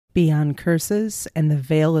Beyond Curses and the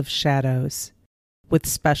Veil of Shadows, with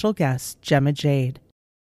special guest Gemma Jade.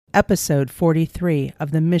 Episode 43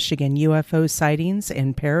 of the Michigan UFO Sightings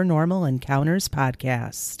and Paranormal Encounters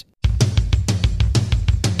podcast.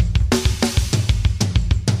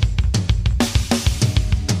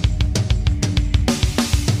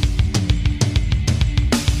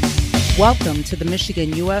 Welcome to the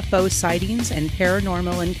Michigan UFO Sightings and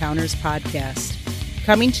Paranormal Encounters podcast.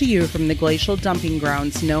 Coming to you from the glacial dumping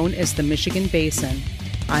grounds known as the Michigan Basin.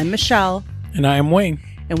 I'm Michelle. And I am Wayne.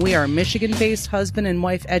 And we are a Michigan-based husband and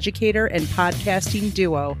wife educator and podcasting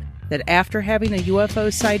duo that after having a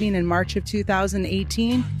UFO sighting in March of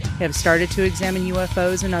 2018, have started to examine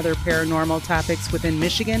UFOs and other paranormal topics within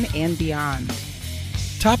Michigan and beyond.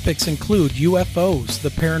 Topics include UFOs, the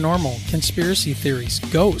paranormal, conspiracy theories,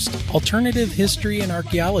 ghosts, alternative history and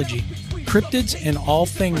archaeology, cryptids, and all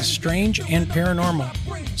things strange and paranormal.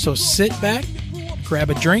 So sit back,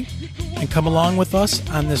 grab a drink, and come along with us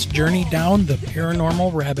on this journey down the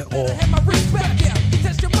paranormal rabbit hole.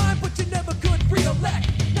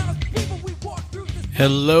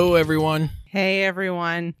 Hello, everyone. Hey,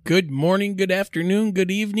 everyone. Good morning, good afternoon,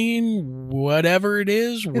 good evening, whatever it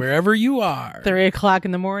is, wherever you are. 3 o'clock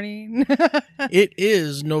in the morning. It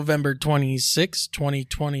is November 26,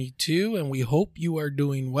 2022, and we hope you are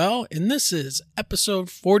doing well. And this is episode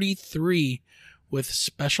 43 with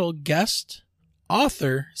special guest,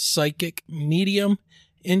 author, psychic, medium,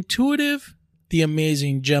 intuitive, the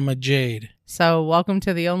amazing Gemma Jade. So welcome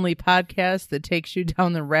to the only podcast that takes you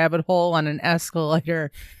down the rabbit hole on an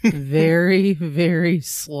escalator very, very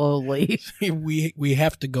slowly. We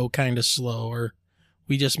have to go kind of slow or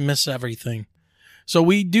we just miss everything. So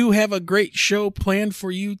we do have a great show planned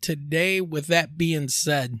for you today. With that being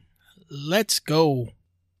said, let's go.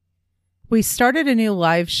 We started a new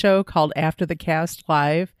live show called After the Cast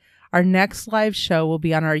Live. Our next live show will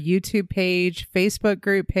be on our YouTube page, Facebook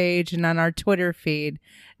group page, and on our Twitter feed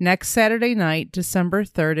next Saturday night, December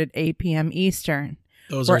 3rd at 8 p.m. Eastern.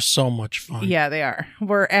 Those are so much fun. Yeah, they are.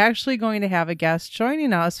 We're actually going to have a guest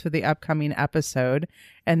joining us for the upcoming episode,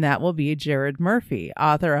 and that will be Jared Murphy,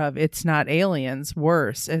 author of It's Not Aliens,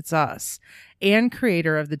 Worse, It's Us, and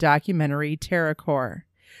creator of the documentary TerraCore.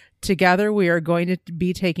 Together, we are going to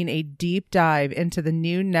be taking a deep dive into the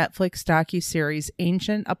new Netflix docuseries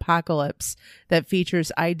Ancient Apocalypse that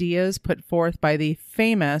features ideas put forth by the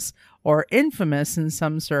famous, or infamous in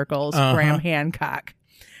some circles, Graham Hancock.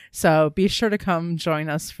 So be sure to come join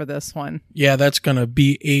us for this one. Yeah, that's going to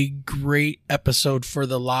be a great episode for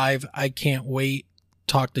the live. I can't wait.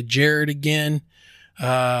 Talk to Jared again.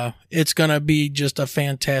 It's going to be just a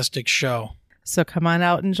fantastic show. So come on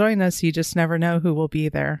out and join us. You just never know who will be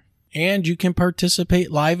there. And you can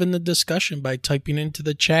participate live in the discussion by typing into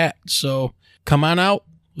the chat. So come on out.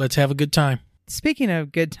 Let's have a good time. Speaking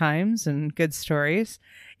of good times and good stories,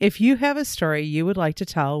 if you have a story you would like to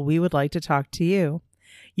tell, we would like to talk to you.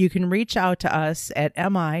 You can reach out to us at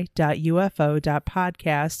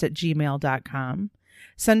mi.ufo.podcast@gmail.com.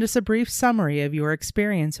 Send us a brief summary of your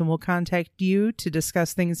experience and we'll contact you to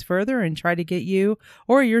discuss things further and try to get you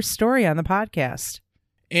or your story on the podcast.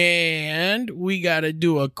 And we got to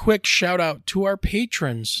do a quick shout out to our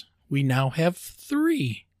patrons. We now have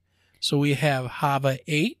 3. So we have Hava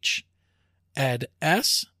H, Ed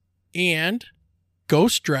S, and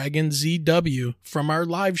Ghost Dragon ZW from our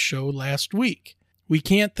live show last week. We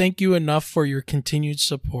can't thank you enough for your continued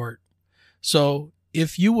support. So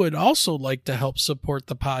if you would also like to help support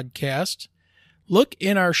the podcast, look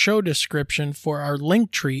in our show description for our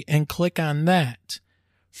link tree and click on that.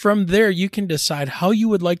 From there, you can decide how you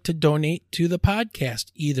would like to donate to the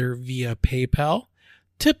podcast, either via PayPal,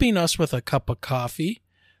 tipping us with a cup of coffee,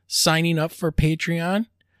 signing up for Patreon,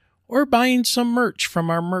 or buying some merch from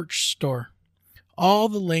our merch store. All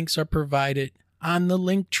the links are provided on the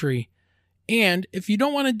link tree. And if you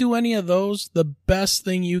don't want to do any of those, the best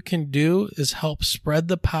thing you can do is help spread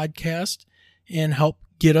the podcast and help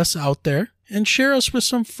get us out there and share us with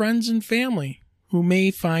some friends and family who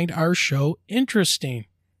may find our show interesting.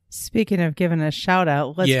 Speaking of giving a shout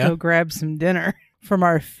out, let's go grab some dinner from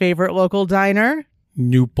our favorite local diner,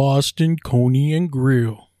 New Boston Coney and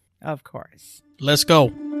Grill. Of course. Let's go.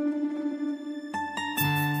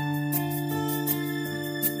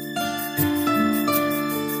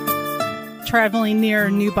 Traveling near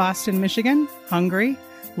New Boston, Michigan? Hungry?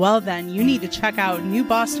 Well then, you need to check out New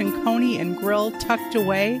Boston Coney and Grill tucked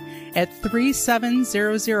away at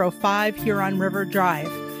 37005 Huron River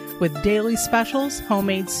Drive. With daily specials,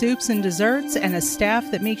 homemade soups and desserts, and a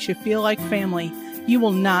staff that makes you feel like family, you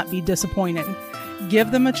will not be disappointed.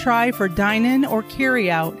 Give them a try for dine-in or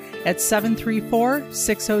carry-out at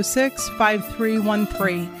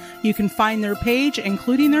 734-606-5313. You can find their page,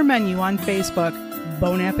 including their menu, on Facebook.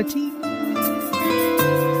 Bon appetit.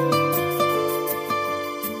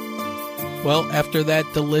 Well, after that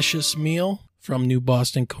delicious meal from New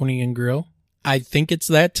Boston Coney and Grill, I think it's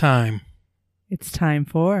that time. It's time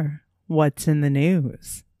for What's in the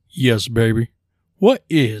News. Yes, baby. What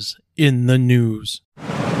is in the news?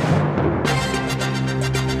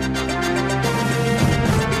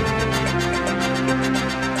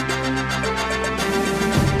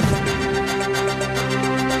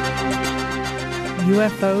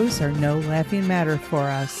 UFOs are no laughing matter for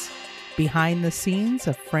us. Behind the scenes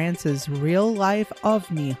of France's real-life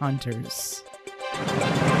OVNI hunters.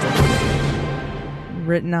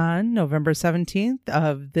 Written on November 17th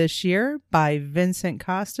of this year by Vincent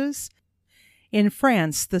Costas. In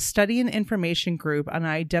France, the Study and Information Group on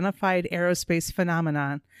Unidentified Aerospace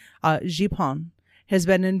Phenomenon, GIPON, has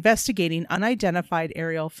been investigating unidentified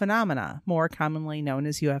aerial phenomena, more commonly known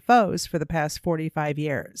as UFOs, for the past 45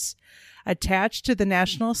 years. Attached to the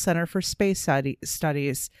National Center for Space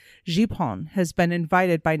Studies, GIPON has been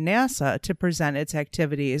invited by NASA to present its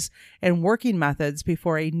activities and working methods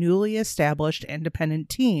before a newly established independent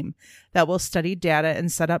team that will study data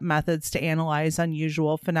and set up methods to analyze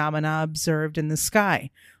unusual phenomena observed in the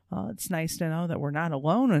sky. Well, it's nice to know that we're not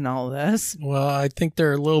alone in all this. Well, I think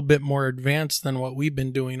they're a little bit more advanced than what we've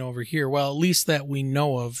been doing over here. Well, at least that we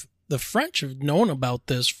know of. The French have known about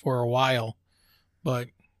this for a while, but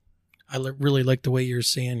I really like the way you're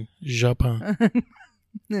saying Japon.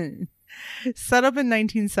 Set up in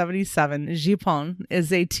 1977, GIPON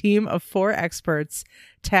is a team of 4 experts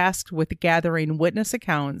tasked with gathering witness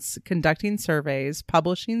accounts, conducting surveys,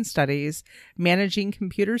 publishing studies, managing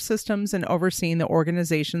computer systems, and overseeing the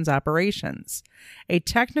organization's operations. A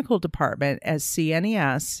technical department as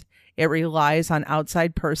CNES, it relies on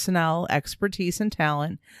outside personnel, expertise, and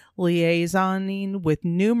talent, liaisoning with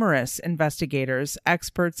numerous investigators,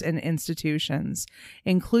 experts, and institutions,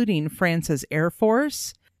 including France's Air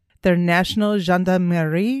Force, their National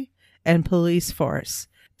Gendarmerie, and Police Force,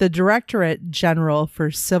 the Directorate General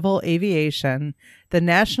for Civil Aviation, the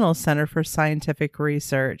National Center for Scientific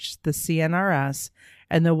Research, the CNRS,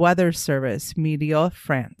 and the Weather Service, Météo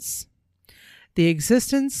France. The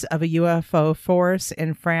existence of a UFO force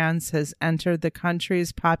in France has entered the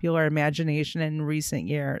country's popular imagination in recent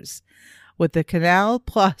years, with the Canal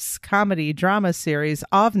Plus comedy drama series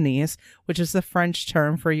OVNIs, which is the French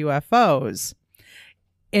term for UFOs.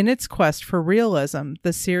 In its quest for realism,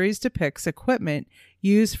 the series depicts equipment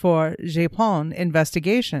used for GIPON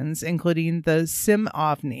investigations, including the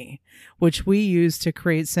SimOVNI, which we use to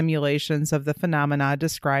create simulations of the phenomena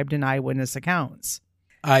described in eyewitness accounts.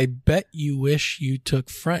 I bet you wish you took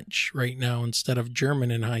French right now instead of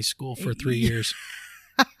German in high school for 3 years.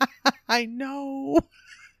 I know.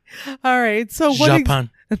 All right. So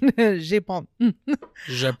Japon. GIPON.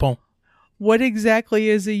 Japon. What exactly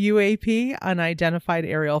is a UAP? Unidentified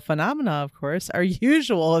aerial phenomena, of course, are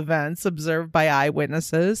usual events observed by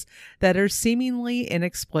eyewitnesses that are seemingly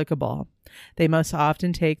inexplicable. They most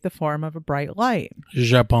often take the form of a bright light.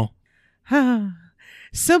 Japon.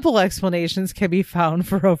 Simple explanations can be found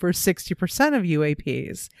for over 60% of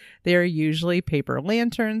UAPs. They are usually paper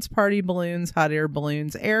lanterns, party balloons, hot air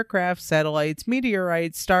balloons, aircraft, satellites,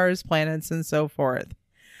 meteorites, stars, planets, and so forth.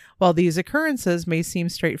 While these occurrences may seem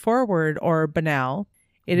straightforward or banal,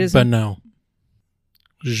 it is banal.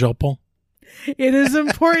 Japon. It is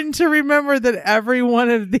important to remember that every one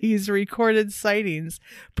of these recorded sightings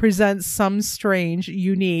presents some strange,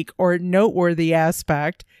 unique, or noteworthy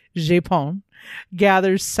aspect. GIPON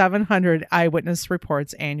gathers 700 eyewitness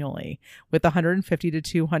reports annually, with 150 to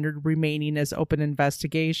 200 remaining as open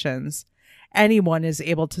investigations. Anyone is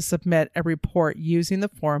able to submit a report using the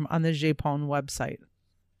form on the GIPON website.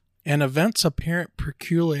 An event's apparent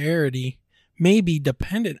peculiarity may be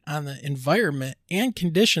dependent on the environment and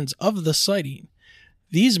conditions of the sighting.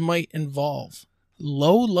 These might involve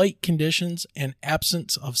low light conditions and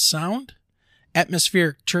absence of sound,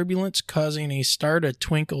 atmospheric turbulence causing a star to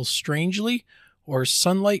twinkle strangely, or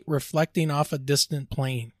sunlight reflecting off a distant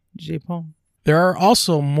plane. GIPON. There are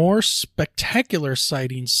also more spectacular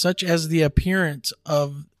sightings, such as the appearance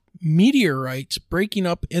of meteorites breaking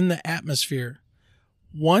up in the atmosphere.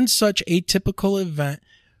 One such atypical event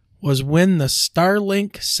was when the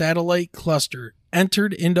Starlink satellite cluster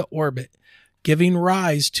entered into orbit, giving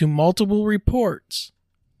rise to multiple reports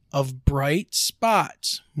of bright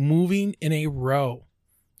spots moving in a row,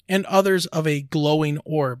 and others of a glowing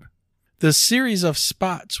orb. The series of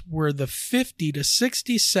spots were the 50 to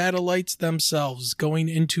 60 satellites themselves going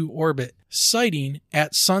into orbit, sighting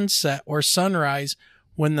at sunset or sunrise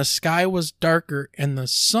when the sky was darker and the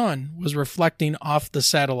sun was reflecting off the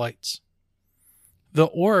satellites. The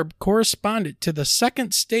orb corresponded to the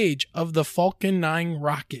second stage of the Falcon 9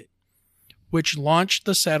 rocket, which launched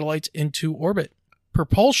the satellites into orbit.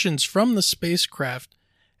 Propulsions from the spacecraft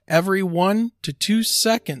every 1 to 2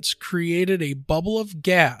 seconds created a bubble of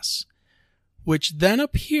gas, which then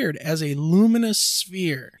appeared as a luminous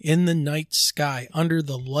sphere in the night sky under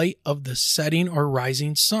the light of the setting or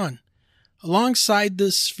rising sun. Alongside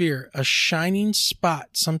this sphere, a shining spot,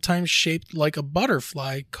 sometimes shaped like a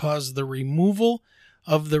butterfly, caused the removal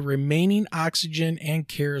of the remaining oxygen and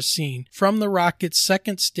kerosene from the rocket's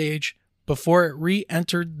second stage before it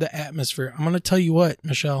re-entered the atmosphere. I'm going to tell you what,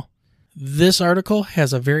 Michelle. This article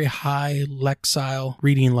has a very high lexile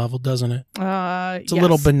reading level, doesn't it? It's a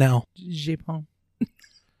little banal. Japon.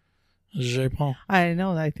 Japon. I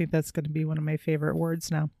know. I think that's going to be one of my favorite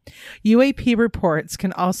words now. UAP reports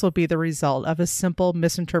can also be the result of a simple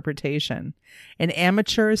misinterpretation. An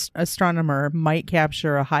amateur astronomer might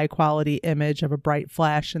capture a high-quality image of a bright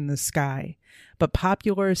flash in the sky, but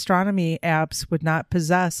popular astronomy apps would not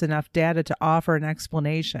possess enough data to offer an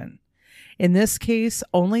explanation. In this case,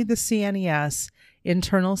 only the CNES,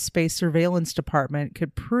 Internal Space Surveillance Department,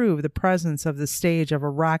 could prove the presence of the stage of a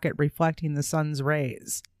rocket reflecting the sun's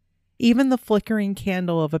rays. Even the flickering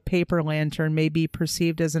candle of a paper lantern may be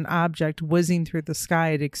perceived as an object whizzing through the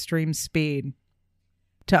sky at extreme speed.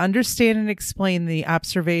 To understand and explain the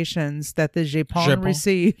observations that the Japon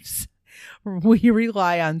receives, we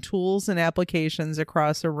rely on tools and applications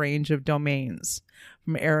across a range of domains,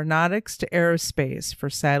 from aeronautics to aerospace for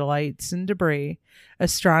satellites and debris,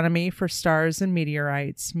 astronomy for stars and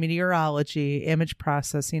meteorites, meteorology, image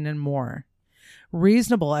processing, and more.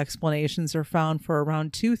 Reasonable explanations are found for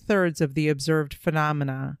around 2/3 of the observed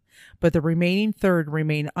phenomena, but the remaining third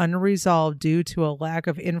remain unresolved due to a lack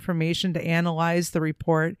of information to analyze the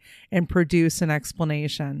report and produce an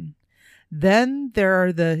explanation. Then there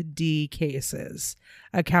are the D cases,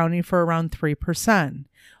 accounting for around 3%,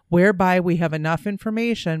 whereby we have enough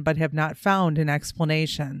information but have not found an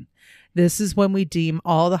explanation. This is when we deem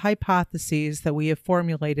all the hypotheses that we have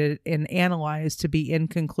formulated and analyzed to be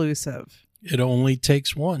inconclusive. It only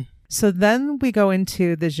takes one. So then we go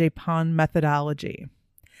into the Japon methodology.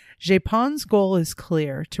 Japon's goal is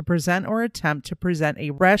clear: to present or attempt to present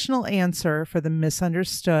a rational answer for the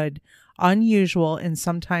misunderstood, unusual, and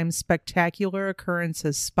sometimes spectacular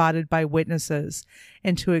occurrences spotted by witnesses,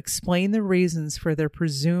 and to explain the reasons for their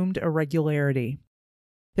presumed irregularity.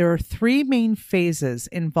 There are 3 main phases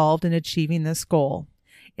involved in achieving this goal.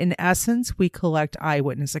 In essence, we collect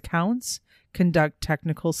eyewitness accounts, conduct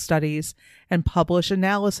technical studies, and publish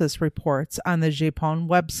analysis reports on the Japon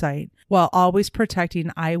website, while always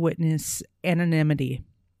protecting eyewitness anonymity.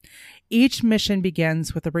 Each mission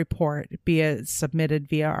begins with a report, be it submitted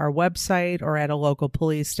via our website or at a local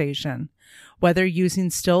police station. Whether using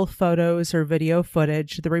still photos or video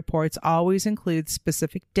footage, the reports always include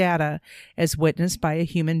specific data as witnessed by a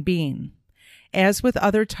human being. As with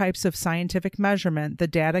other types of scientific measurement, the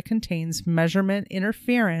data contains measurement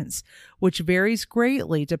interference, which varies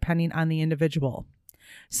greatly depending on the individual.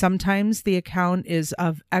 Sometimes the account is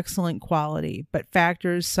of excellent quality, but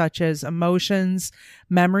factors such as emotions,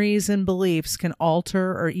 memories, and beliefs can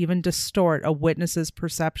alter or even distort a witness's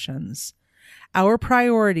perceptions. Our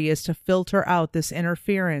priority is to filter out this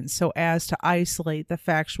interference so as to isolate the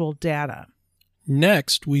factual data.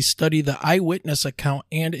 Next, we study the eyewitness account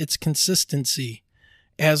and its consistency.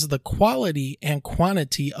 As the quality and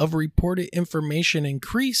quantity of reported information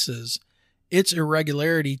increases, its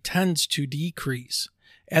irregularity tends to decrease.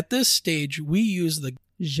 At this stage, we use the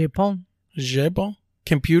Japon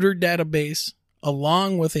computer database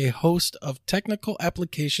along with a host of technical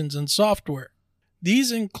applications and software.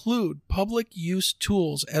 These include public use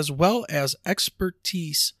tools as well as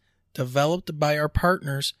expertise developed by our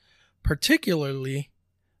partners, particularly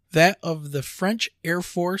that of the French Air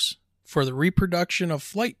Force for the reproduction of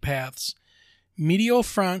flight paths, Météo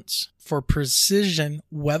France for precision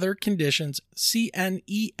weather conditions,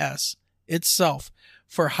 CNES itself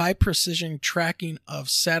for high precision tracking of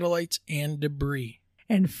satellites and debris.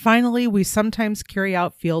 And finally, we sometimes carry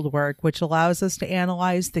out field work, which allows us to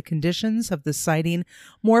analyze the conditions of the sighting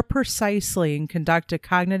more precisely and conduct a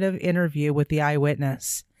cognitive interview with the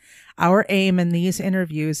eyewitness. Our aim in these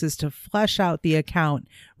interviews is to flesh out the account,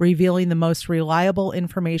 revealing the most reliable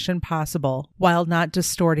information possible while not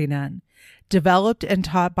distorting it. Developed and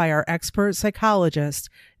taught by our expert psychologist,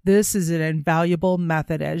 this is an invaluable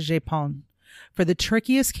method at Japon. For the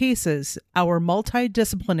trickiest cases, our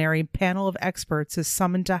multidisciplinary panel of experts is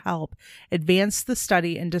summoned to help advance the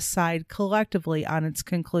study and decide collectively on its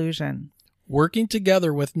conclusion. Working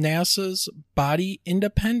together with NASA's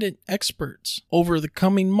body-independent experts over the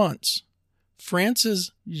coming months,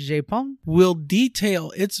 France's Japon will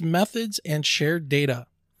detail its methods and share data.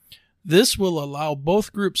 This will allow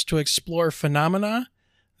both groups to explore phenomena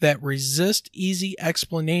that resist easy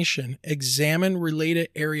explanation, examine related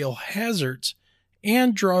aerial hazards,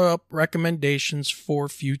 and draw up recommendations for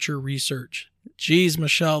future research. Geez,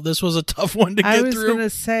 Michelle, this was a tough one to get through. I was going to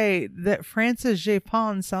say that France's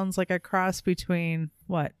Japon sounds like a cross between,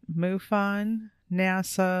 what, MUFON,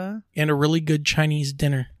 NASA, and a really good Chinese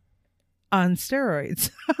dinner. On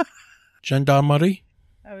steroids. Gendarmerie?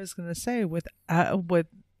 I was going to say, with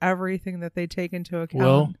everything that they take into account.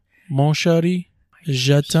 Well, mon chéri,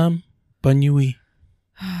 je t'aime, bonne nuit.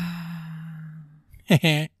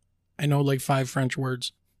 I know like 5 French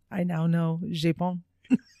words. I now know Japon.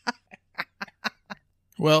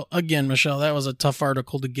 Well, again, Michelle, that was a tough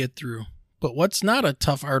article to get through. But what's not a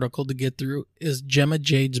tough article to get through is Gemma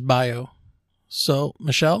Jade's bio. So,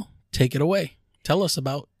 Michelle, take it away. Tell us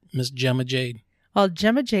about Miss Gemma Jade. Well,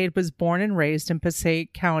 Gemma Jade was born and raised in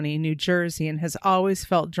Passaic County, New Jersey, and has always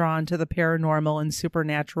felt drawn to the paranormal and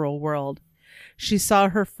supernatural world. She saw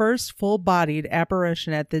her first full-bodied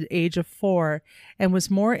apparition at the age of 4 and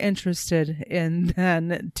was more interested in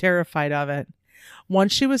than terrified of it.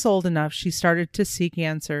 Once she was old enough, she started to seek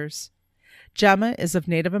answers. Gemma is of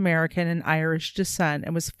Native American and Irish descent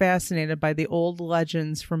and was fascinated by the old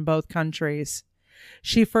legends from both countries.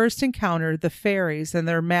 She first encountered the fairies and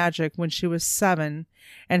their magic when she was 7,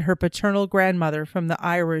 and her paternal grandmother from the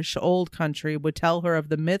Irish old country would tell her of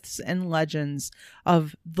the myths and legends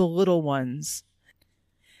of the little ones.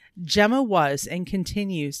 Gemma was and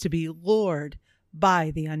continues to be lured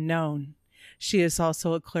by the unknown. She is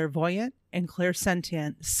also a clairvoyant and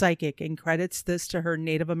clairsentient psychic and credits this to her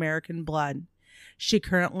Native American blood. She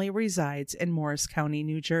currently resides in Morris County,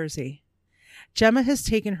 New Jersey. Gemma has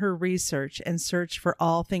taken her research and search for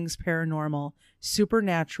all things paranormal,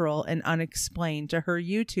 supernatural, and unexplained to her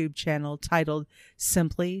YouTube channel titled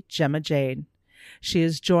Simply Gemma Jade. She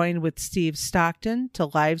is joined with Steve Stockton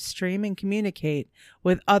to live stream and communicate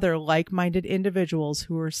with other like-minded individuals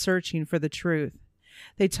who are searching for the truth.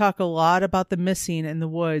 They talk a lot about the missing in the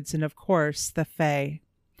woods and, of course, the Fae.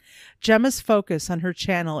 Gemma's focus on her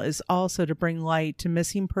channel is also to bring light to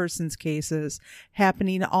missing persons cases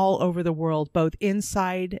happening all over the world, both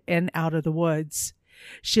inside and out of the woods.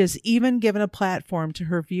 She has even given a platform to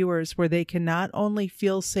her viewers where they can not only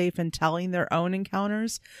feel safe in telling their own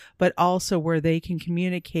encounters, but also where they can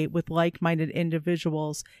communicate with like-minded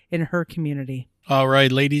individuals in her community. All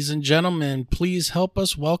right, ladies and gentlemen, please help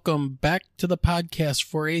us welcome back to the podcast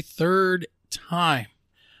for a 3rd time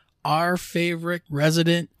our favorite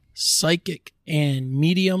resident psychic and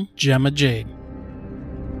medium, Gemma Jade.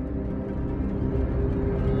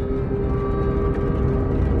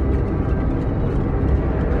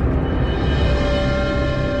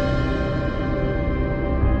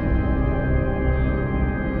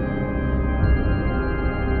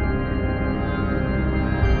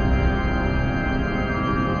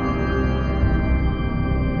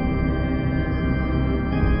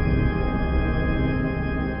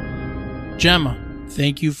 Gemma,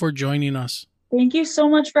 thank you for joining us. Thank you so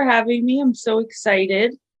much for having me. I'm so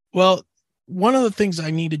excited. Well, one of the things I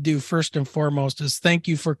need to do first and foremost is thank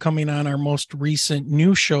you for coming on our most recent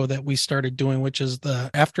new show that we started doing, which is the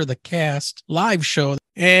After the Cast live show.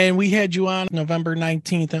 And we had you on November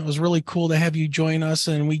 19th. And it was really cool to have you join us.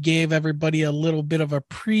 And we gave everybody a little bit of a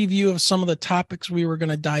preview of some of the topics we were going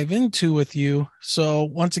to dive into with you. So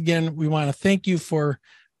once again, we want to thank you for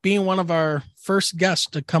being one of our first guests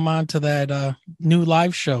to come on to that new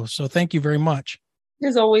live show. So thank you very much.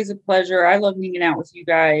 It's always a pleasure. I love hanging out with you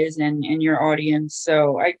guys and your audience.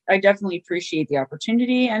 So I definitely appreciate the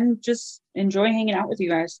opportunity and just enjoy hanging out with you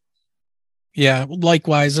guys. Yeah,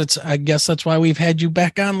 likewise. I guess that's why we've had you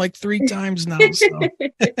back on like 3 times now. So.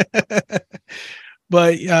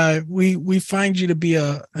 But we find you to be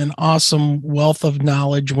an awesome wealth of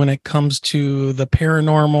knowledge when it comes to the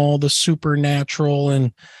paranormal, the supernatural,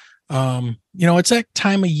 and it's that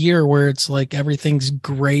time of year where it's like everything's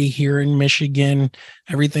gray here in Michigan.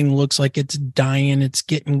 Everything looks like it's dying. It's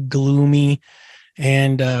getting gloomy,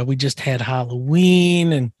 and we just had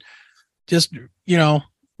Halloween, and just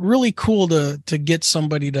really cool to get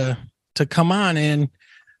somebody to come on and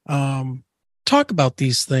talk about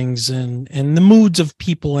these things and the moods of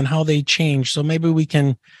people and how they change. So maybe we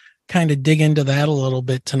can kind of dig into that a little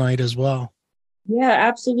bit tonight as well. Yeah,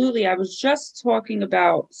 absolutely. I was just talking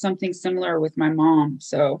about something similar with my mom.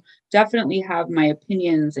 So definitely have my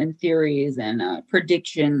opinions and theories and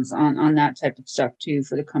predictions on that type of stuff too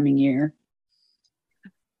for the coming year.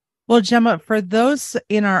 Well, Gemma, for those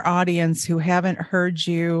in our audience who haven't heard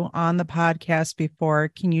you on the podcast before,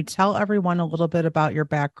 can you tell everyone a little bit about your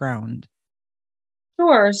background?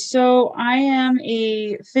 Sure. So I am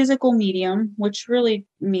a physical medium, which really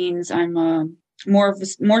means I'm more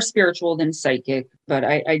spiritual than psychic, but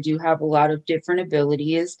I do have a lot of different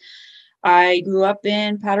abilities. I grew up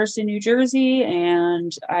in Paterson, New Jersey,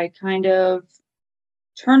 and I kind of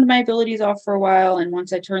turned my abilities off for a while. And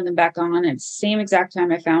once I turned them back on, at the same exact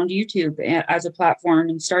time, I found YouTube as a platform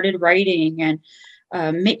and started writing and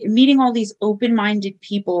meeting all these open minded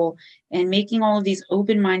people and making all of these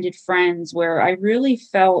open minded friends where I really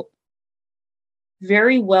felt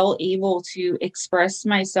very well able to express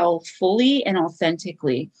myself fully and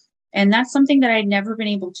authentically. And that's something that I'd never been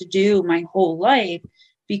able to do my whole life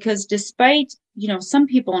because despite, some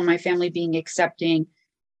people in my family being accepting,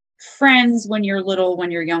 friends when you're little,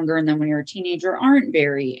 when you're younger, and then when you're a teenager aren't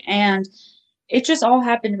very. And it just all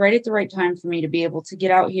happened right at the right time for me to be able to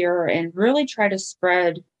get out here and really try to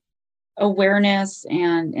spread awareness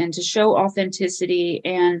and to show authenticity.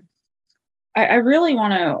 And I really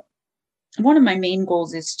want to, one of my main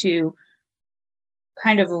goals is to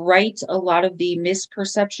kind of right a lot of the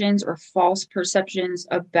misperceptions or false perceptions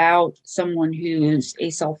about someone who's a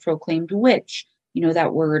self-proclaimed witch.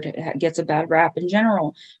 That word gets a bad rap in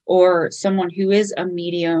general, or someone who is a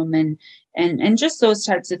medium and just those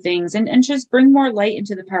types of things and just bring more light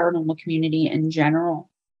into the paranormal community in general.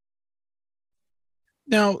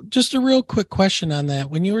 Now, just a real quick question on that.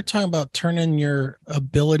 When you were talking about turning your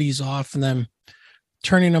abilities off and then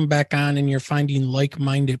turning them back on and you're finding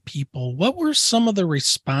like-minded people, what were some of the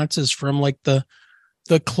responses from like the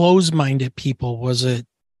closed-minded people? Was it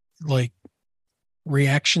like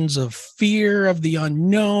reactions of fear of the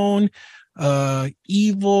unknown,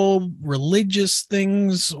 evil, religious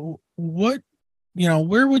things? What,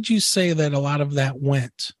 where would you say that a lot of that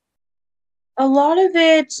went? A lot of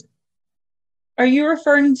it, are you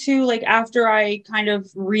referring to like after I kind of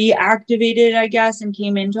reactivated, I guess, and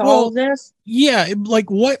came into all of Well, this? yeah,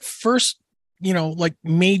 like what first, like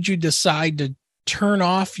made you decide to turn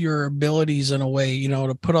off your abilities in a way,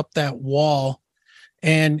 to put up that wall.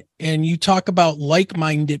 And you talk about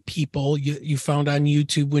like-minded people you found on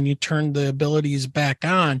YouTube when you turned the abilities back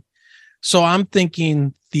on. So I'm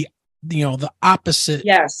thinking the opposite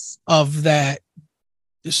Yes. of that.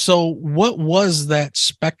 So what was that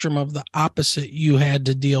spectrum of the opposite you had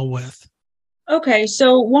to deal with? Okay,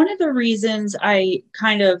 so one of the reasons I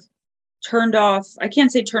kind of turned off, I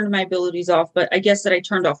can't say turned my abilities off, but I guess that I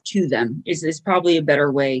turned off to them is probably a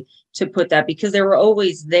better way to put that because they were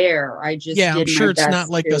always there. I just Yeah, I'm did my sure it's not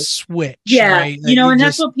best like a to, switch, yeah, right? That you and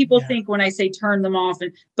that's just, what people yeah. think when I say turn them off.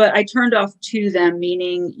 But I turned off to them,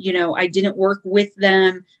 meaning, I didn't work with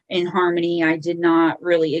them in harmony. I did not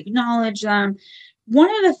really acknowledge them. One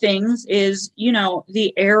of the things is,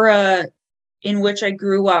 the era in which I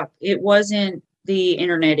grew up, it wasn't the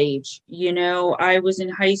internet age. I was in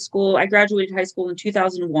high school. I graduated high school in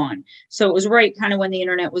 2001. So it was right kind of when the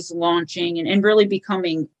internet was launching and really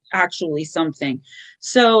becoming actually something.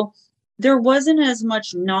 So there wasn't as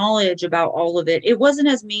much knowledge about all of it. It wasn't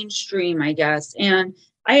as mainstream, I guess. And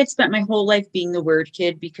I had spent my whole life being the weird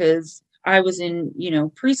kid because I was in,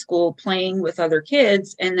 preschool playing with other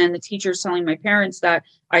kids. And then the teachers telling my parents that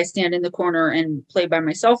I stand in the corner and play by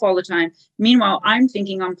myself all the time. Meanwhile, I'm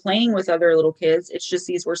thinking I'm playing with other little kids. It's just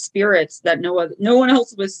these were spirits that no one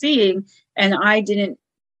else was seeing. And I didn't,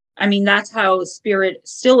 I mean, that's how spirit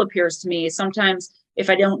still appears to me. Sometimes if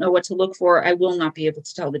I don't know what to look for, I will not be able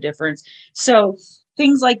to tell the difference. So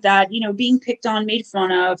things like that, being picked on, made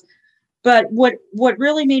fun of. But what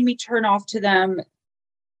really made me turn off to them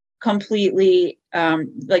completely,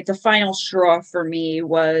 like the final straw for me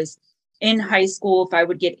was in high school. If I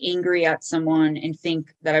would get angry at someone and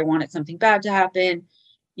think that I wanted something bad to happen,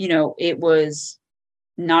 it was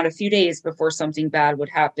not a few days before something bad would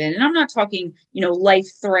happen. And I'm not talking, life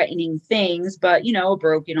threatening things, but, a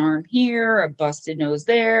broken arm here, a busted nose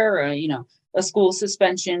there, a school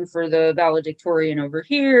suspension for the valedictorian over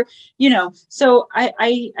here, So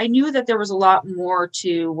I knew that there was a lot more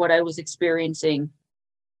to what I was experiencing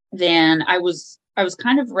than I was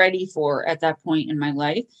kind of ready for at that point in my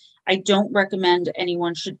life. I don't recommend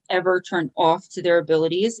anyone should ever turn off to their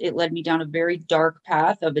abilities. It led me down a very dark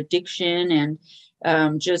path of addiction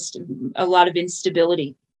and just a lot of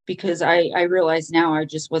instability because I realize now I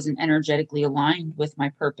just wasn't energetically aligned with my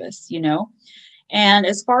purpose. And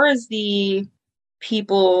as far as the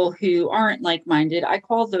people who aren't like-minded, I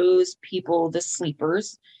call those people the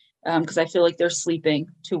sleepers, because I feel like they're sleeping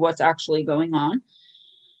to what's actually going on.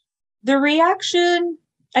 The reaction,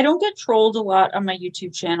 I don't get trolled a lot on my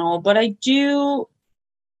YouTube channel, but I do.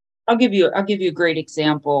 I'll give you a great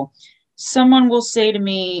example. Someone will say to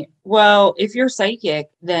me, "Well, if you're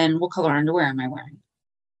psychic, then what color underwear am I wearing?"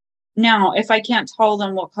 Now, if I can't tell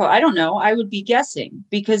them what color, I don't know, I would be guessing,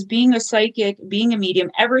 because being a psychic, being a medium,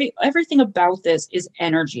 everything about this is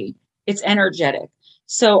energy. It's energetic.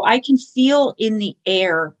 So I can feel in the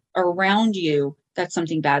air around you that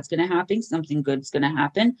something bad's going to happen, something good's going to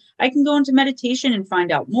happen. I can go into meditation and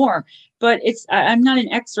find out more, but I'm not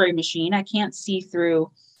an X-ray machine. I can't see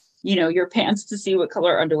through, your pants to see what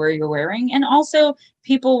color underwear you're wearing. And also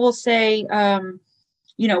people will say, well,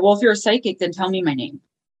 if you're a psychic, then tell me my name.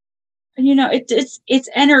 It's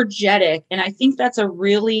energetic, and I think that's a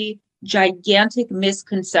really gigantic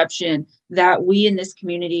misconception that we in this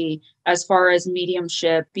community, as far as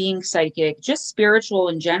mediumship, being psychic, just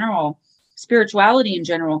spirituality in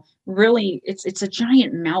general, really, it's a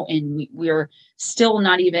giant mountain. We're still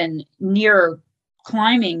not even near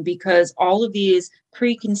climbing, because all of these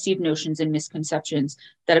preconceived notions and misconceptions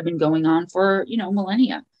that have been going on for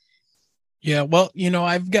millennia. Yeah, well,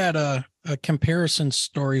 I've got a comparison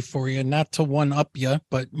story for you, not to one up you,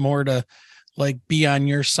 but more to like be on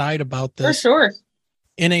your side about this. For sure.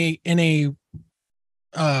 In a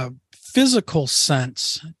physical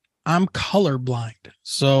sense, I'm colorblind,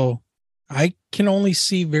 so I can only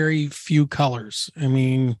see very few colors. I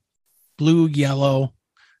mean, blue, yellow,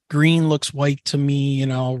 green looks white to me,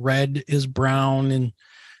 red is brown, and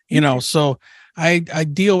so I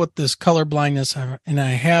deal with this color blindness, and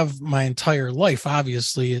I have my entire life.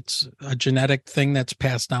 Obviously, it's a genetic thing that's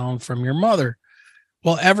passed down from your mother.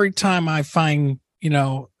 Well, every time I find,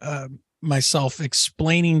 myself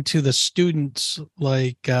explaining to the students,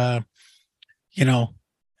 like, I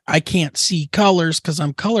can't see colors because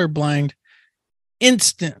I'm colorblind,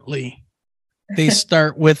 instantly they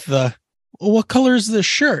start with well, what color is this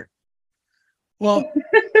shirt? Well,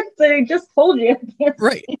 I just told you.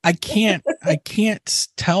 Right. I can't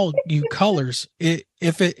tell you colors.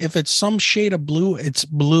 If it's some shade of blue, it's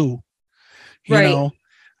blue. Right.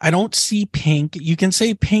 I don't see pink. You can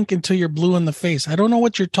say pink until you're blue in the face. I don't know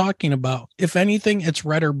what you're talking about. If anything, it's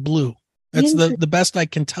red or blue. That's the best I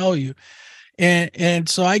can tell you. And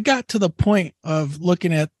so I got to the point of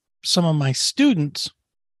looking at some of my students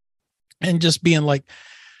and just being like,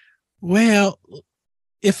 well,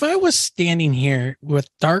 if I was standing here with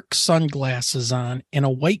dark sunglasses on and a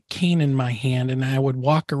white cane in my hand, and I would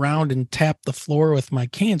walk around and tap the floor with my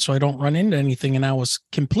cane so I don't run into anything, and I was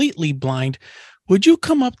completely blind, would you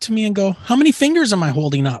come up to me and go, how many fingers am I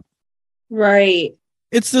holding up? Right.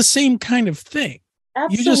 It's the same kind of thing.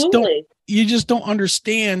 Absolutely. You just don't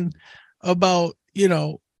understand about,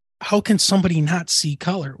 how can somebody not see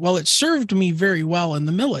color? Well, it served me very well in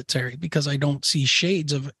the military because I don't see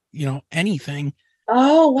shades of, anything.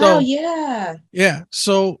 Oh, wow. So, yeah. Yeah.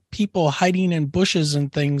 So people hiding in bushes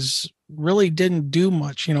and things really didn't do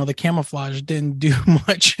much. The camouflage didn't do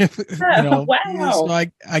much. Wow. So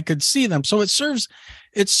I could see them. So it serves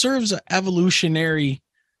an evolutionary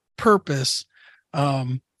purpose.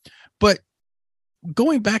 But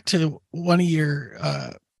going back to one of your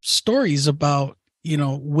stories about,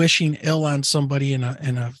 wishing ill on somebody and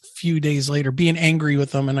a few days later, being angry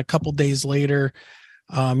with them, and a couple days later,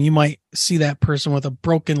 you might see that person with a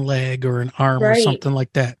broken leg or an arm or something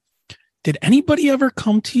like that. Did anybody ever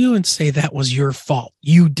come to you and say that was your fault?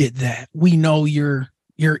 You did that. We know you're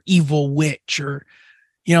evil witch, or,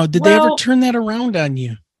 did they ever turn that around on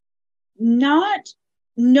you? No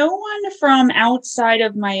one from outside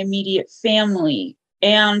of my immediate family.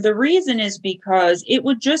 And the reason is because it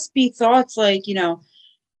would just be thoughts like,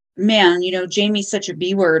 man, Jamie's such a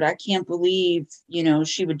B word. I can't believe,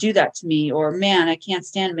 she would do that to me. Or, man, I can't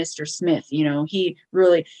stand Mr. Smith. He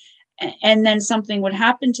really, and then something would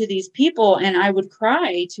happen to these people, and I would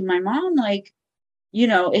cry to my mom, like,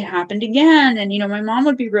 it happened again. And, my mom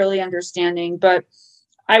would be really understanding, but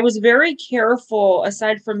I was very careful,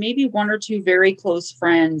 aside from maybe one or two very close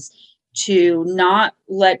friends, to not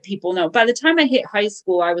let people know. By the time I hit high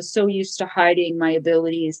school, I was so used to hiding my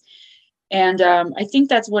abilities. And I think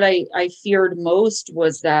that's what I feared most,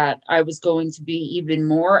 was that I was going to be even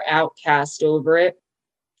more outcast over it.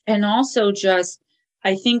 And also just,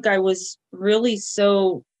 I think I was really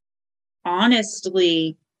so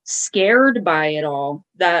honestly scared by it all,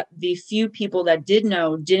 that the few people that did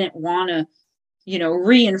know didn't want to,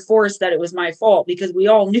 reinforce that it was my fault, because we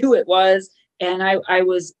all knew it was. And I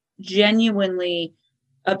was genuinely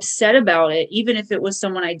upset about it, even if it was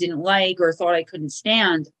someone I didn't like or thought I couldn't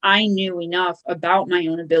stand, I knew enough about my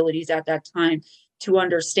own abilities at that time to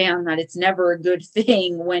understand that it's never a good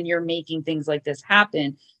thing when you're making things like this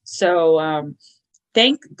happen. So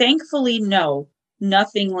thankfully, no,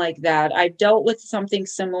 nothing like that. I've dealt with something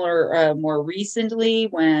similar more recently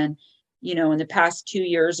when, in the past 2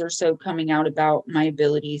 years or so, coming out about my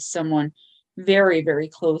abilities, someone very, very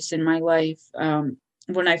close in my life,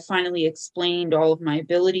 when I finally explained all of my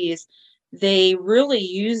abilities, they really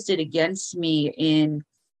used it against me in,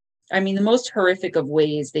 I mean, the most horrific of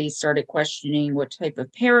ways. They started questioning what type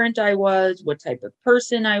of parent I was, what type of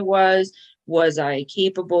person I was I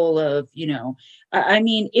capable of, I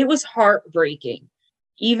mean, it was heartbreaking,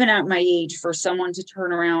 even at my age, for someone to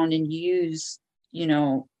turn around and use, you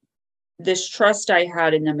know, this trust I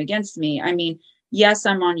had in them against me. I mean, yes,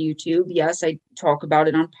 I'm on YouTube. Yes, I talk about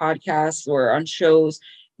it on podcasts or on shows,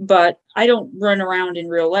 but I don't run around in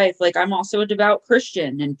real life. Like, I'm also a devout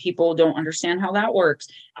Christian, and people don't understand how that works.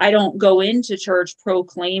 I don't go into church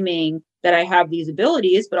proclaiming that I have these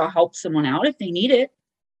abilities, but I'll help someone out if they need it.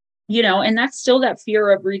 And that's still that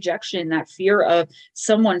fear of rejection, that fear of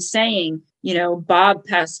someone saying, Bob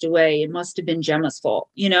passed away. It must have been Gemma's fault.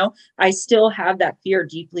 I still have that fear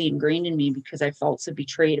deeply ingrained in me because I felt so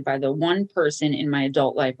betrayed by the one person in my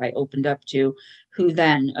adult life I opened up to, who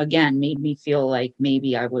then again made me feel like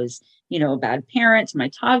maybe I was, a bad parent to my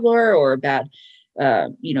toddler, or a bad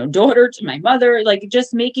daughter to my mother, like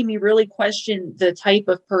just making me really question the type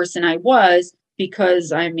of person I was,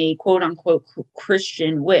 because I'm a quote unquote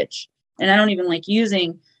Christian witch. And I don't even like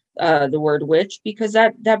using the word witch, because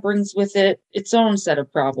that brings with it its own set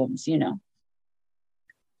of problems.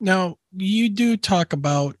 Now, you do talk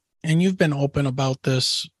about, and you've been open about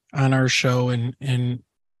this on our show and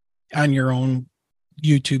on your own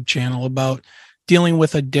YouTube channel, about dealing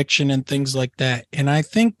with addiction and things like that. And I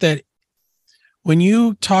think that when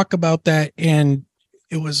you talk about that, and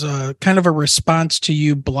it was a kind of a response to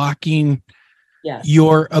you blocking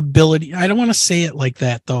your ability. I don't want to say it like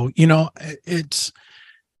that though.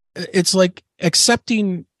 It's like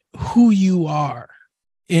accepting who you are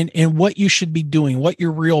and what you should be doing, what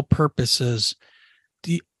your real purpose is.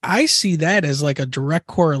 I see that as like a direct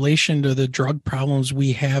correlation to the drug problems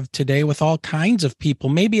we have today with all kinds of people.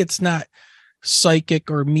 Maybe it's not psychic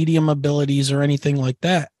or medium abilities or anything like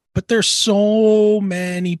that, but there's so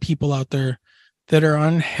many people out there that are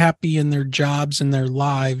unhappy in their jobs and their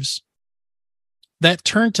lives that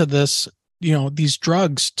turn to this, these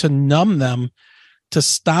drugs to numb them, to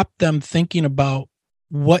stop them thinking about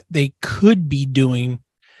what they could be doing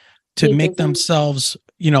to make themselves,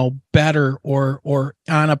 better or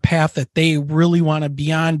on a path that they really want to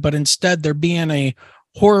be on. But instead they're being a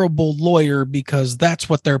horrible lawyer because that's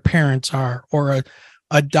what their parents are, or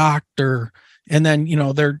a doctor. And then,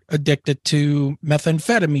 they're addicted to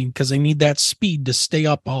methamphetamine because they need that speed to stay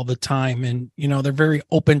up all the time. And, they're very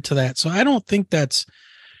open to that. So I don't think that's,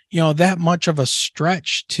 that much of a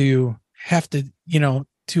stretch to have to,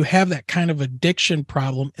 to have that kind of addiction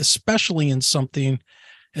problem, especially in something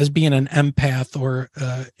as being an empath or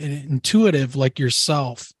an intuitive like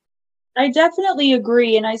yourself. I definitely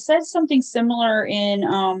agree. And I said something similar in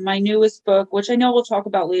my newest book, which I know we'll talk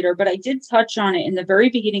about later, but I did touch on it in the very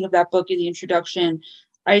beginning of that book. In the introduction,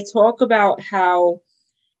 I talk about how,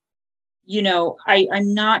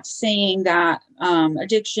 I'm not saying that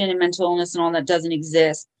addiction and mental illness and all that doesn't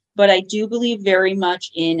exist, but I do believe very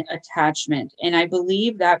much in attachment. And I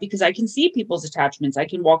believe that because I can see people's attachments. I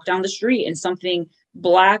can walk down the street and something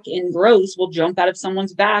black and gross will jump out of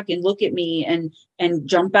someone's back and look at me and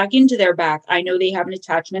jump back into their back. I know they have an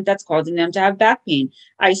attachment that's causing them to have back pain.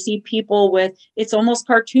 I see people with, it's almost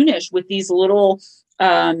cartoonish, with these little,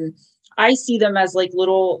 I see them as like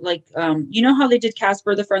little, like, how they did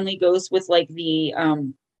Casper the Friendly Ghost with like the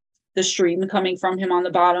stream coming from him on the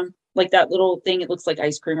bottom, like that little thing. It looks like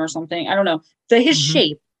ice cream or something. I don't know. His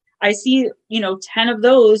shape. I see, 10 of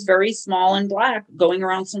those very small and black going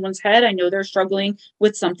around someone's head. I know they're struggling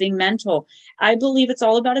with something mental. I believe it's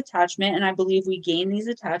all about attachment. And I believe we gain these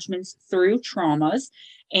attachments through traumas,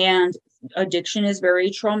 and addiction is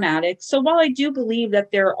very traumatic. So while I do believe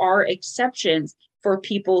that there are exceptions for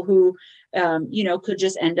people who, could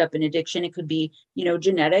just end up in addiction, it could be,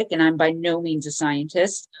 genetic, and I'm by no means a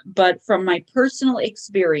scientist, but from my personal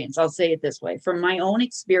experience, I'll say it this way, from my own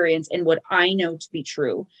experience and what I know to be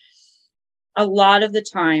true, a lot of the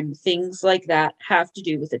time, things like that have to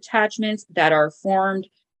do with attachments that are formed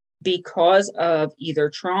because of either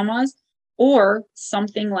traumas or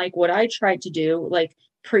something like what I tried to do, like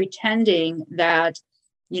pretending that,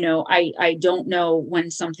 I don't know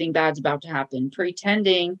when something bad's about to happen,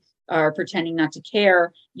 pretending or pretending not to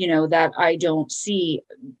care, that I don't see,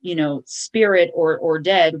 spirit or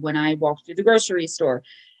dead when I walk through the grocery store.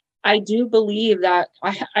 I do believe that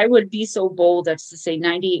I would be so bold as to say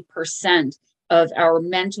 98% of our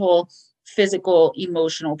mental, physical,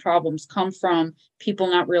 emotional problems come from people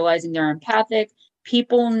not realizing they're empathic,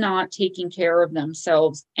 people not taking care of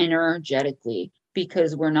themselves energetically,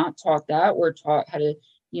 because we're not taught that. We're taught how to,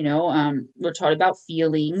 we're taught about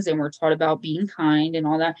feelings, and we're taught about being kind and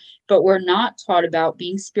all that, but we're not taught about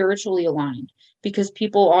being spiritually aligned, because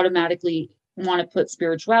people automatically want to put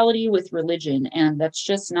spirituality with religion, and that's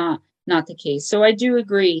just not the case. So I do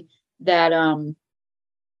agree that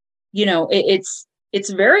it's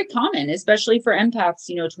very common, especially for empaths,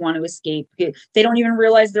 to want to escape. They don't even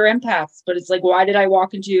realize they're empaths, but it's like, why did I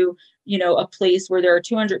walk into a place where there are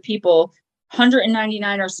 200 people,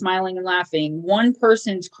 199 are smiling and laughing, one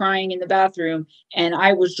person's crying in the bathroom, and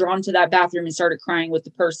I was drawn to that bathroom and started crying with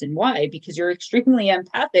the person? Why? Because you're extremely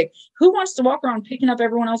empathic. Who wants to walk around picking up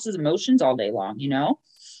everyone else's emotions all day long?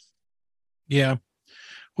 Yeah.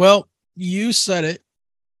 Well, you said it,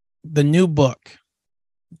 the new book,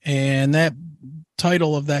 and that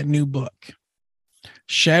title of that new book,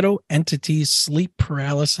 Shadow Entities, Sleep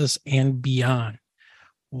Paralysis, and Beyond.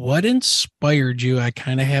 What inspired you? I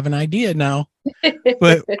kind of have an idea now,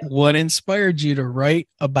 but what inspired you to write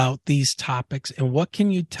about these topics, and what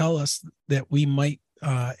can you tell us that we might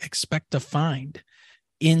expect to find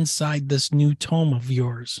inside this new tome of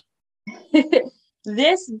yours?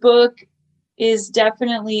 This book is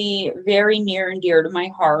definitely very near and dear to my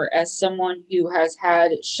heart, as someone who has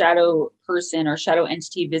had shadow person or shadow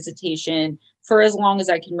entity visitation for as long as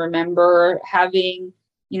I can remember, having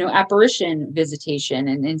apparition visitation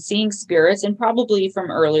and seeing spirits, and probably from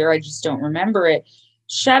earlier, I just don't remember it.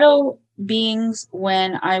 Shadow beings,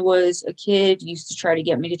 when I was a kid, used to try to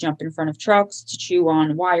get me to jump in front of trucks, to chew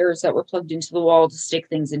on wires that were plugged into the wall, to stick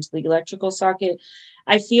things into the electrical socket.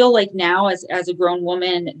 I feel like now, as a grown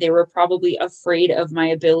woman, they were probably afraid of my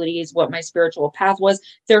abilities, what my spiritual path was.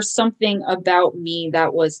 There's something about me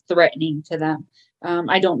that was threatening to them.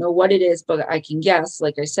 I don't know what it is, but I can guess,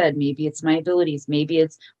 like I said, maybe it's my abilities. Maybe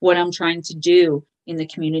it's what I'm trying to do in the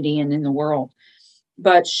community and in the world.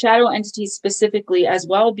 But shadow entities specifically as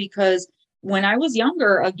well, because when I was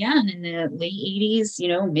younger, again, in the late 80s,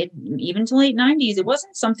 even to late 90s, it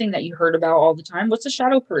wasn't something that you heard about all the time. What's a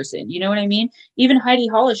shadow person? You know what I mean? Even Heidi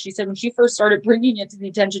Hollis, she said when she first started bringing it to the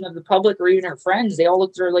attention of the public or even her friends, they all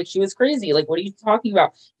looked at her like she was crazy. Like, what are you talking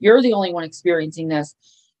about? You're the only one experiencing this.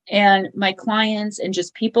 And my clients and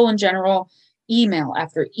just people in general, email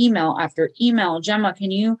after email after email, Gemma, can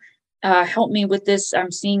you help me with this?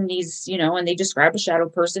 I'm seeing these, and they describe a shadow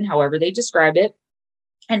person, however they describe it.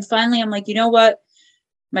 And finally, I'm like, you know what?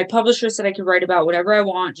 My publisher said I could write about whatever I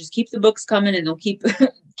want. Just keep the books coming and they'll keep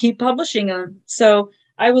keep publishing them. So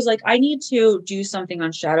I was like, I need to do something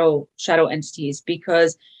on shadow entities,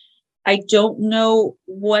 because I don't know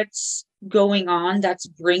what's going on that's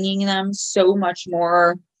bringing them so much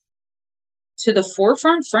more to the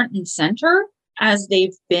forefront, front and center, as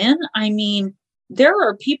they've been. I mean, there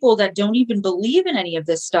are people that don't even believe in any of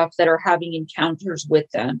this stuff that are having encounters with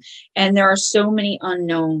them. And there are so many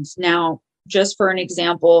unknowns. Now, just for an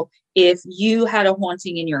example, if you had a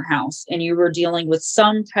haunting in your house and you were dealing with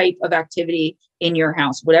some type of activity in your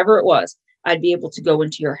house, whatever it was, I'd be able to go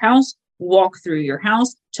into your house, walk through your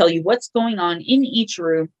house, tell you what's going on in each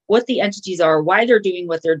room, what the entities are, why they're doing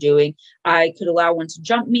what they're doing. I could allow one to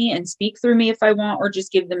jump me and speak through me if I want, or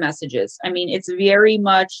just give the messages. I mean, it's very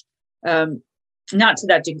much, not to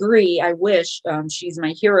that degree. I wish. She's my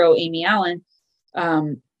hero, Amy Allen,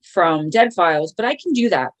 from Dead Files, but I can do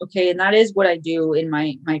that. Okay. And that is what I do in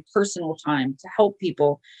my personal time to help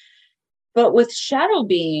people. But with shadow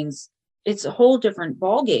beings, it's a whole different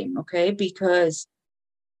ballgame. Okay. Because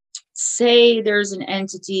say there's an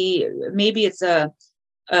entity, maybe it's a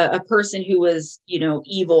person who was,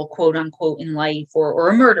 evil, quote unquote, in life, or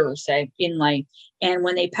a murderer, say, in life. And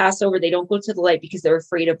when they pass over, they don't go to the light because they're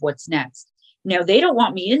afraid of what's next. Now, they don't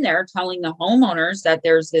want me in there telling the homeowners that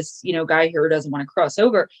there's this, guy here who doesn't want to cross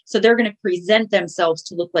over. So they're going to present themselves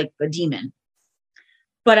to look like a demon.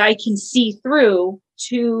 But I can see through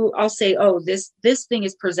I'll say, oh, this thing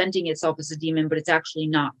is presenting itself as a demon, but it's actually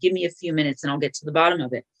not. Give me a few minutes and I'll get to the bottom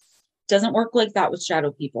of it. Doesn't work like that with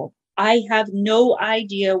shadow people. I have no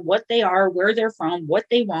idea what they are, where they're from, what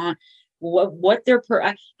they want, what they're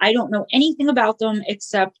I don't know anything about them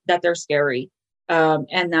except that they're scary.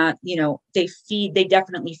 And that, they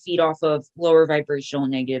definitely feed off of lower vibrational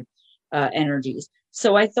and negative energies.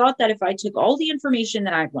 So I thought that if I took all the information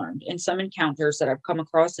that I've learned in some encounters that I've come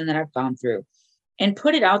across and that I've gone through and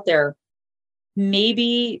put it out there,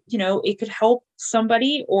 maybe, it could help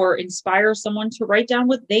somebody or inspire someone to write down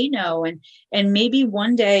what they know. And maybe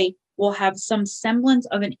one day we'll have some semblance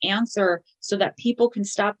of an answer so that people can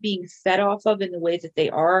stop being fed off of in the way that they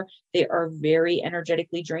are. They are very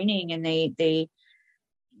energetically draining, and they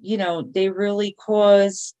really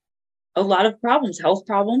cause a lot of problems, health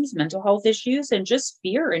problems, mental health issues, and just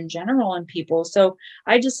fear in general in people. So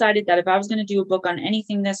I decided that if I was going to do a book on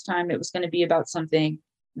anything this time, it was going to be about something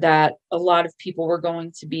that a lot of people were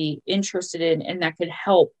going to be interested in and that could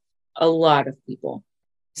help a lot of people.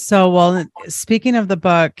 So, well, speaking of the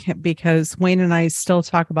book, because Wayne and I still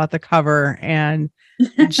talk about the cover and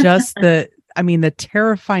just the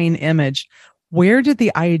terrifying image, where did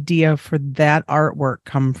the idea for that artwork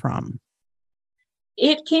come from?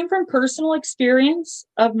 It came from personal experience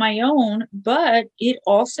of my own, but it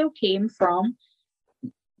also came from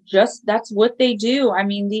just that's what they do. I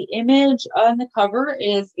mean, the image on the cover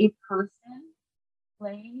is a person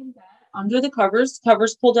laying in bed under the covers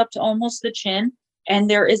pulled up to almost the chin, and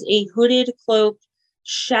there is a hooded, cloaked,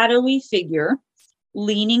 shadowy figure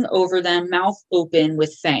leaning over them, mouth open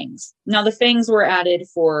with fangs. Now, the fangs were added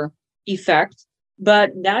for effect,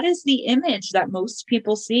 but that is the image that most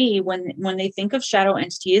people see when they think of shadow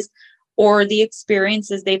entities or the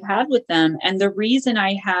experiences they've had with them. And the reason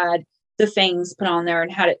I had the fangs put on there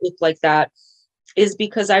and had it look like that is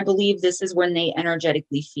because I believe this is when they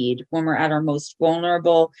energetically feed, when we're at our most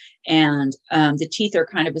vulnerable. And the teeth are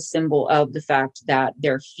kind of a symbol of the fact that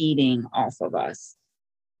they're feeding off of us.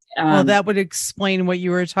 Well, that would explain what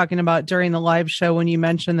you were talking about during the live show when you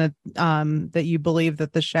mentioned that that you believe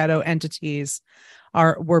that the shadow entities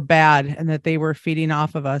were bad and that they were feeding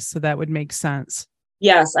off of us. So that would make sense.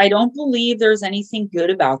 Yes, I don't believe there's anything good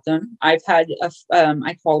about them. I've had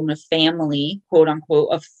I call them a family, quote unquote,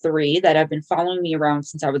 of 3 that have been following me around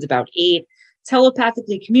since I was about 8,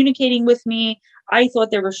 telepathically communicating with me. I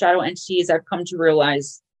thought they were shadow entities. I've come to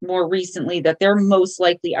realize more recently that they're most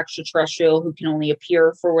likely extraterrestrial who can only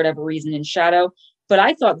appear for whatever reason in shadow. But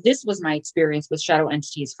I thought this was my experience with shadow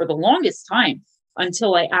entities for the longest time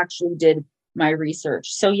until I actually did my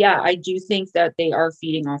research. So yeah, I do think that they are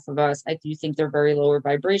feeding off of us. I do think they're very lower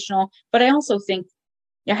vibrational, but I also think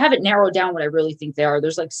I haven't narrowed down what I really think they are.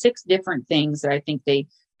 There's like 6 different things that I think they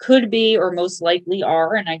could be or most likely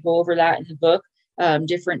are. And I go over that in the book,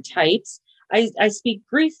 different types. I speak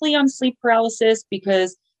briefly on sleep paralysis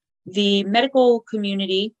because the medical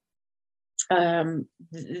community,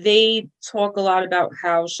 they talk a lot about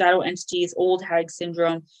how shadow entities, old hag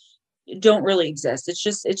syndrome, don't really exist. It's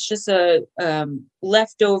just a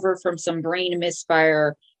leftover from some brain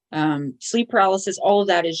misfire. Sleep paralysis, all of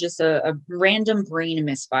that is just a random brain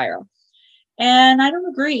misfire. And I don't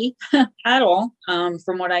agree at all.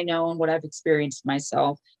 From what I know and what I've experienced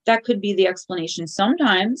myself, that could be the explanation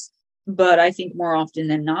sometimes. But I think more often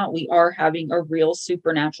than not, we are having a real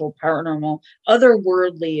supernatural, paranormal,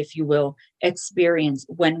 otherworldly, if you will, experience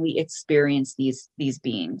when we experience these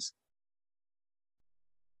beings.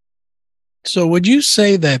 So would you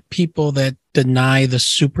say that people that deny the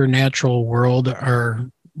supernatural world are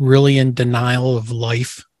really in denial of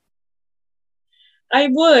life? I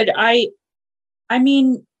would. I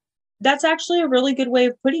mean, that's actually a really good way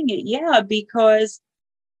of putting it. Yeah, because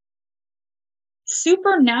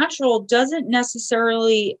supernatural doesn't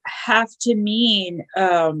necessarily have to mean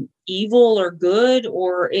evil or good,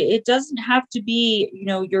 or it doesn't have to be,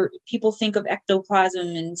 your people think of ectoplasm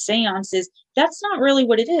and seances. That's not really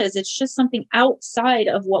what it is. It's just something outside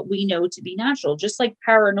of what we know to be natural, just like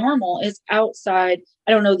paranormal is outside.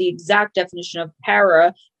 I don't know the exact definition of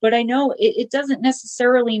para, but I know it doesn't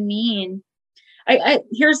necessarily mean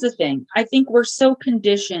here's the thing. I think we're so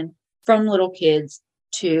conditioned from little kids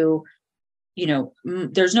to,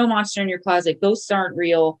 there's no monster in your closet. Ghosts aren't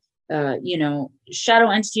real. Shadow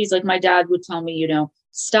entities, like my dad would tell me,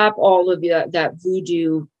 stop all of that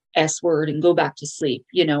voodoo S word and go back to sleep,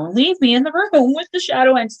 and leave me in the room with the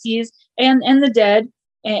shadow entities and the dead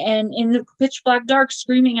and in the pitch black dark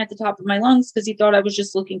screaming at the top of my lungs because he thought I was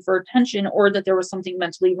just looking for attention or that there was something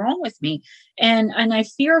mentally wrong with me. And I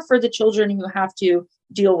fear for the children who have to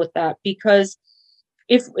deal with that, because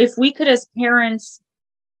if we could, as parents,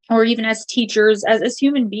 or even as teachers, as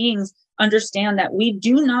human beings, understand that we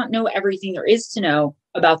do not know everything there is to know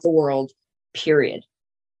about the world, period.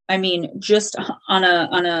 I mean, just on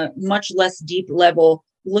a much less deep level,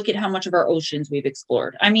 look at how much of our oceans we've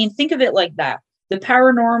explored. I mean, think of it like that. The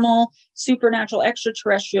paranormal, supernatural,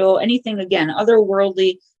 extraterrestrial, anything, again,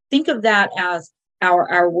 otherworldly, think of that as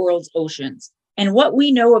our world's oceans. And what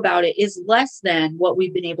we know about it is less than what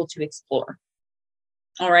we've been able to explore.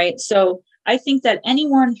 All right. So I think that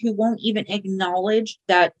anyone who won't even acknowledge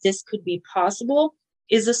that this could be possible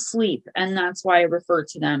is asleep. And that's why I refer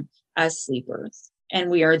to them as sleepers. And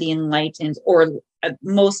we are the enlightened, or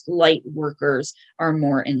most light workers are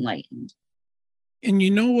more enlightened. And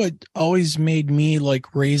you know what always made me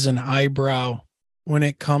like raise an eyebrow when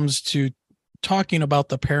it comes to talking about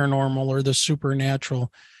the paranormal or the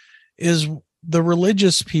supernatural is the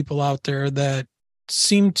religious people out there that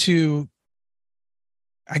seem to,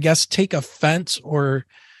 I guess, take offense or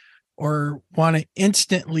want to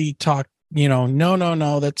instantly talk,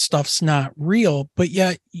 no, that stuff's not real. But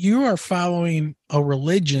yet you are following a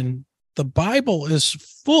religion. The Bible is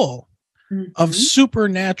full of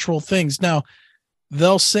supernatural things. Now,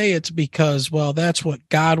 they'll say it's because, well, that's what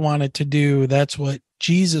God wanted to do. That's what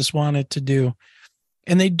Jesus wanted to do.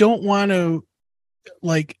 And they don't want to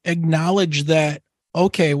like acknowledge that,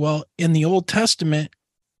 okay, well, in the Old Testament,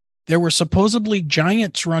 there were supposedly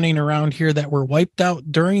giants running around here that were wiped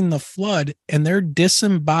out during the flood, and their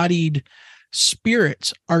disembodied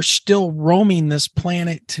spirits are still roaming this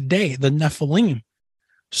planet today, the Nephilim.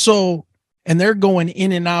 So, and they're going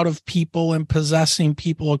in and out of people and possessing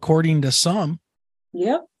people according to some.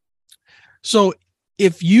 Yep. So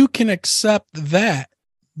if you can accept that,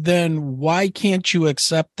 then why can't you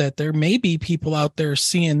accept that there may be people out there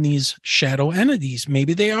seeing these shadow entities?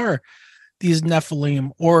 Maybe they are these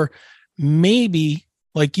Nephilim, or maybe,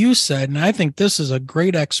 like you said, and I think this is a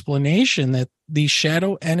great explanation, that these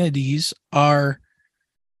shadow entities are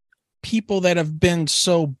people that have been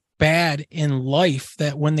so bad in life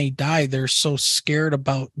that when they die, they're so scared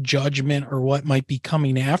about judgment or what might be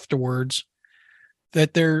coming afterwards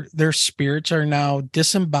that their spirits are now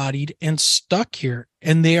disembodied and stuck here,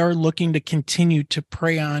 and they are looking to continue to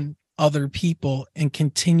prey on other people and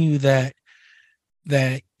continue that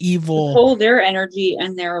evil, pull their energy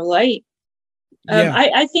and their light.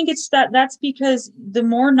 I think it's that's because the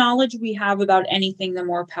more knowledge we have about anything, the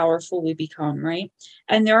more powerful we become, right?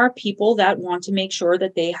 And there are people that want to make sure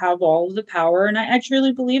that they have all of the power, and I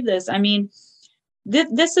truly believe this. I mean,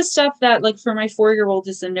 this is stuff that, like, for my 4-year-old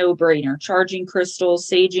is a no-brainer. Charging crystals,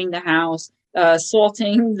 saging the house,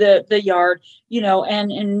 salting the yard,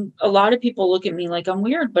 and a lot of people look at me like I'm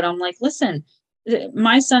weird, but I'm like, listen,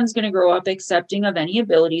 my son's going to grow up accepting of any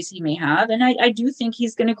abilities he may have. And I do think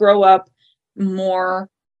he's going to grow up more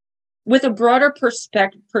with a broader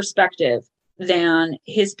perspective than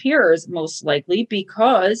his peers, most likely,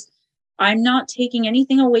 because I'm not taking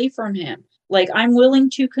anything away from him. Like, I'm willing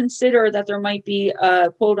to consider that there might be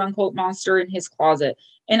a quote unquote monster in his closet.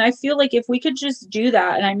 And I feel like if we could just do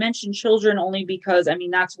that, and I mentioned children only because, I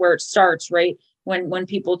mean, that's where it starts, right? When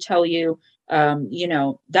people tell you,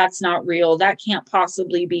 that's not real, that can't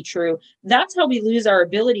possibly be true. That's how we lose our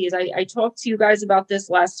abilities. I talked to you guys about this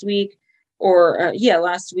last week,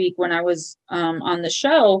 last week when I was on the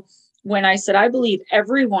show, when I said, I believe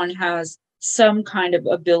everyone has some kind of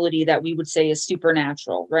ability that we would say is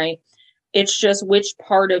supernatural, right? It's just which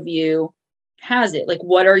part of you has it? Like,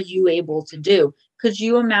 what are you able to do? Could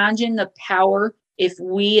you imagine the power if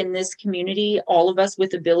we in this community, all of us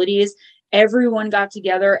with abilities, everyone got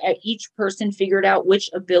together, each person figured out which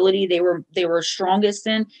ability they were strongest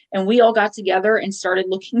in, and we all got together and started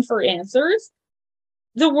looking for answers?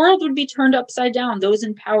 The world would be turned upside down. Those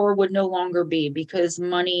in power would no longer be, because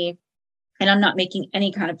money, and I'm not making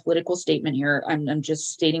any kind of political statement here, I'm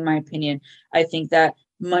just stating my opinion. I think that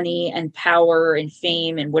money and power and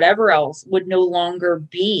fame and whatever else would no longer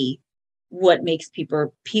be what makes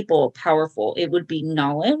people powerful. It would be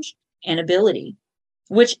knowledge and ability,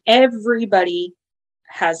 which everybody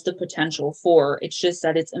has the potential for. It's just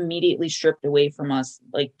that it's immediately stripped away from us,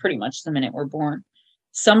 like pretty much the minute we're born.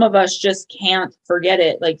 Some of us just can't forget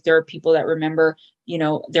it. Like, there are people that remember,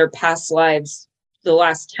 their past lives, the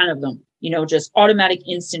last 10 of them, just automatic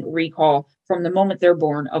instant recall from the moment they're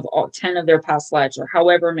born of all 10 of their past lives, or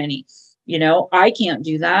however many. I can't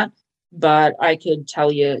do that, but I could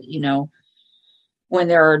tell you, when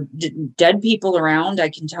there are dead people around, I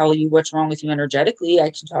can tell you what's wrong with you energetically. I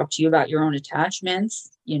can talk to you about your own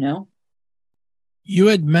attachments. You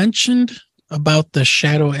had mentioned about the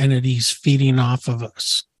shadow entities feeding off of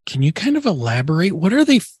us. Can you kind of elaborate? What are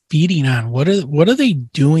they feeding on? What are they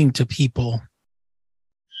doing to people?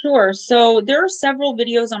 Sure. So there are several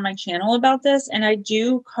videos on my channel about this, and I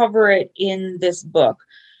do cover it in this book.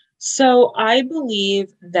 So I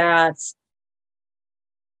believe that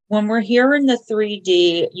when we're here in the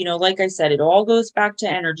 3D, like I said, it all goes back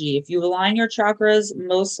to energy. If you align your chakras,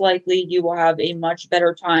 most likely you will have a much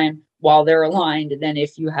better time while they're aligned than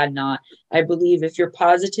if you had not. I believe if you're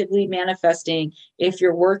positively manifesting, if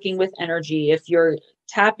you're working with energy, if you're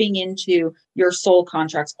tapping into your soul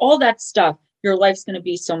contracts, all that stuff, your life's going to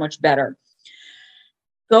be so much better.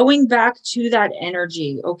 Going back to that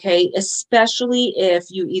energy, okay, especially if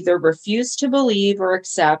you either refuse to believe or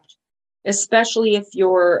accept, especially if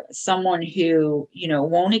you're someone who,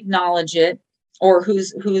 won't acknowledge it, or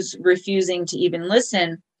who's refusing to even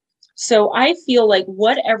listen. So I feel like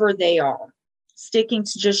whatever they are, sticking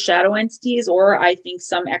to just shadow entities, or I think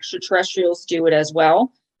some extraterrestrials do it as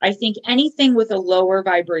well. I think anything with a lower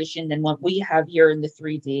vibration than what we have here in the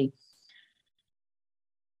 3D,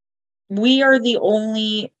 we are the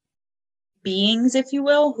only beings, if you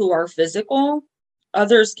will, who are physical.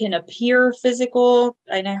 Others can appear physical.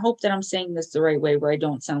 And I hope that I'm saying this the right way, where I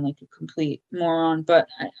don't sound like a complete moron, but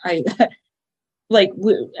I like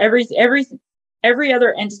every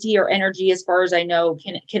other entity or energy, as far as I know,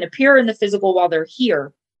 can appear in the physical while they're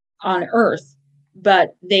here on Earth,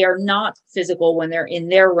 but they are not physical when they're in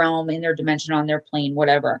their realm, in their dimension, on their plane,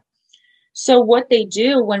 whatever. So what they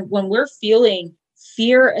do when we're feeling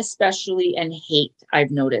fear, especially, and hate,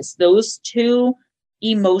 I've noticed those two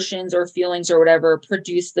emotions or feelings or whatever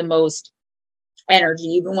produce the most energy.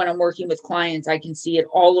 Even when I'm working with clients, I can see it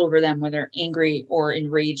all over them when they're angry or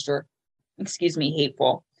enraged or,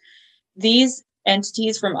 hateful. These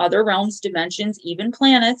entities from other realms, dimensions, even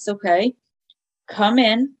planets, okay, come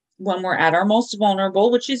in when we're at our most vulnerable,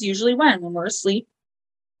 which is usually when we're asleep,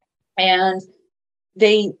 and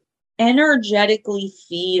they energetically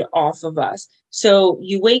feed off of us. So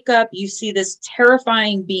you wake up, you see this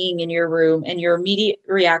terrifying being in your room, and your immediate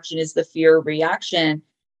reaction is the fear reaction.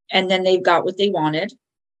 And then they've got what they wanted.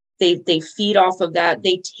 They feed off of that.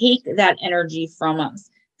 They take that energy from us.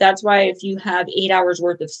 That's why if you have 8 hours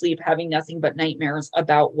worth of sleep, having nothing but nightmares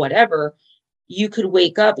about whatever, you could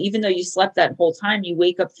wake up, even though you slept that whole time, you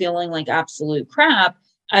wake up feeling like absolute crap.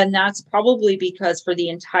 And that's probably because for the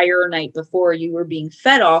entire night before, you were being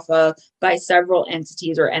fed off of by several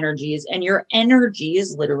entities or energies, and your energy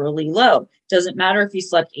is literally low. Doesn't matter if you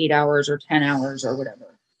slept 8 hours or 10 hours or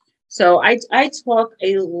whatever. So I talk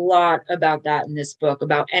a lot about that in this book,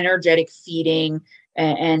 about energetic feeding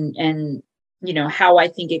and how I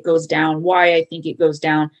think it goes down, why I think it goes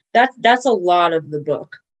down. That's a lot of the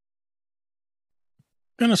book.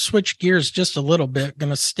 I'm going to switch gears just a little bit.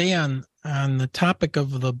 Going to stay on the topic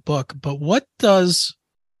of the book, but what does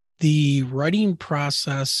the writing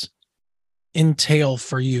process entail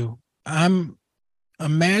for you? I'm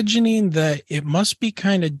imagining that it must be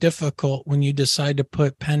kind of difficult when you decide to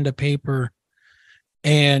put pen to paper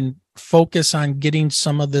and focus on getting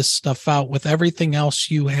some of this stuff out with everything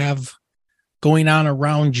else you have going on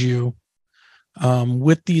around you,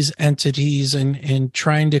 with these entities and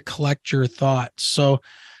trying to collect your thoughts. So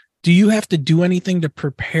do you have to do anything to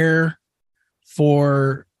prepare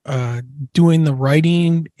for doing the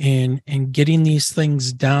writing and getting these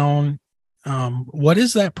things down? What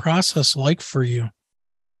is that process like for you?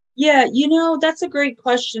 Yeah, that's a great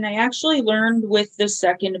question. I actually learned with the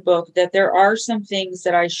second book that there are some things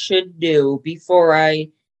that I should do before I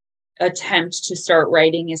attempt to start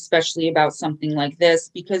writing, especially about something like this,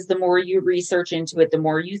 because the more you research into it, the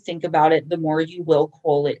more you think about it, the more you will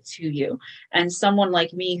call it to you. And someone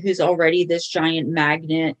like me, who's already this giant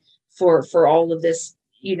magnet for all of this,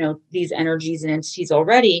 these energies and entities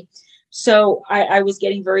already. So I was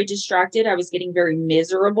getting very distracted. I was getting very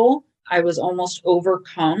miserable. I was almost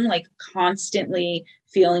overcome, like constantly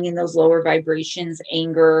feeling in those lower vibrations,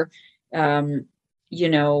 anger,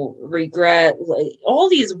 regret, like all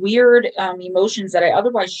these weird emotions that I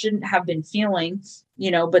otherwise shouldn't have been feeling,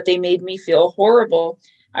 but they made me feel horrible.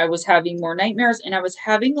 I was having more nightmares, and I was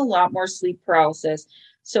having a lot more sleep paralysis.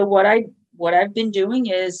 So what I've been doing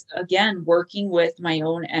is, again, working with my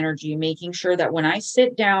own energy, making sure that when I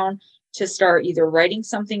sit down to start either writing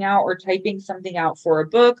something out or typing something out for a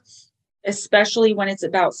book, especially when it's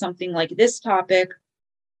about something like this topic,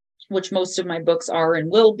 which most of my books are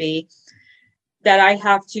and will be, that I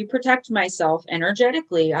have to protect myself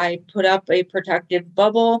energetically. I put up a protective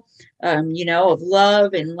bubble, of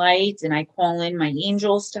love and light, and I call in my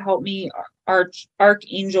angels to help me.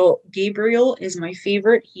 Archangel Gabriel is my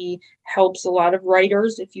favorite. He helps a lot of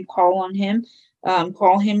writers. If you call on him,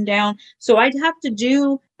 call him down. So I'd have to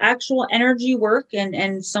do actual energy work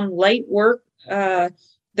and some light work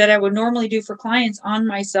that I would normally do for clients on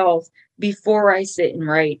myself before I sit and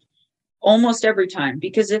write. Almost every time,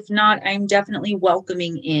 because if not, I'm definitely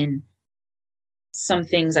welcoming in some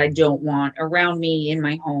things I don't want around me, in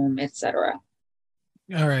my home, etc.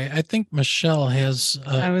 All right. I think Michelle has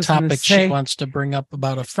a topic she wants to bring up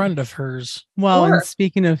about a friend of hers. Well, sure. And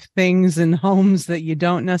speaking of things and homes that you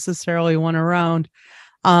don't necessarily want around,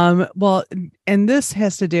 Well, and this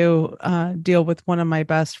has to deal with one of my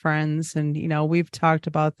best friends, and we've talked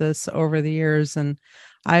about this over the years, and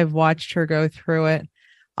I've watched her go through it.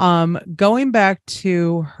 Going back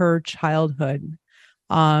to her childhood,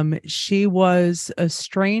 she was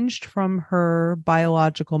estranged from her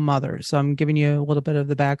biological mother. So I'm giving you a little bit of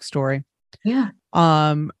the backstory. Yeah.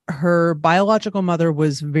 Her biological mother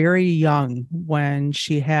was very young when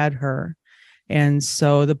she had her. And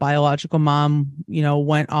so the biological mom,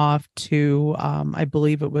 went off to, I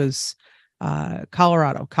believe it was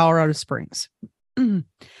Colorado Springs,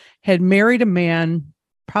 had married a man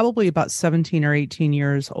probably about 17 or 18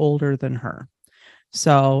 years older than her.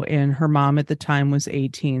 So, and her mom at the time was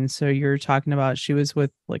 18. So you're talking about she was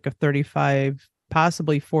with like a 35,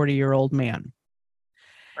 possibly 40-year-old man.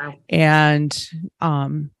 Wow. And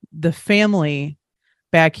the family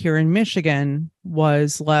back here in Michigan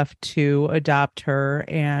was left to adopt her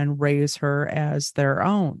and raise her as their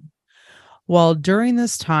own. Well, during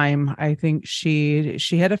this time, I think she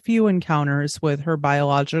had a few encounters with her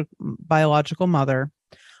biological mother,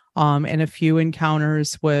 and a few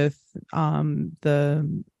encounters with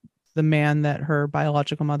the man that her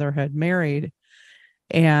biological mother had married.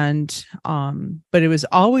 And but it was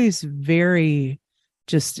always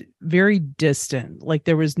just very distant. Like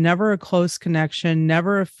there was never a close connection,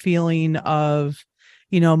 never a feeling of,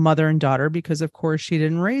 mother and daughter, because of course she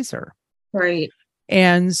didn't raise her. Right.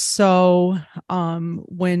 And so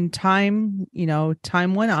when time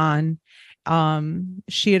went on,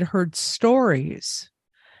 she had heard stories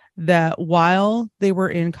that while they were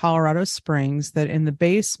in Colorado Springs, that in the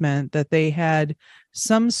basement that they had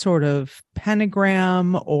some sort of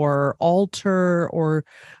pentagram or altar or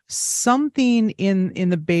something in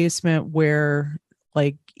the basement where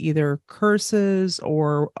like either curses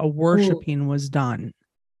or a worshiping was done.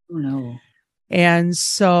 Oh no. And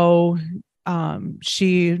so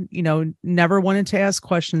she, never wanted to ask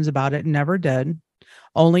questions about it, never did.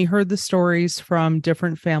 Only heard the stories from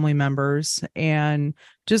different family members and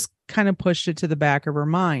just kind of pushed it to the back of her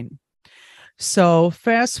mind. So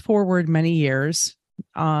fast forward many years,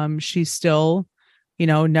 she still,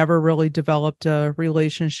 never really developed a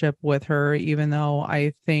relationship with her, even though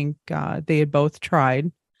I think they had both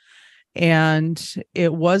tried. And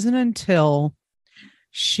it wasn't until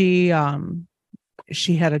she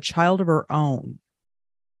had a child of her own.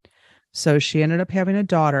 So she ended up having a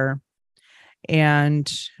daughter,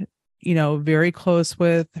 and very close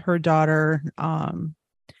with her daughter,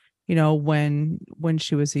 when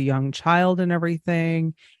she was a young child and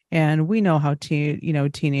everything. And we know how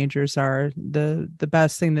teenagers are. The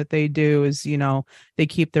best thing that they do is they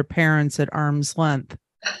keep their parents at arm's length.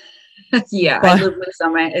 Yeah, but, I live with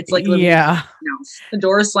some. It's like living the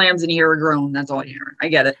door slams and you hear a groan. That's all you hear. I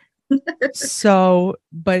get it. So,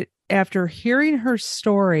 but after hearing her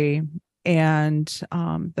story and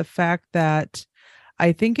the fact that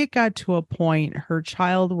I think it got to a point, her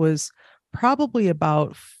child was probably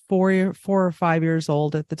about 4 or 5 years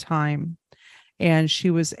old at the time, and she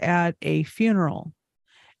was at a funeral,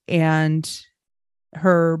 and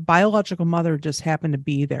her biological mother just happened to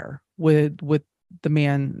be there with the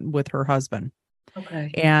man, with her husband.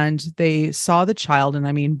 Okay. And they saw the child, and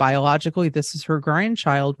I mean, biologically, this is her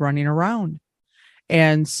grandchild running around.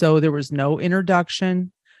 And so there was no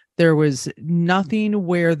introduction. There was nothing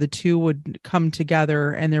where the two would come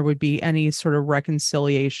together and there would be any sort of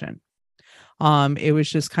reconciliation. It was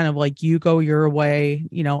just kind of like, you go your way,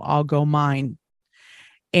 I'll go mine.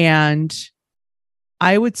 And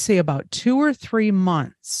I would say about 2 or 3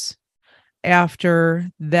 months after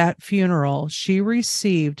that funeral, she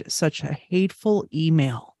received such a hateful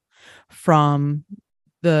email from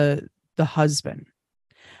the husband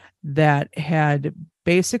that had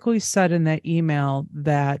basically said in that email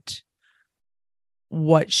that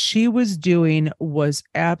what she was doing was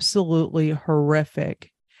absolutely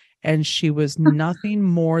horrific, and she was nothing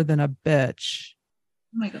more than a bitch.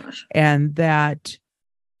 Oh my gosh. And that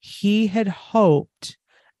he had hoped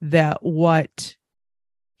that what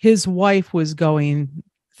his wife was going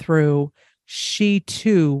through, she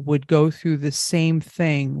too would go through the same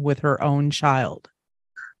thing with her own child.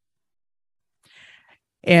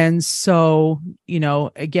 And so,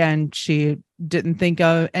 again, she didn't think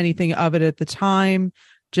of anything of it at the time,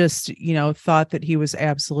 just, thought that he was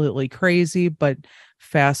absolutely crazy. But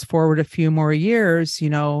fast forward a few more years,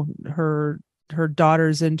 her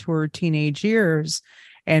daughter's into her teenage years,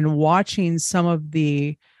 and watching some of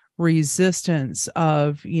the resistance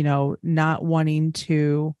of, not wanting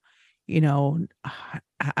to,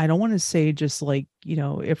 I don't want to say just like,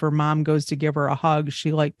 if her mom goes to give her a hug,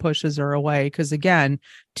 she like pushes her away. Cause again,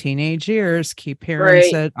 teenage years, keep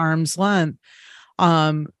parents at arm's length.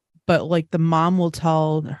 But like the mom will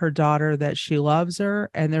tell her daughter that she loves her,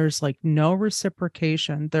 and there's like no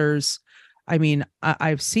reciprocation.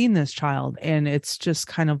 I've seen this child, and it's just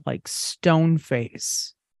kind of like stone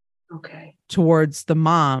face towards the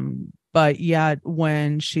mom. But yet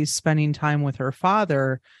when she's spending time with her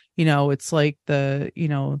father, it's like the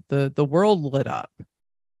world lit up.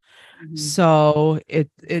 Mm-hmm. So it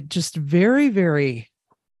just very, very,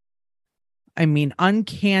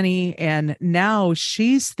 uncanny. And now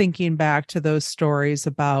she's thinking back to those stories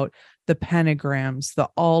about the pentagrams, the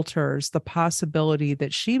altars, the possibility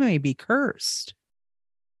that she may be cursed.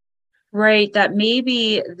 Right. That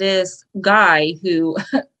maybe this guy who,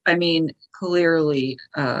 clearly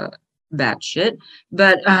batshit,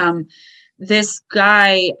 but this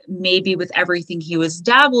guy, maybe with everything he was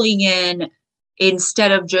dabbling in,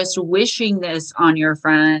 instead of just wishing this on your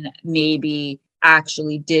friend, maybe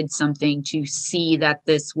actually did something to see that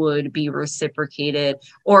this would be reciprocated,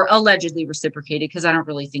 or allegedly reciprocated, because I don't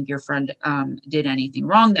really think your friend did anything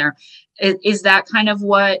wrong there. Is that kind of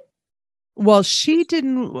what? Well, what she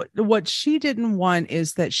didn't want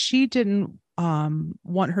is that she didn't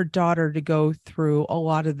want her daughter to go through a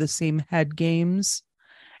lot of the same head games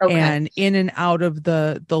and in and out of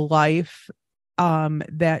the life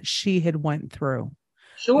that she had went through.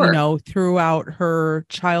 Sure. Throughout her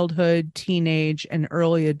childhood, teenage, and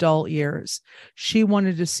early adult years. She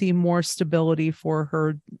wanted to see more stability for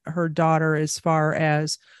her daughter as far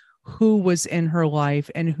as who was in her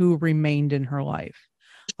life and who remained in her life.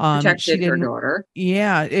 Protected her daughter.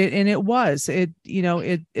 Yeah, it's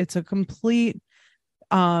a complete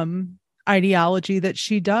ideology that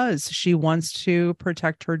she does. She wants to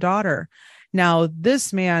protect her daughter. Now,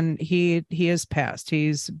 this man, he has passed.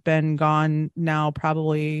 He's been gone now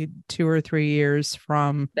probably 2 or 3 years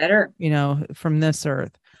from this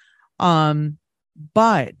earth.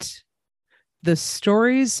 But the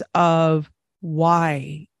stories of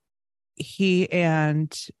why he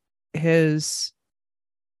and his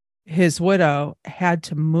widow had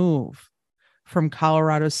to move from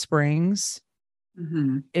Colorado Springs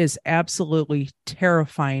is absolutely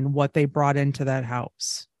terrifying, what they brought into that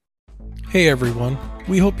house. Hey everyone,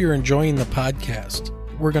 we hope you're enjoying the podcast.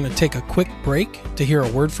 We're going to take a quick break to hear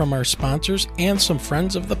a word from our sponsors and some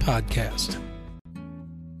friends of the podcast.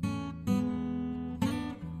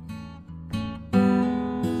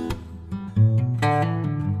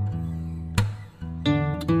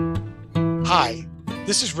 Hi,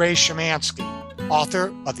 this is Ray Szymanski,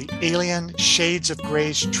 author of the Alien Shades of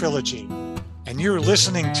Greys trilogy, and you're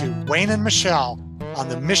listening to Wayne and Michelle on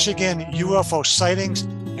the Michigan UFO Sightings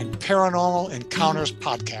and Paranormal Encounters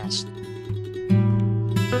podcast.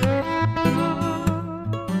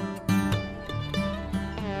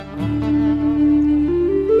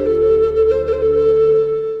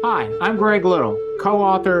 Hi, I'm Greg Little,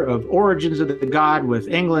 co-author of Origins of the God with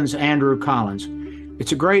England's Andrew Collins.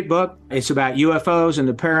 It's a great book. It's about UFOs and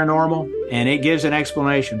the paranormal, and it gives an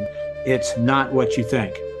explanation. It's not what you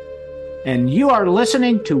think. And you are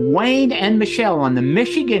listening to Wayne and Michelle on the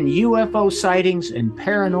Michigan UFO Sightings and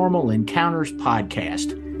Paranormal Encounters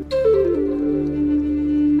podcast.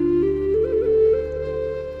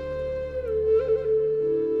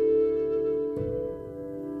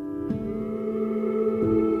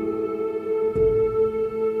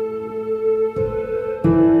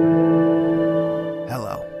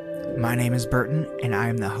 Hello, my name is Burton, and I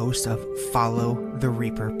am the host of Follow the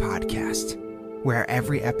Reaper podcast, where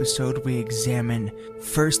every episode we examine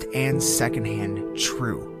first and secondhand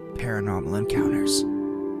true paranormal encounters.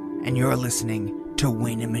 And you're listening to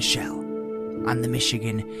Wayne and Michelle on the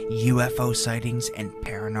Michigan UFO Sightings and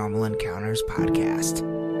Paranormal Encounters podcast.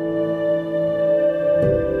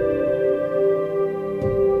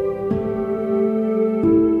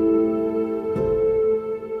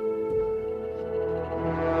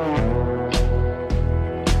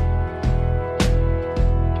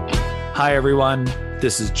 Hi, everyone.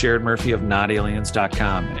 This is Jared Murphy of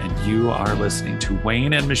NotAliens.com, and you are listening to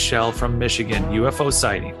Wayne and Michelle from Michigan UFO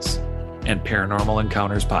Sightings and Paranormal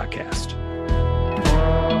Encounters podcast.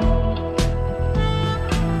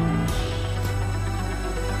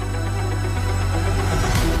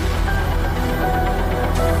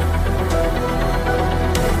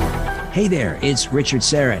 Hey there, it's Richard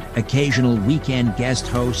Serrett, occasional weekend guest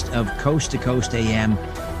host of Coast to Coast AM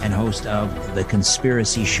and host of The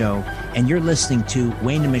Conspiracy Show, and you're listening to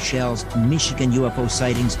Wayne and Michelle's Michigan UFO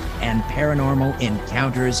Sightings and Paranormal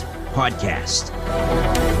Encounters podcast.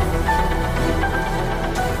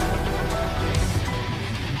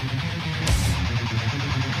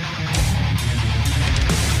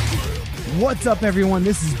 What's up, everyone?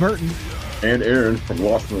 This is Burton. And Aaron from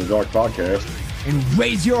Lost in the Dark podcast. and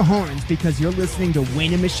raise your horns because you're listening to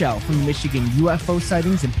Wayne and Michelle from the Michigan UFO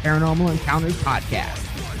Sightings and Paranormal Encounters podcast.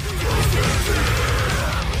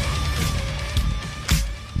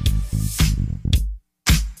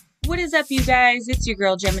 What is up, you guys? It's your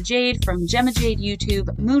girl Gemma Jade from Gemma Jade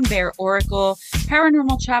YouTube, Moon Bear Oracle,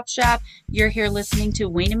 Paranormal Chop Shop. You're here listening to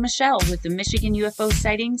Wayne and Michelle with the Michigan UFO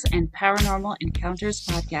Sightings and Paranormal Encounters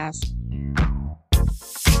podcast.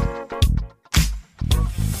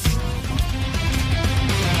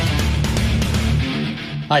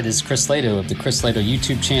 Hi, this is Chris Lato of the Chris Lato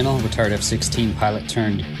YouTube channel, retired F-16 pilot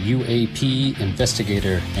turned UAP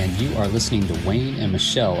investigator, and you are listening to Wayne and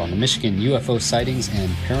Michelle on the Michigan UFO Sightings and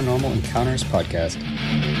Paranormal Encounters podcast.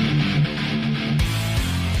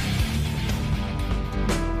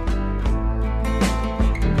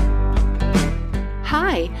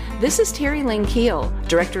 Hi, this is Terry Lynn Keel,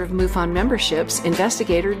 Director of MUFON Memberships,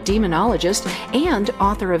 investigator, demonologist, and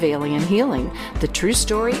author of Alien Healing, the true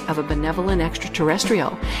story of a benevolent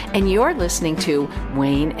extraterrestrial. And you're listening to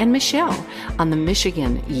Wayne and Michelle on the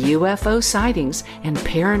Michigan UFO Sightings and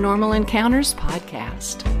Paranormal Encounters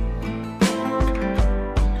podcast.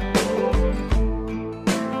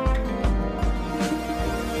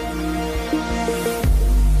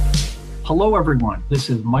 Hello, everyone. This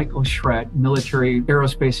is Michael Schratt, military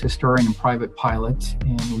aerospace historian and private pilot,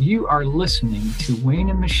 and you are listening to Wayne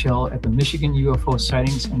and Michelle at the Michigan UFO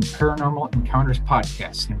Sightings and Paranormal Encounters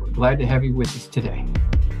podcast, and we're glad to have you with us today.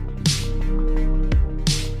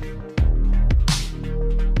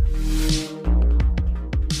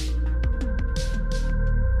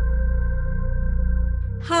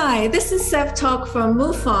 Hi, this is Sev Talk from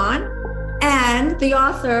MUFON, and the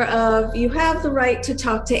author of You Have the Right to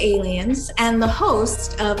Talk to Aliens, and the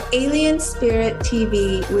host of Alien Spirit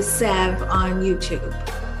TV with Sev on YouTube.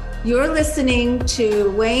 You're listening to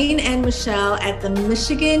Wayne and Michelle at the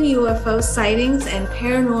Michigan UFO Sightings and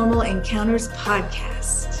Paranormal Encounters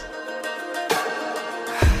podcast.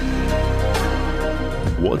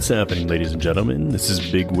 What's happening, ladies and gentlemen? This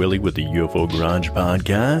is Big Willie with the UFO Garage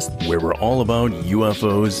podcast, where we're all about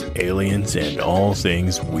UFOs, aliens, and all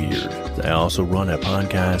things weird. I also run a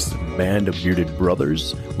podcast, Band of Bearded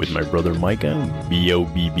Brothers, with my brother Micah,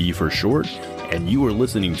 B-O-B-B for short, and you are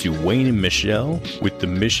listening to Wayne and Michelle with the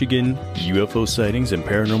Michigan UFO Sightings and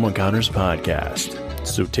Paranormal Encounters podcast.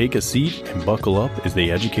 So take a seat and buckle up as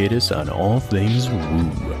they educate us on all things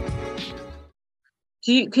woo.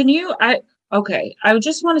 Okay, I would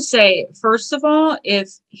just want to say, first of all,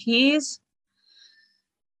 if he's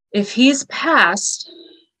passed,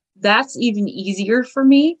 that's even easier for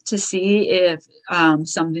me to see if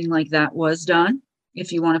something like that was done.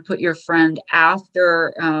 If you want to put your friend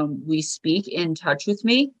after we speak in touch with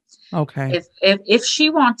me. Okay. If she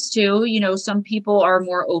wants to, some people are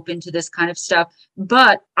more open to this kind of stuff,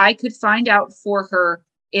 but I could find out for her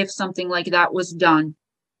if something like that was done.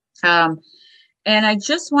 And I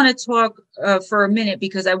just want to talk for a minute,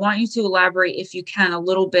 because I want you to elaborate, if you can, a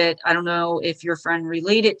little bit. I don't know if your friend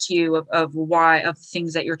related to you of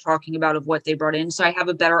things that you're talking about, of what they brought in. So I have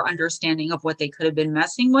a better understanding of what they could have been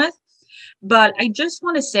messing with. But I just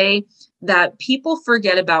want to say that people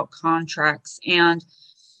forget about contracts. And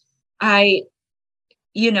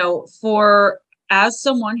as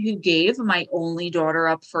someone who gave my only daughter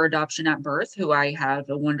up for adoption at birth, who I have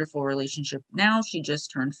a wonderful relationship now, she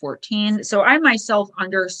just turned 14. So I myself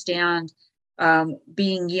understand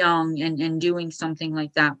being young and doing something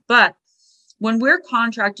like that. But when we're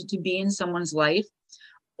contracted to be in someone's life,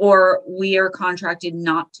 or we are contracted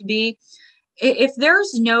not to be, if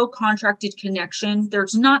there's no contracted connection,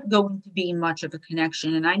 there's not going to be much of a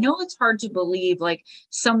connection. And I know it's hard to believe, like,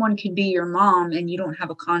 someone could be your mom and you don't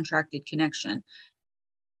have a contracted connection.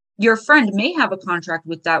 Your friend may have a contract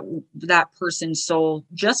with that person's soul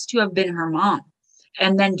just to have been her mom,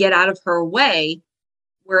 and then get out of her way,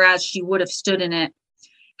 whereas she would have stood in it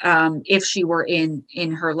if she were in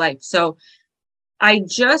her life. So I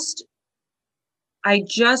just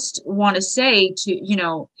want to say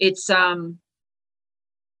it's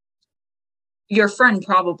your friend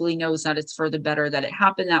probably knows that it's for the better that it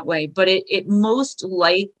happened that way, but it most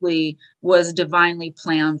likely was divinely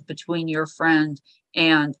planned between your friend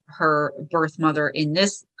and her birth mother in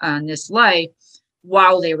this life,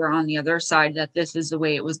 while they were on the other side, that this is the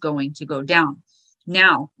way it was going to go down.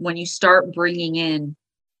 Now, when you start bringing in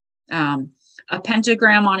a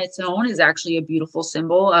pentagram on its own is actually a beautiful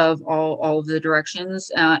symbol of all of the directions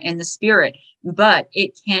and the spirit, but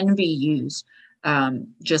it can be used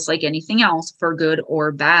just like anything else, for good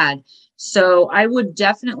or bad. So I would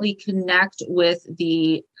definitely connect with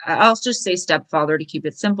I'll just say stepfather to keep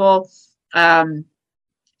it simple,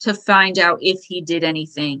 to find out if he did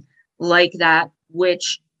anything like that,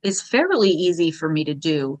 which is fairly easy for me to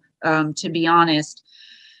do, to be honest,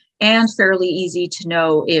 and fairly easy to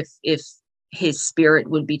know if his spirit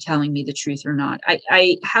would be telling me the truth or not.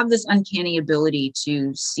 I have this uncanny ability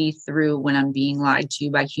to see through when I'm being lied to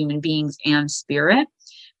by human beings and spirit.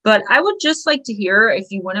 But I would just like to hear, if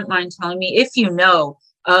you wouldn't mind telling me, if you know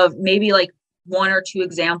of maybe like 1 or 2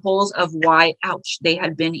 examples of why, ouch, they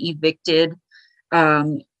had been evicted,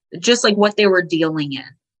 just like what they were dealing in.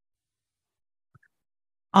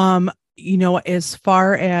 As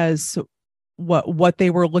far as what they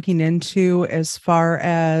were looking into, as far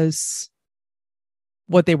as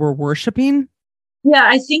what they were worshiping. Yeah,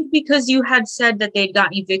 I think because you had said that they'd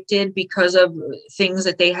gotten evicted because of things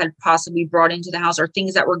that they had possibly brought into the house or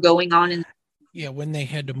things that were going on. When they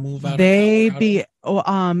had to move out. The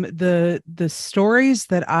stories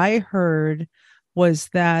that I heard was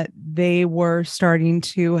that they were starting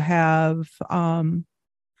to have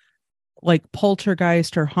like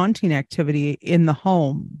poltergeist or haunting activity in the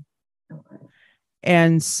home.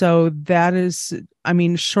 And so that is,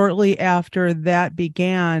 shortly after that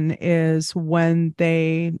began is when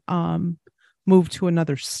they moved to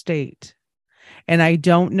another state. And I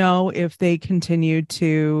don't know if they continued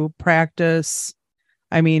to practice.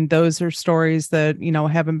 Those are stories that,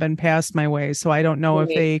 haven't been passed my way. So I don't know if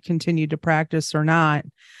they continued to practice or not.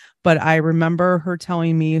 But I remember her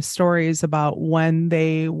telling me stories about when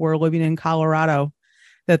they were living in Colorado,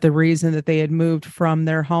 that the reason that they had moved from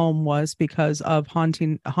their home was because of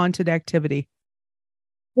haunted activity.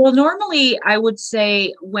 Well, normally I would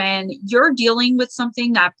say when you're dealing with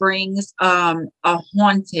something that brings a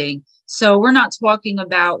haunting, so we're not talking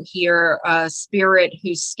about here a spirit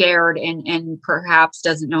who's scared and perhaps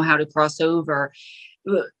doesn't know how to cross over.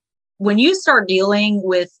 When you start dealing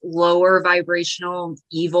with lower vibrational,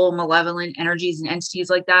 evil, malevolent energies and entities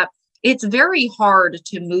like that, it's very hard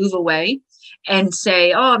to move away and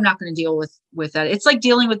say, oh, I'm not going to deal with that. It's like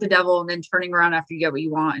dealing with the devil and then turning around after you get what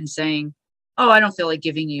you want and saying, oh, I don't feel like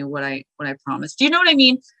giving you what I promised. Do you know what I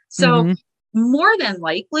mean? So more than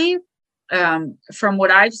likely, from what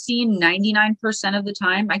I've seen, 99% of the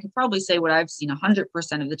time, I could probably say what I've seen 100%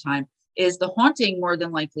 of the time, is the haunting more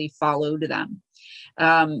than likely followed them.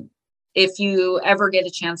 If you ever get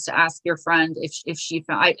a chance to ask your friend if she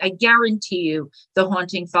found, I guarantee you the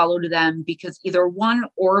haunting followed them, because either one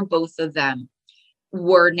or both of them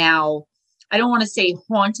were now, I don't want to say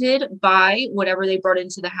haunted by whatever they brought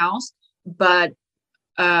into the house, but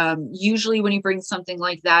usually when you bring something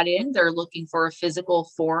like that in, they're looking for a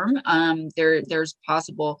physical form. There's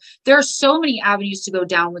so many avenues to go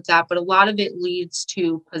down with that, but a lot of it leads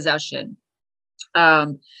to possession.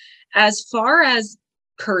 As far as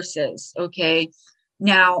curses, okay,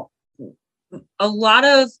 now a lot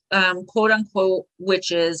of quote unquote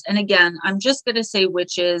witches, and again, I'm just going to say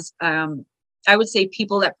witches, I would say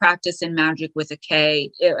people that practice in magic with a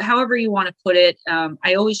K, however you want to put it.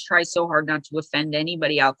 I always try so hard not to offend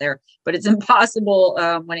anybody out there, but it's impossible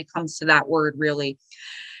when it comes to that word, really.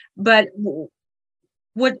 But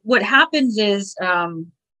what happens is,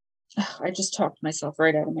 I just talked myself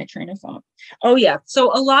right out of my train of thought. Oh yeah. So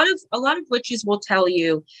a lot of witches will tell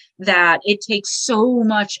you that it takes so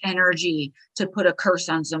much energy to put a curse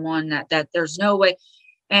on someone that there's no way.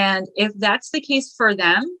 And if that's the case for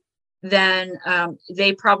them, then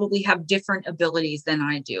they probably have different abilities than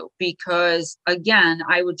I do, because again,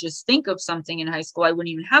 I would just think of something in high school. I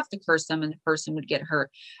wouldn't even have to curse them and the person would get hurt.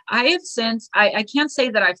 I can't say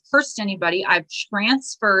that I've cursed anybody. I've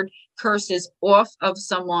transferred curses off of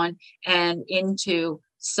someone and into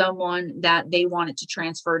someone that they wanted to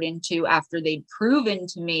transfer it into after they'd proven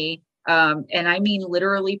to me. And I mean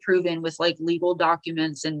literally proven with like legal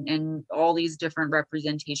documents and all these different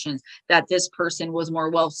representations that this person was more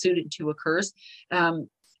well suited to a curse. And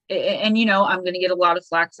I'm going to get a lot of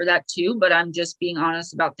flack for that too, but I'm just being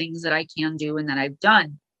honest about things that I can do and that I've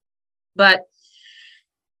done. But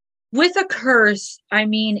with a curse,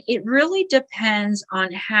 it really depends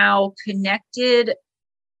on how connected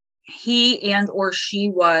he and or she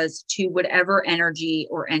was to whatever energy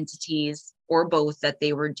or entities or both that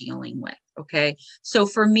they were dealing with. Okay. So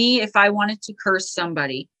for me, if I wanted to curse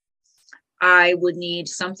somebody, I would need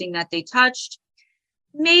something that they touched.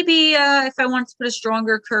 Maybe if I wanted to put a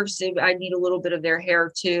stronger curse, I'd need a little bit of their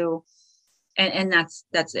hair too. And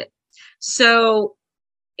that's it. So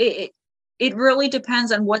it really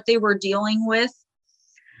depends on what they were dealing with.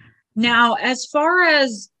 Now, as far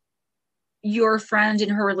as your friend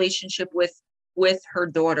and her relationship with her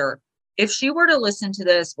daughter, if she were to listen to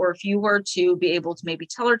this, or if you were to be able to maybe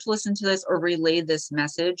tell her to listen to this or relay this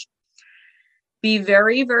message, Be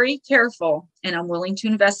very, very careful, and I'm willing to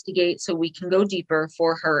investigate so we can go deeper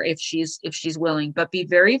for her if she's willing, but be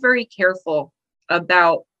very, very careful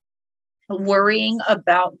about worrying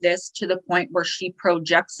about this to the point where she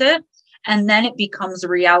projects it, and then it becomes a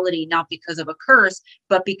reality, not because of a curse,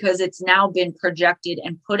 but because it's now been projected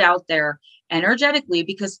and put out there energetically,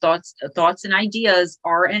 because thoughts and ideas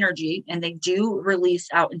are energy, and they do release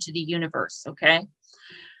out into the universe. Okay.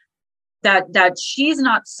 That she's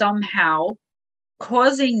not somehow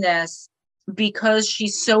causing this because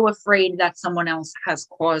she's so afraid that someone else has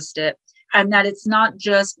caused it, and that it's not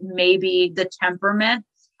just maybe the temperament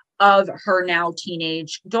of her now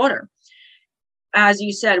teenage daughter. As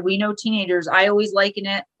you said, we know teenagers, I always liken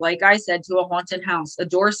it, like I said, to a haunted house, a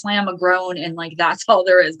door slam, a groan, and like that's all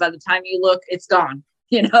there is. By the time you look, it's gone.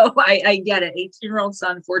 You know, I get it. 18-year-old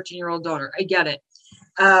son, 14-year-old daughter. I get it.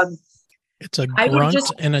 It's a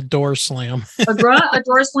grunt and a door slam. A grunt, a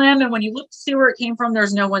door slam, and when you look to see where it came from,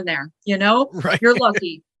 there's no one there. You know, right. You're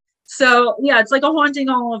lucky. So yeah, it's like a haunting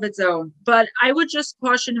all of its own. But I would just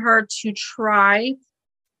caution her to try,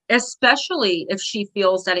 especially if she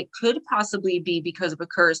feels that it could possibly be because of a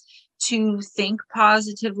curse, to think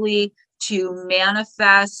positively, to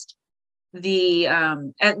manifest the,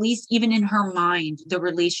 at least even in her mind, the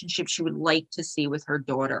relationship she would like to see with her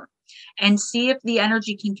daughter, and see if the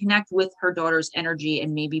energy can connect with her daughter's energy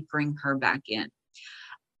and maybe bring her back in.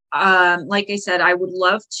 Like I said, I would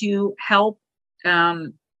love to help.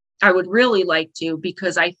 I would really like to,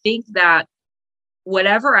 because I think that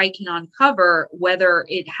whatever I can uncover, whether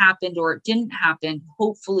it happened or it didn't happen,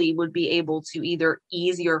 hopefully would be able to either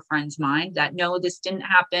ease your friend's mind that, no, this didn't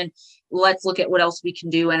happen. Let's look at what else we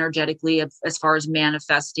can do energetically as far as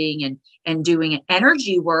manifesting and doing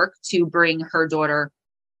energy work to bring her daughter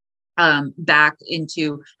back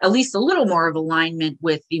into at least a little more of alignment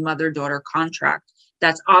with the mother-daughter contract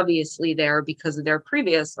that's obviously there because of their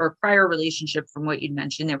previous or prior relationship. From what you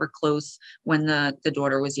mentioned, they were close when the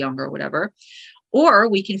daughter was younger or whatever. Or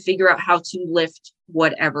we can figure out how to lift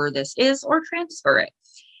whatever this is or transfer it.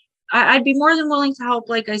 I'd be more than willing to help.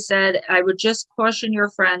 Like I said, I would just caution your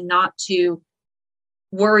friend not to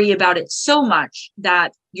worry about it so much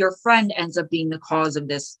that your friend ends up being the cause of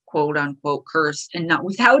this quote unquote curse, and not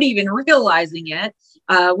without even realizing it,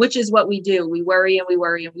 which is what we do. We worry and we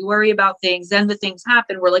worry and we worry about things. Then the things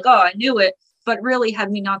happen. We're like, oh, I knew it. But really, had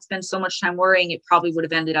we not spent so much time worrying, it probably would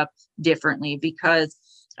have ended up differently, because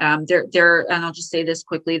they're, and I'll just say this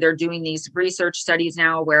quickly, they're doing these research studies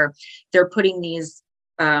now where they're putting these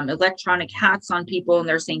electronic hats on people, and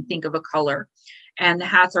they're saying, think of a color. And the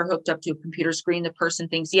hats are hooked up to a computer screen. The person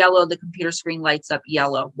thinks yellow, the computer screen lights up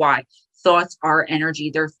yellow. Why? Thoughts are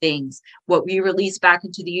energy. They're things. What we release back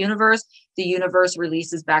into the universe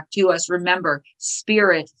releases back to us. Remember,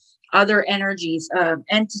 spirit, other energies,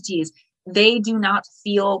 entities, they do not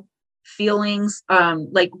feel feelings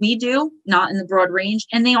like we do, not in the broad range,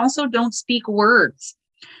 and they also don't speak words.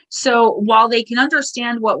 So while they can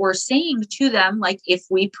understand what we're saying to them, like if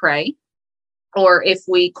we pray or if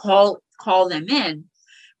we call them in,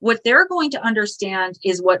 what they're going to understand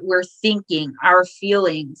is what we're thinking, our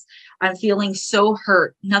feelings. I'm feeling so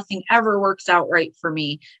hurt. Nothing ever works out right for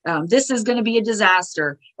me. This is going to be a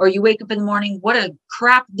disaster. Or you wake up in the morning, what a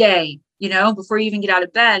crap day, before you even get out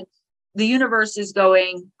of bed. The universe is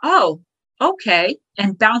going, oh, okay,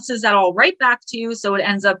 and bounces that all right back to you. So it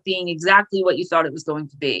ends up being exactly what you thought it was going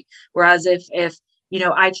to be. Whereas if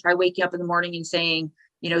I try waking up in the morning and saying,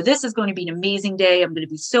 this is going to be an amazing day. I'm going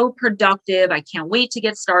to be so productive. I can't wait to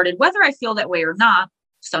get started, whether I feel that way or not.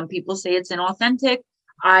 Some people say it's inauthentic.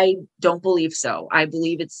 I don't believe so. I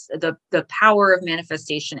believe it's the power of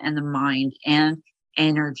manifestation and the mind and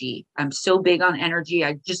energy. I'm so big on energy.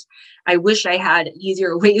 I wish I had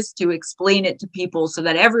easier ways to explain it to people so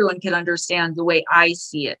that everyone can understand the way I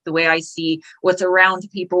see it, the way I see what's around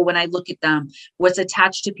people when I look at them, what's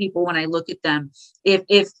attached to people when I look at them.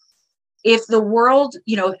 If the world,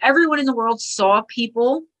 if everyone in the world saw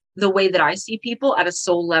people the way that I see people at a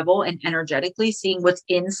soul level and energetically, seeing what's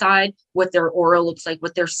inside, what their aura looks like,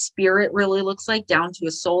 what their spirit really looks like down to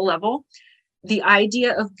a soul level, the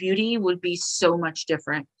idea of beauty would be so much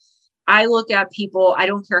different. I look at people, I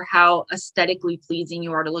don't care how aesthetically pleasing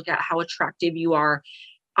you are, to look at how attractive you are.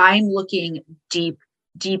 I'm looking deep,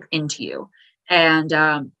 deep into you. And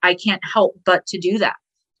I can't help but to do that.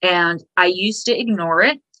 And I used to ignore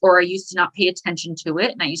it, or I used to not pay attention to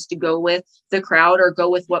it. And I used to go with the crowd or go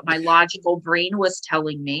with what my logical brain was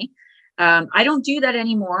telling me. I don't do that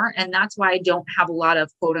anymore. And that's why I don't have a lot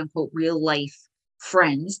of quote unquote real life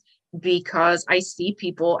friends, because I see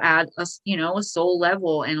people at a soul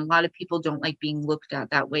level. And a lot of people don't like being looked at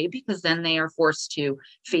that way, because then they are forced to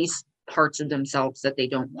face parts of themselves that they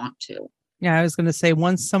don't want to. Yeah, I was going to say,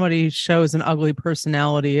 once somebody shows an ugly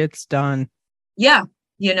personality, it's done. Yeah,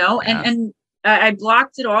 and I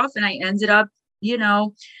blocked it off, and I ended up,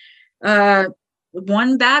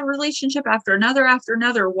 one bad relationship after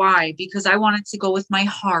another. Why? Because I wanted to go with my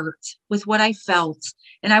heart, with what I felt,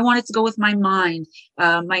 and I wanted to go with my mind.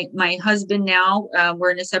 My husband now,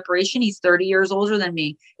 we're in a separation. He's 30 years older than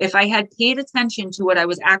me. If I had paid attention to what I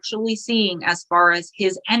was actually seeing as far as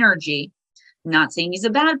his energy, I'm not saying he's a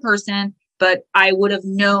bad person, but I would have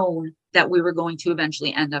known that we were going to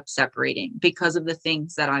eventually end up separating because of the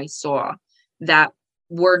things that I saw that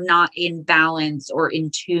were not in balance or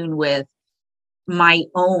in tune with my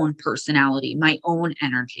own personality, my own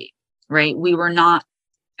energy, right? We were not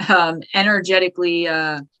energetically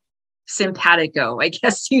simpatico, I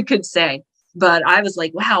guess you could say. But I was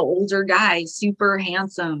like, wow, older guy, super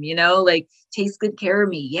handsome, like takes good care of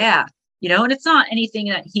me. Yeah. And it's not anything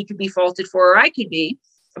that he could be faulted for or I could be,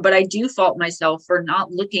 but I do fault myself for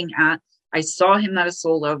not looking at, I saw him at a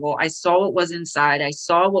soul level. I saw what was inside. I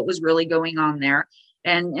saw what was really going on there.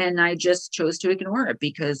 And I just chose to ignore it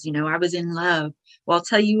because, I was in love. Well, I'll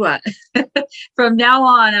tell you what, from now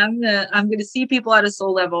on, I'm going to see people at a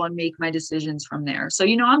soul level and make my decisions from there. So,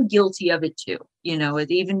 I'm guilty of it too.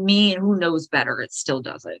 Even me, and who knows better, it still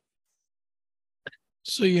does it.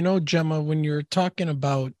 So, Gemma, when you're talking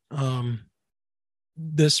about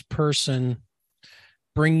this person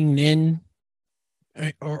bringing in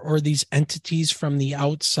or these entities from the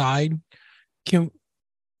outside, can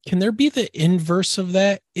there be the inverse of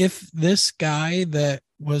that? If this guy that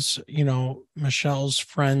was, Michelle's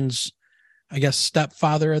friend's, I guess,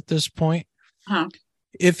 stepfather at this point,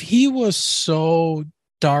 if he was so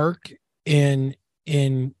dark in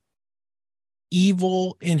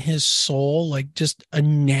evil in his soul, like just a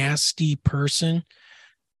nasty person,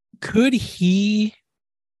 could he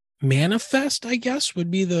manifest, I guess would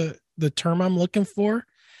be the term I'm looking for,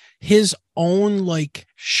 his own like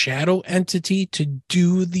shadow entity to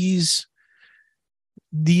do these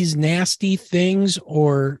nasty things?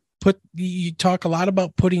 Or you talk a lot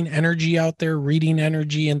about putting energy out there, reading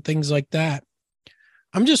energy and things like that.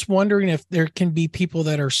 I'm just wondering if there can be people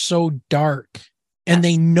that are so dark and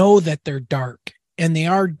they know that they're dark and they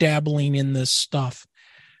are dabbling in this stuff,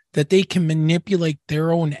 that they can manipulate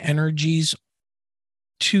their own energies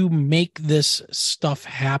to make this stuff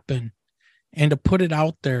happen and to put it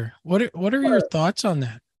out there. What are your thoughts on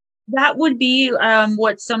that? That would be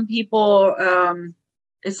what some people,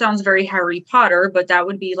 it sounds very Harry Potter, but that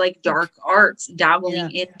would be like dark arts,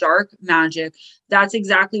 dabbling in dark magic. That's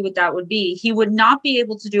exactly what that would be. He would not be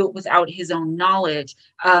able to do it without his own knowledge.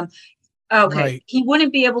 Right. He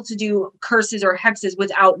wouldn't be able to do curses or hexes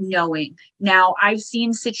without knowing. Now, I've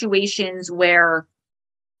seen situations where,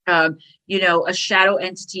 a shadow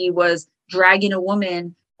entity was dragging a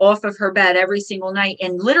woman off of her bed every single night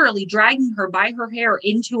and literally dragging her by her hair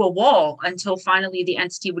into a wall until finally the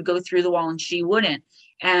entity would go through the wall and she wouldn't.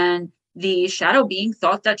 And the shadow being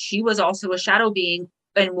thought that she was also a shadow being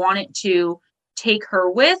and wanted to take her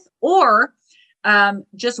with, or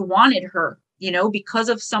just wanted her, because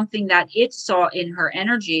of something that it saw in her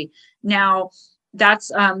energy. Now,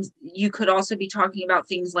 that's you could also be talking about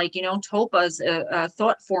things like, tulpas,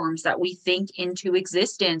 thought forms that we think into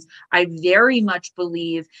existence. I very much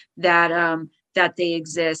believe that that they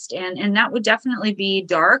exist, and that would definitely be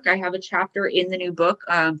dark. I have a chapter in the new book,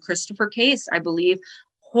 Christopher Case. I believe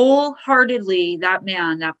wholeheartedly that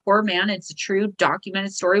poor man, it's a true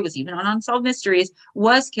documented story, was even on Unsolved Mysteries,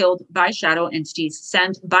 was killed by shadow entities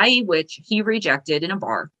sent by a witch he rejected in a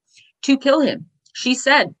bar to kill him. She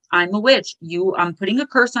said, I'm a witch. I'm putting a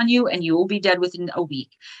curse on you and you will be dead within a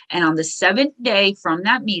week. And on the 7th day from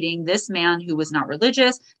that meeting, this man who was not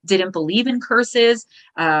religious, didn't believe in curses,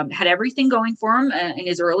 had everything going for him in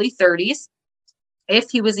his early 30s, if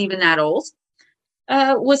he was even that old,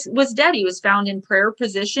 was dead. He was found in prayer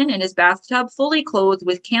position in his bathtub, fully clothed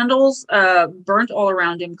with candles burnt all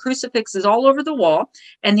around him, crucifixes all over the wall,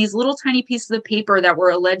 and these little tiny pieces of paper that were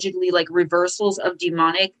allegedly like reversals of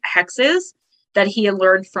demonic hexes that he had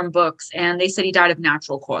learned from books. And they said he died of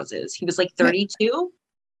natural causes. He was like 32.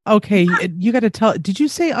 Okay. You got to tell, did you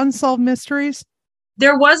say Unsolved Mysteries?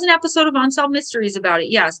 There was an episode of Unsolved Mysteries about it.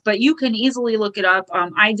 Yes. But you can easily look it up.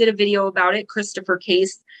 I did a video about it. Christopher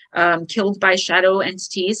Case, killed by shadow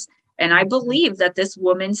entities. And I believe that this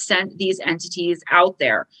woman sent these entities out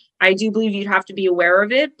there. I do believe you'd have to be aware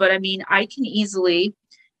of it. But I mean, I can easily,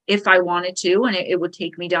 if I wanted to, and it would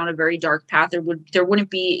take me down a very dark path. There wouldn't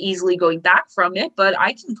be easily going back from it, but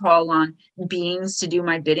I can call on beings to do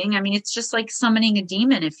my bidding. I mean, it's just like summoning a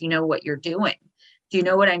demon if you know what you're doing. Do you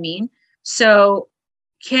know what I mean? So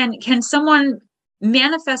Can someone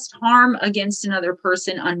manifest harm against another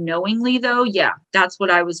person unknowingly, though? Yeah, that's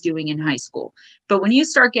what I was doing in high school. But when you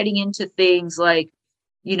start getting into things like,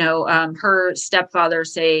 her stepfather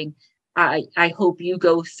saying, I hope you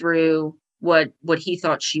go through what he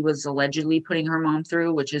thought she was allegedly putting her mom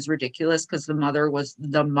through, which is ridiculous because the mother was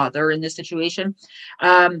the mother in this situation.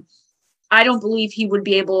 I don't believe he would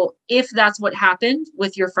be able, if that's what happened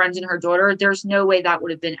with your friend and her daughter, there's no way that would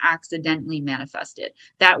have been accidentally manifested.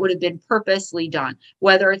 That would have been purposely done.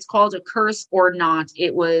 Whether it's called a curse or not,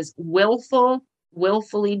 it was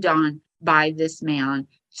willfully done by this man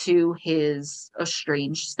to his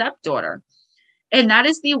estranged stepdaughter. And that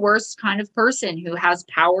is the worst kind of person who has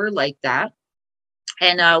power like that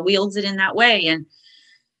and wields it in that way. And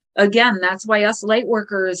again, that's why us light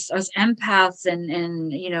workers, us empaths and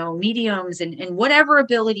mediums and whatever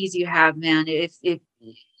abilities you have, man, if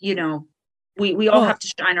we all have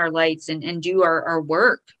to shine our lights and do our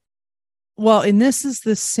work. Well, and this is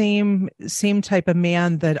the same type of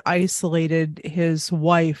man that isolated his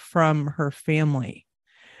wife from her family.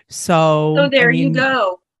 So there you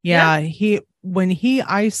go. Yeah, when he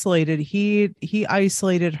isolated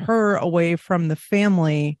her away from the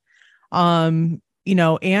family, and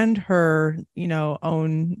her,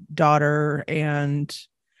 own daughter and,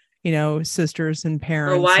 sisters and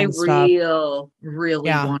parents. Oh, I and stuff. really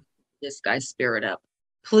want this guy's spirit up.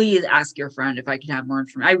 Please ask your friend if I can have more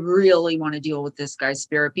information. I really want to deal with this guy's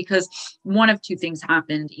spirit because one of two things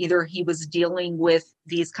happened. Either he was dealing with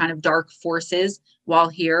these kind of dark forces while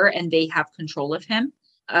here and they have control of him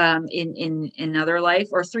in another life,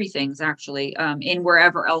 or three things actually, in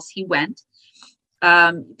wherever else he went.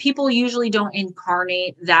 People usually don't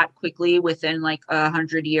incarnate that quickly within like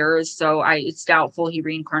 100 years. So it's doubtful he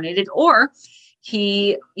reincarnated, or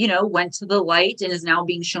he, went to the light and is now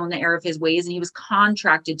being shown the error of his ways. And he was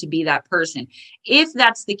contracted to be that person. If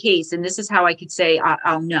that's the case, and this is how I could say,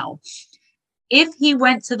 I'll know. If he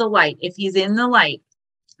went to the light, if he's in the light,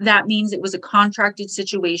 that means it was a contracted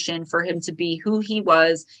situation for him to be who he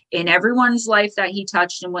was in everyone's life that he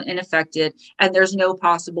touched and affected. And there's no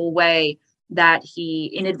possible way that he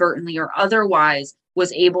inadvertently or otherwise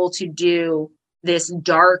was able to do this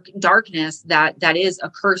darkness that is a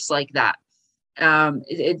curse like that.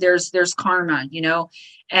 There's karma,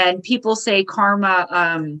 and people say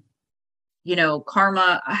karma,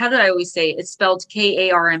 karma, how did I always say it? It's spelled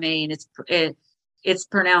Karma and it's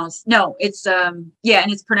pronounced, and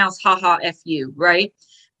it's pronounced fu, right?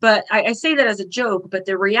 But I say that as a joke, but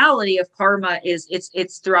the reality of karma is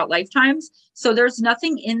it's throughout lifetimes. So there's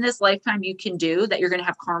nothing in this lifetime you can do that you're going to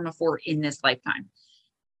have karma for in this lifetime.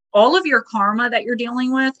 All of your karma that you're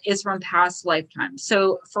dealing with is from past lifetimes.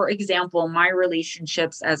 So for example, my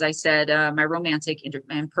relationships, as I said, my romantic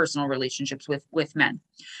and personal relationships with men,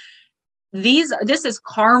 this is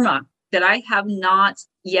karma that I have not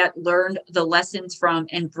yet learned the lessons from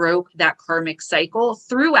and broke that karmic cycle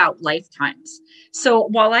throughout lifetimes. So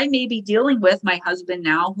while I may be dealing with my husband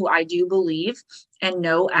now, who I do believe and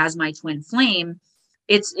know as my twin flame,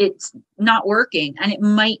 it's not working, and it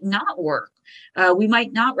might not work. We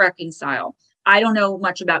might not reconcile. I don't know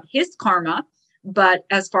much about his karma, but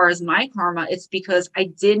as far as my karma, it's because I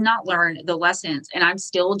did not learn the lessons and I'm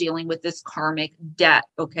still dealing with this karmic debt.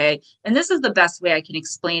 Okay. And this is the best way I can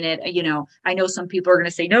explain it. I know some people are going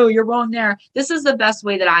to say, no, you're wrong there. This is the best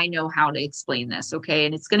way that I know how to explain this. Okay.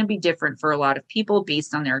 And it's going to be different for a lot of people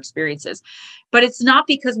based on their experiences, but it's not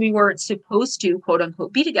because we weren't supposed to, quote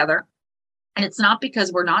unquote, be together. And it's not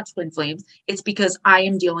because we're not twin flames. It's because I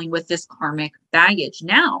am dealing with this karmic baggage.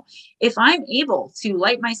 Now, if I'm able to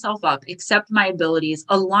light myself up, accept my abilities,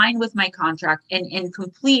 align with my contract, and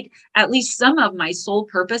complete at least some of my soul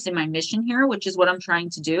purpose and my mission here, which is what I'm trying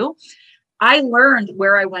to do, I learned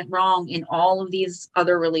where I went wrong in all of these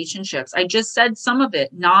other relationships. I just said some of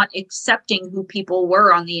it, not accepting who people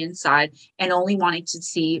were on the inside and only wanting to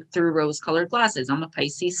see through rose-colored glasses. I'm a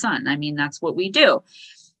Pisces sun. I mean, that's what we do.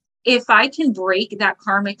 If I can break that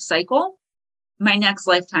karmic cycle, my next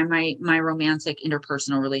lifetime, my romantic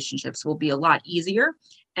interpersonal relationships will be a lot easier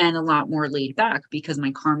and a lot more laid back because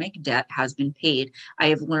my karmic debt has been paid. I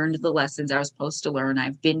have learned the lessons I was supposed to learn.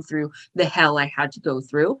 I've been through the hell I had to go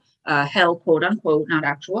through, hell, quote unquote, not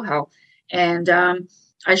actual hell. And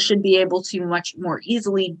I should be able to much more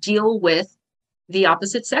easily deal with the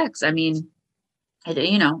opposite sex. I mean,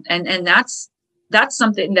 and that's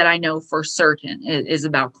something that I know for certain is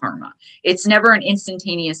about karma. It's never an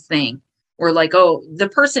instantaneous thing. Or like, oh, the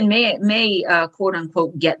person may quote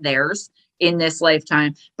unquote get theirs in this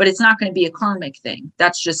lifetime, but it's not going to be a karmic thing.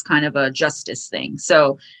 That's just kind of a justice thing.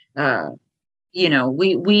 So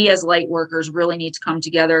we as light workers really need to come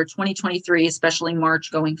together. 2023, especially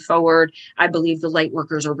March going forward, I believe the light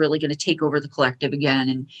workers are really going to take over the collective again.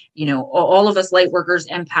 And, all of us light workers,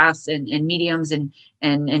 empaths and mediums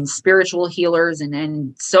and spiritual healers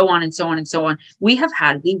and so on and so on and so on, we have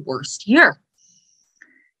had the worst year.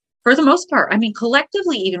 For the most part, I mean,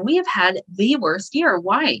 collectively, even we have had the worst year.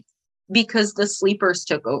 Why? Because the sleepers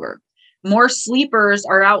took over. More sleepers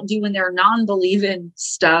are out doing their non-believing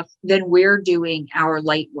stuff than we're doing our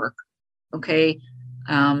light work. Okay.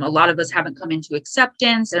 A lot of us haven't come into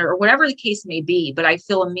acceptance or whatever the case may be, but I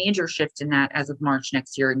feel a major shift in that as of March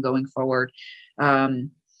next year and going forward.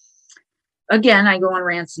 Again, I go on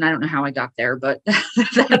rants and I don't know how I got there, but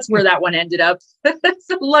that's where that one ended up.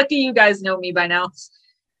 So lucky you guys know me by now.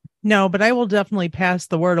 No, but I will definitely pass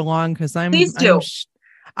the word along because Please do.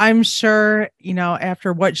 I'm sure,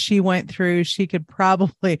 after what she went through, she could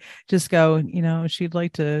probably just go, she'd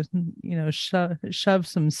like to, shove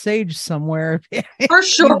some sage somewhere. For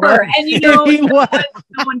sure. And no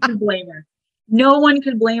one can blame her. No one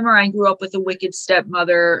could blame her. I grew up with a wicked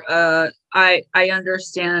stepmother. I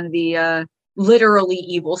understand the literally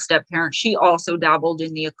evil step-parent. She also dabbled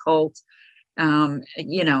in the occult.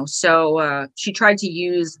 So she tried to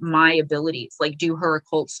use my abilities, like do her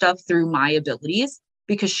occult stuff through my abilities,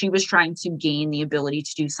 because she was trying to gain the ability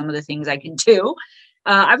to do some of the things I can do.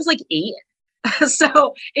 I was like 8.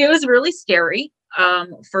 So it was really scary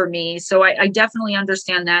for me. So I definitely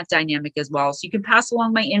understand that dynamic as well. So you can pass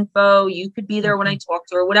along my info. You could be there when I talk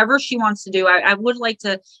to her, whatever she wants to do. I would like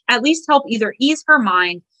to at least help either ease her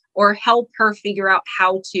mind or help her figure out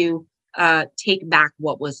how to take back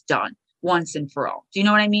what was done once and for all. Do you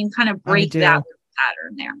know what I mean? Kind of break that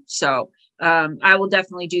pattern there. So I will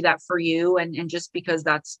definitely do that for you. And just because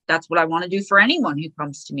that's what I want to do for anyone who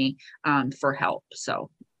comes to me for help. So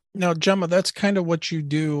now, Gemma, that's kind of what you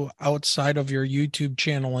do outside of your YouTube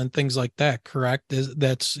channel and things like that, correct?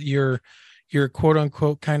 That's your quote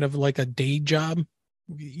unquote kind of like a day job,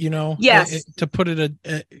 Yes. To put it a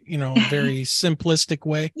very simplistic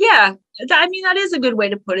way. Yeah. I mean, that is a good way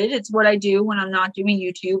to put it. It's what I do when I'm not doing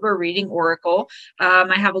YouTube or reading Oracle.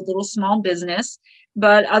 I have a little small business,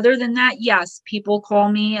 but other than that, yes, people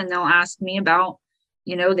call me and they'll ask me about,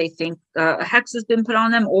 they think a hex has been put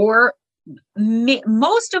on them, or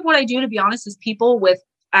most of what I do, to be honest, is people with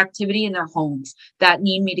activity in their homes that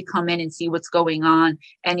need me to come in and see what's going on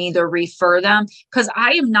and either refer them, because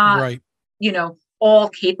I am not, all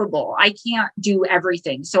capable. I can't do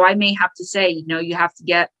everything. So I may have to say, you have to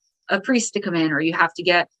get a priest to come in, or you have to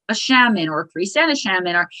get a shaman or a priest and a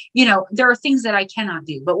shaman, or, there are things that I cannot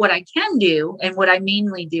do. But what I can do, and what I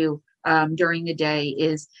mainly do during the day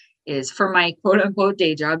is for my quote unquote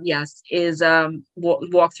day job, yes, is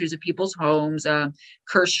walkthroughs of people's homes,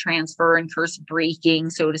 curse transfer and curse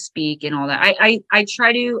breaking, so to speak, and all that. I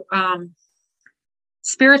try to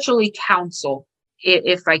spiritually counsel,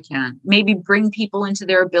 if I can, maybe bring people into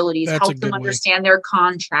their abilities, help them understand their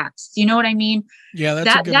contracts. Do you know what I mean? Yeah,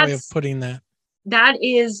 that's a good way of putting that. That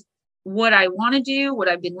is what I want to do, what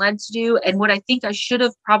I've been led to do, and what I think I should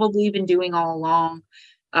have probably been doing all along.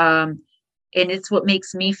 And it's what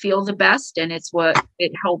makes me feel the best. And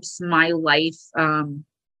it helps my life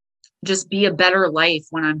just be a better life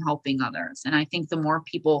when I'm helping others. And I think the more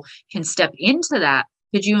people can step into that,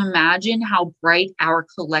 could you imagine how bright our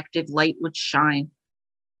collective light would shine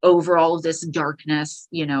over all of this darkness,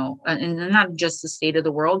 and not just the state of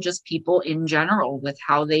the world, just people in general with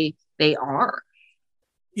how they are.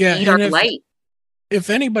 Yeah. Need our light. If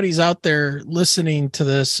anybody's out there listening to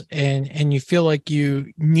this and you feel like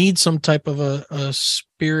you need some type of a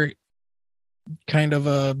spirit kind of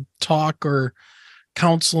a talk or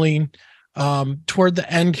counseling, toward the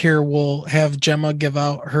end here, we'll have Gemma give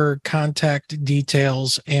out her contact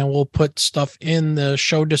details, and we'll put stuff in the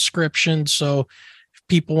show description. So if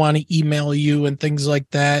people want to email you and things like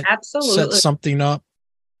that, absolutely, set something up,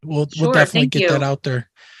 we'll definitely get that out there.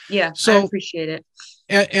 Yeah. So I appreciate it.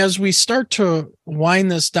 As we start to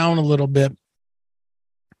wind this down a little bit,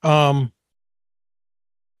 I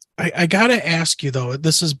got to ask you though,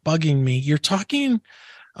 this is bugging me. You're talking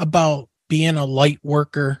about being a light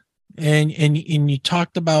worker, and you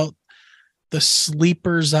talked about the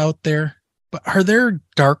sleepers out there, but are there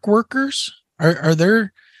dark workers? Are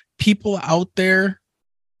there people out there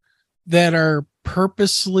that are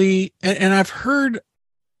purposely, and I've heard,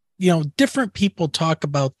 different people talk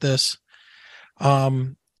about this.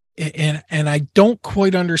 And I don't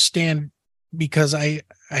quite understand, because I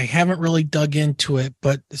haven't really dug into it,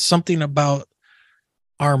 but something about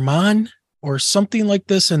Armand or something like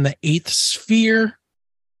this in the 8th sphere.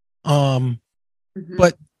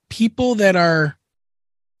 But people that are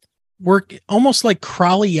work almost like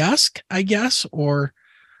Crowley-esque, I guess, or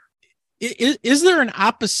is there an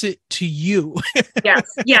opposite to you?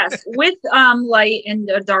 Yes. With light and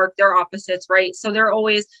the dark, they're opposites, right? So they're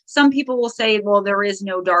always, some people will say, well, there is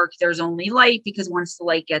no dark, there's only light, because once the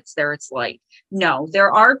light gets there, it's light. No,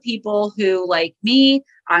 there are people who, like me,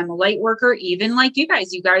 I'm a light worker, even like you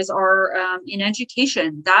guys are in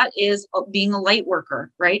education. That is being a light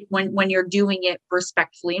worker, right? When you're doing it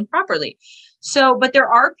respectfully and properly. So, but there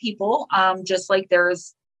are people, just like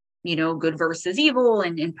there's, good versus evil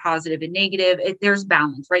and positive and negative. There's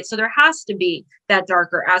balance, right? So there has to be that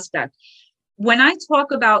darker aspect. When I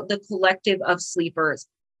talk about the collective of sleepers,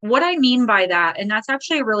 what I mean by that, and that's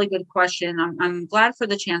actually a really good question. I'm glad for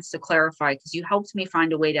the chance to clarify, because you helped me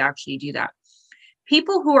find a way to actually do that.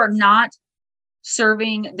 People who are not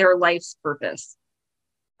serving their life's purpose.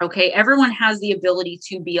 Okay. Everyone has the ability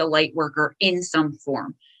to be a light worker in some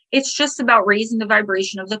form. It's just about raising the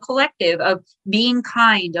vibration of the collective, of being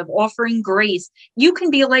kind, of offering grace. You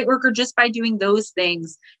can be a light worker just by doing those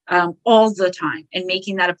things all the time and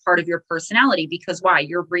making that a part of your personality. Because why?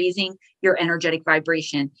 You're raising your energetic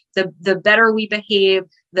vibration. The better we behave,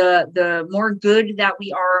 the more good that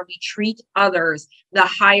we are, we treat others, the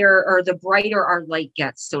higher or the brighter our light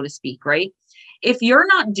gets, so to speak, right? If you're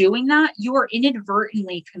not doing that, you are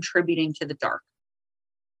inadvertently contributing to the dark.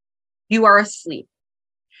 You are asleep.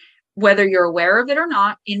 Whether you're aware of it or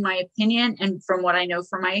not, in my opinion, and from what I know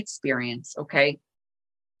from my experience, okay,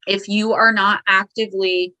 if you are not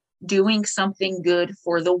actively doing something good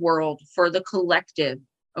for the world, for the collective,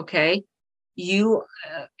 okay, you,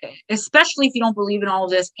 especially if you don't believe in all of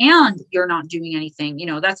this and you're not doing anything,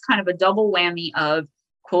 that's kind of a double whammy of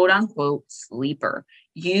quote unquote sleeper.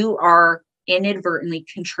 You are inadvertently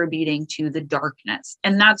contributing to the darkness.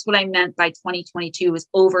 And that's what I meant by 2022 was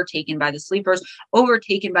overtaken by the sleepers,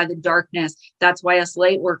 overtaken by the darkness. That's why us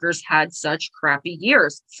light workers had such crappy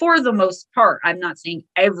years for the most part. I'm not saying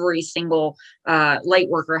every single light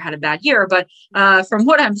worker had a bad year, but from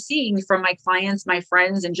what I'm seeing from my clients, my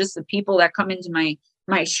friends, and just the people that come into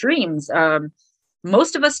my streams,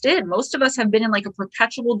 most of us did. Most of us have been in like a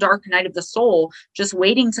perpetual dark night of the soul, just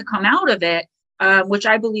waiting to come out of it, which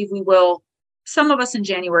I believe we will. Some of us in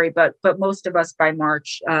January, but most of us by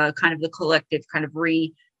March, kind of the collective kind of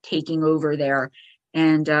taking over there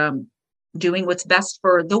and doing what's best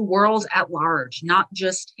for the world at large, not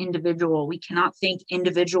just individual. We cannot think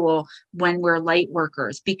individual when we're light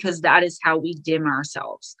workers, because that is how we dim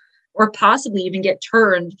ourselves or possibly even get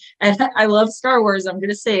turned. And I love Star Wars. I'm going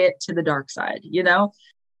to say it, to the dark side,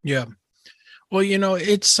 Yeah. Well,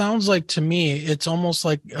 it sounds like to me, it's almost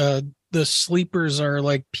like the sleepers are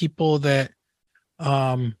like people that,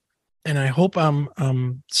 and I hope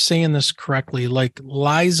I'm saying this correctly, like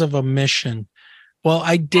lies of omission. Well,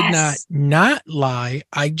 I did not lie.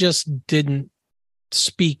 I just didn't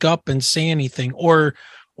speak up and say anything. Or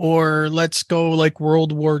let's go like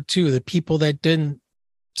World War II, the people that didn't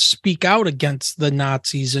speak out against the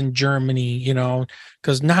Nazis in Germany,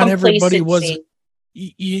 because not everybody was,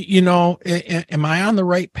 am I on the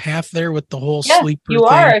right path there with the whole sleeper you thing?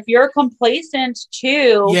 are. If you're complacent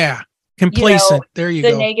to complacent, there you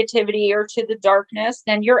go, the negativity or to the darkness,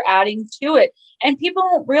 then you're adding to it. And people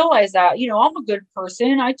don't realize that, I'm a good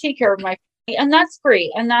person. I take care of my family, and that's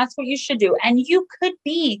great. And that's what you should do. And you could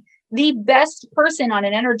be the best person on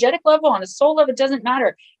an energetic level, on a soul level, it doesn't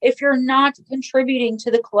matter. If you're not contributing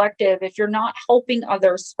to the collective, if you're not helping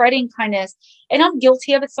others, spreading kindness, and I'm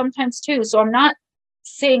guilty of it sometimes too. So I'm not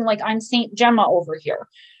saying like I'm Saint Gemma over here,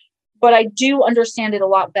 but I do understand it a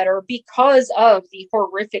lot better because of the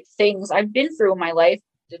horrific things I've been through in my life,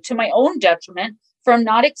 to my own detriment, from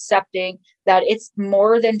not accepting that it's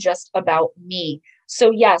more than just about me.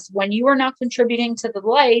 So yes, when you are not contributing to the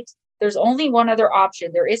light, there's only one other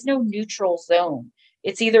option. There is no neutral zone.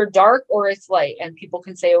 It's either dark or it's light. And people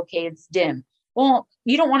can say, okay, it's dim. Well,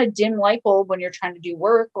 you don't want a dim light bulb when you're trying to do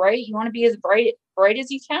work, right? You want to be as bright as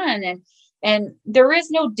you can. And there is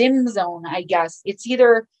no dim zone, I guess. It's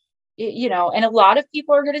either, and a lot of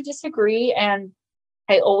people are going to disagree. And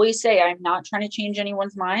I always say, I'm not trying to change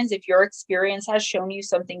anyone's minds. If your experience has shown you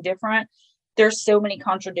something different, there's so many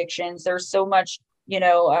contradictions. There's so much,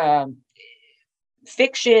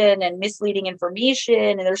 fiction and misleading information,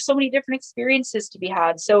 and there's so many different experiences to be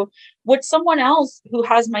had. So what someone else who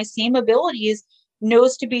has my same abilities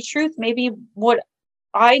knows to be truth, maybe what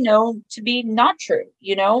I know to be not true,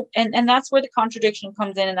 and that's where the contradiction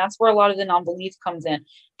comes in, and that's where a lot of the non-belief comes in.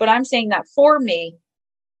 But I'm saying that for me,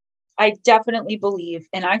 I definitely believe,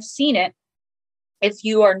 and I've seen it, if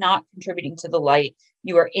you are not contributing to the light,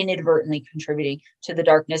 you are inadvertently contributing to the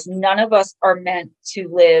darkness. None of us are meant to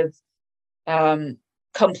live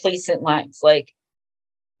complacent lens. Like,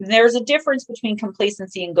 there's a difference between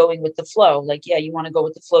complacency and going with the flow. Like, yeah, you want to go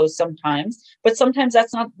with the flow sometimes, but sometimes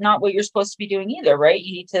that's not what you're supposed to be doing either, right?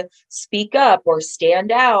 You need to speak up or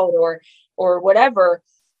stand out or whatever.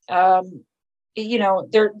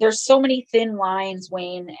 There's so many thin lines,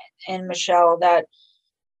 Wayne and Michelle,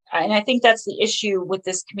 and I think that's the issue with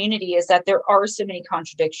this community, is that there are so many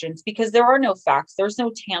contradictions because there are no facts. There's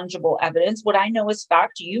no tangible evidence. What I know is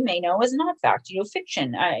fact, you may know is not fact,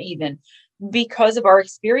 fiction, even, because of our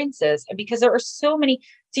experiences, and because there are so many.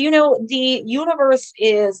 So, the universe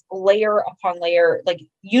is layer upon layer, like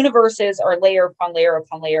universes are layer upon layer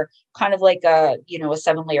upon layer, kind of like a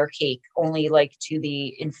 7-layer cake, only like to the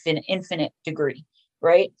infinite degree,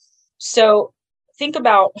 right? So think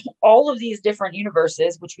about all of these different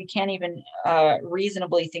universes, which we can't even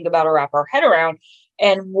reasonably think about or wrap our head around,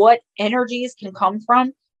 and what energies can come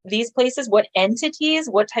from these places, what entities,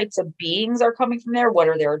 what types of beings are coming from there, what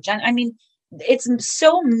are their agenda. I mean, it's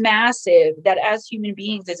so massive that as human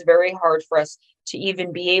beings, it's very hard for us to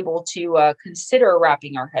even be able to consider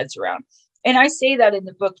wrapping our heads around. And I say that in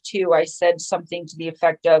the book too. I said something to the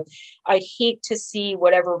effect of, I'd hate to see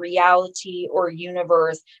whatever reality or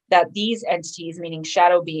universe that these entities, meaning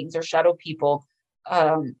shadow beings or shadow people,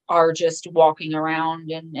 are just walking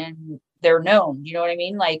around and they're known. You know what I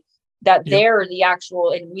mean? Like that they're the actual,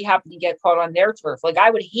 and we happen to get caught on their turf. Like, I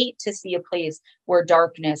would hate to see a place where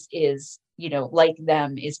darkness is, like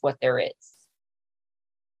them, is what there is.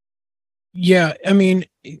 Yeah. I mean,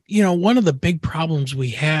 one of the big problems we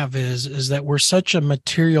have is that we're such a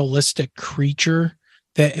materialistic creature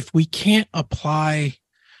that if we can't apply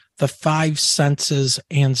the 5 senses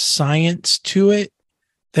and science to it,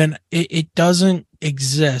 then it doesn't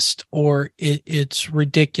exist, or it's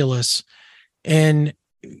ridiculous. And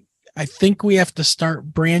I think we have to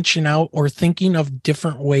start branching out or thinking of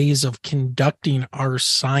different ways of conducting our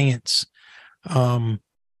science,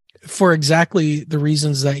 for exactly the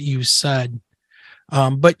reasons that you said.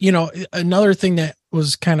 But, another thing that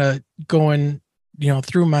was kind of going,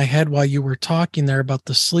 through my head while you were talking there about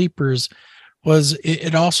the sleepers was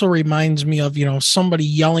it also reminds me of, somebody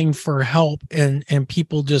yelling for help and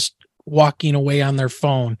people just walking away on their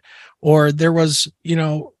phone. Or there was,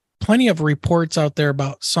 plenty of reports out there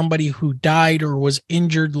about somebody who died or was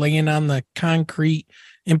injured laying on the concrete,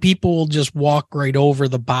 and people will just walk right over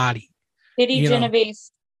the body. Kitty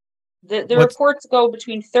Genovese. The reports go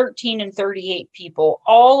between 13 and 38 people.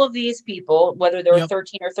 All of these people, whether they were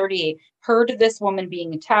 13 or 38, heard of this woman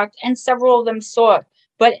being attacked, and several of them saw it.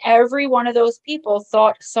 But every one of those people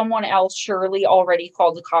thought someone else surely already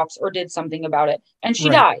called the cops or did something about it, and she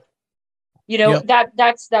died.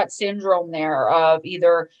 That's that syndrome there of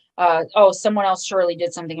either someone else surely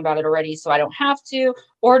did something about it already, so I don't have to,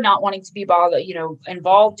 or not wanting to be bothered,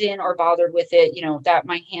 involved in or bothered with it, that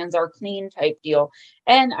my hands are clean type deal.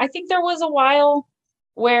 And I think there was a while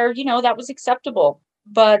where, that was acceptable,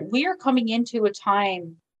 but we are coming into a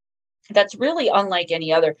time that's really unlike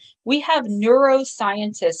any other. We have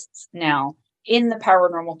neuroscientists now in the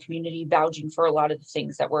paranormal community vouching for a lot of the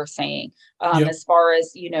things that we're saying, as far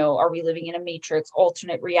as, are we living in a matrix,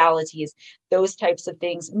 alternate realities, those types of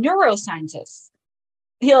things. Neuroscientists,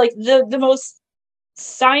 like the most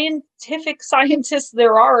scientific scientists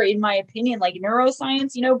there are, in my opinion, like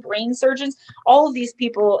neuroscience, brain surgeons, all of these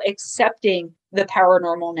people accepting the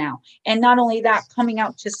paranormal now. And not only that, coming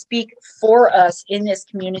out to speak for us in this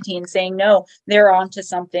community and saying, no, they're onto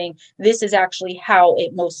something. This is actually how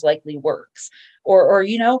it most likely works.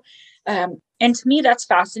 And to me, that's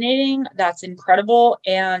fascinating. That's incredible.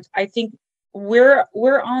 And I think we're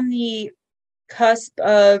on the cusp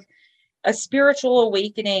of a spiritual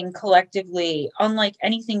awakening collectively, unlike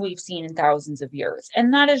anything we've seen in thousands of years.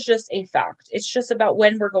 And that is just a fact. It's just about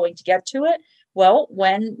when we're going to get to it. Well,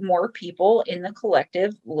 when more people in the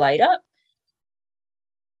collective light up.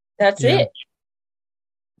 That's it.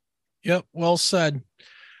 Yep. Well said.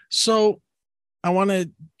 So I want to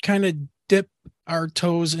kind of dip our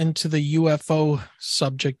toes into the UFO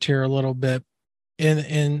subject here a little bit.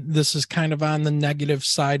 And this is kind of on the negative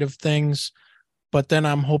side of things, but then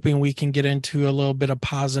I'm hoping we can get into a little bit of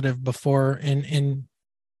positive before we end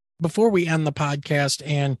the podcast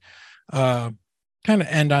and kind of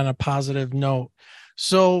end on a positive note.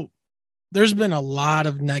 So there's been a lot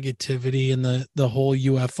of negativity in the whole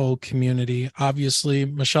UFO community. Obviously,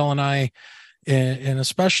 Michelle and I, and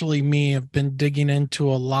especially me, have been digging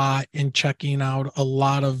into a lot and checking out a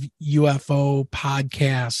lot of UFO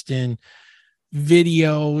podcasts and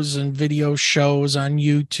videos and video shows on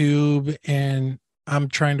YouTube. And I'm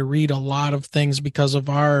trying to read a lot of things because of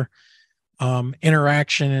our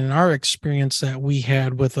interaction and our experience that we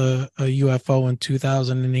had with a UFO in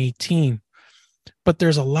 2018. But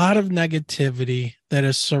there's a lot of negativity that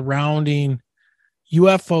is surrounding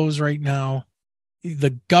UFOs right now.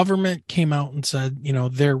 The government came out and said,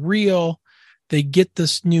 they're real. They get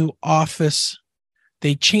this new office.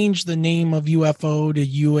 They changed the name of UFO to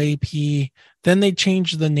UAP. Then they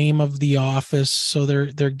changed the name of the office. So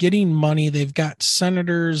they're getting money. They've got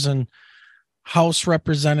senators and House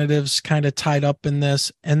representatives kind of tied up in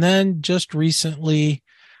this. And then just recently,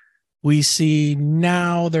 we see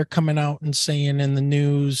now they're coming out and saying in the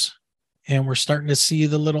news, and we're starting to see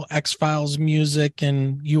the little X-Files music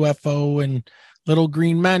and UFO and little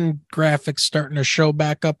green men graphics starting to show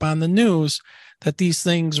back up on the news, that these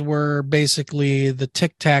things were basically the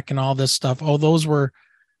Tic Tac and all this stuff. Oh, those were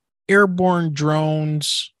airborne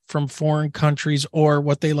drones from foreign countries, or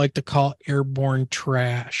what they like to call airborne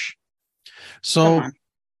trash. So,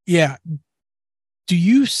 yeah. Do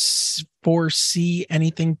you foresee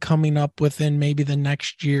anything coming up within maybe the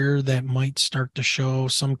next year that might start to show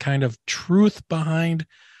some kind of truth behind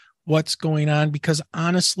what's going on? Because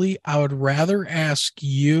honestly, I would rather ask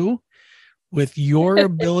you, with your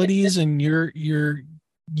abilities and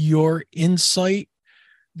your insight,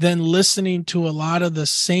 than listening to a lot of the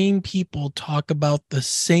same people talk about the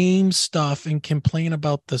same stuff and complain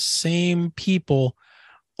about the same people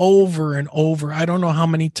over and over. I don't know how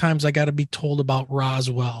many times I got to be told about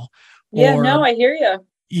Roswell. Yeah, no, I hear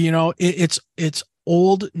you. It's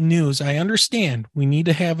old news. I understand we need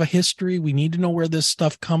to have a history. We need to know where this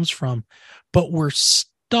stuff comes from, but we're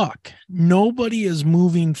stuck. Nobody is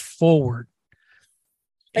moving forward.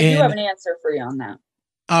 I do have an answer for you on that.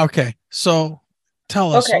 Okay. So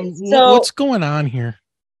tell us, okay, so what's going on here?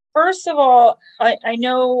 First of all, I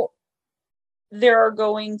know there are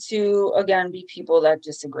going to, again, be people that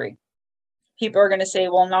disagree. People are going to say,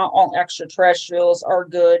 well, not all extraterrestrials are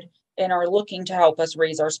good and are looking to help us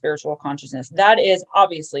raise our spiritual consciousness. That is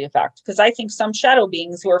obviously a fact, because I think some shadow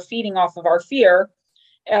beings who are feeding off of our fear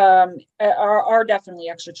are definitely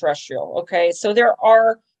extraterrestrial. Okay. So there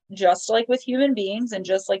are, just like with human beings and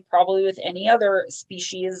just like probably with any other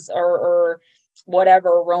species or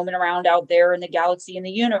whatever roaming around out there in the galaxy, in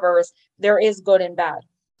the universe, there is good and bad.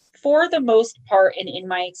 For the most part, and in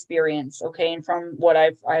my experience, okay, and from what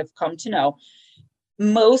I've come to know,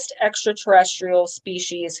 most extraterrestrial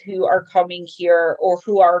species who are coming here or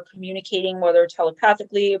who are communicating, whether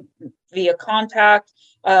telepathically, via contact,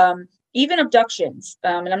 even abductions,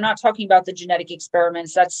 and I'm not talking about the genetic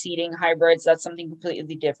experiments, that's seeding hybrids, that's something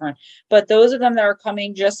completely different. But those of them that are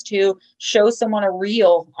coming just to show someone a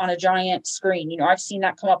reel on a giant screen, I've seen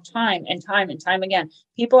that come up time and time and time again.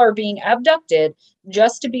 People are being abducted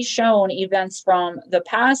just to be shown events from the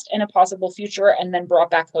past and a possible future and then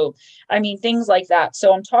brought back home. I mean, things like that.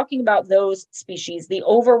 So I'm talking about those species, the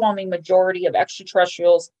overwhelming majority of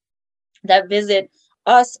extraterrestrials that visit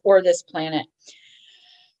us or this planet.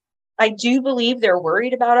 I do believe they're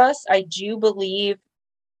worried about us. I do believe,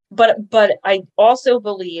 but I also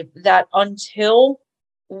believe that until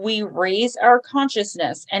we raise our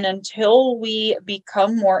consciousness and until we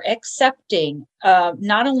become more accepting,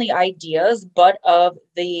 not only ideas, but of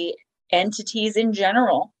the entities in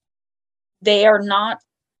general, they are not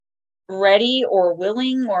ready or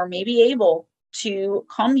willing or maybe able to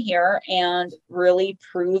come here and really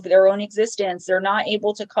prove their own existence. They're not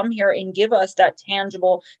able to come here and give us that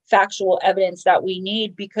tangible, factual evidence that we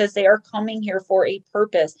need, because they are coming here for a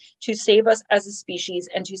purpose, to save us as a species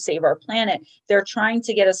and to save our planet. They're trying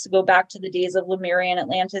to get us to go back to the days of Lemurian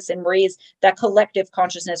Atlantis and raise that collective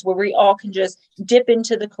consciousness where we all can just dip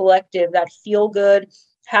into the collective, that feel good,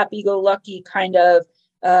 happy-go-lucky kind of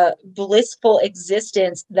blissful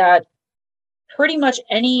existence that pretty much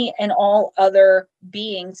any and all other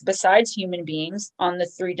beings besides human beings on the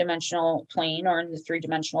three-dimensional plane or in the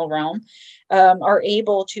three-dimensional realm are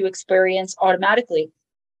able to experience automatically,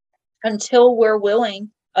 until we're willing,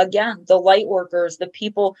 again, the light workers, the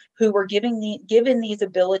people who were given these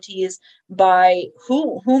abilities by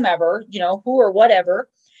whomever, who or whatever.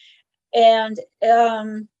 And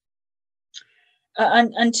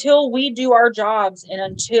until we do our jobs and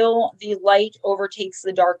until the light overtakes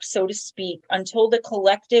the dark, so to speak, until the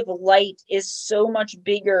collective light is so much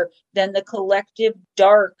bigger than the collective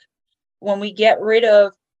dark, when we get rid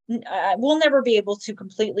of, we'll never be able to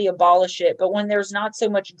completely abolish it, but when there's not so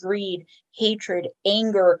much greed, hatred,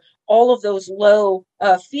 anger, all of those low,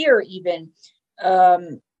 fear even,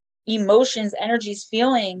 emotions, energies,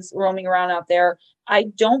 feelings roaming around out there, I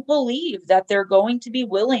don't believe that they're going to be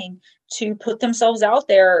willing to put themselves out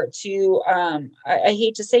there to, I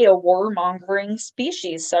hate to say, a warmongering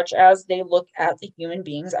species, such as they look at the human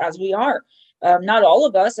beings as we are. Not all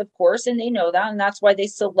of us, of course, and they know that. And that's why they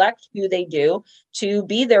select who they do to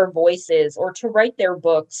be their voices, or to write their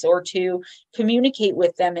books, or to communicate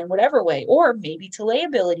with them in whatever way, or maybe to lay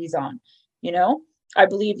abilities on, you know. I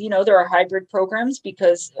believe, there are hybrid programs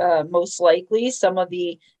because most likely some of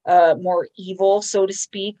the more evil, so to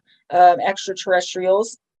speak,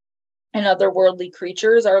 extraterrestrials and other worldly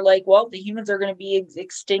creatures are like, well, the humans are going to be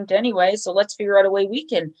extinct anyway, so let's figure out a way we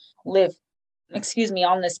can live,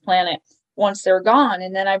 on this planet once they're gone.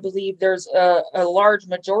 And then I believe there's a large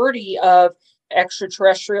majority of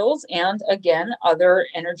extraterrestrials, and again, other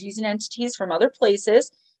energies and entities from other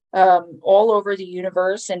places, all over the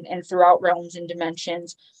universe and throughout realms and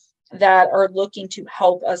dimensions, that are looking to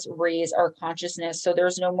help us raise our consciousness. So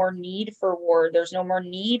there's no more need for war. There's no more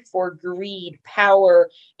need for greed, power,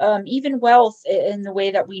 even wealth in the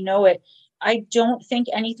way that we know it. I don't think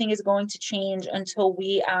anything is going to change until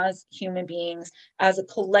we as human beings, as a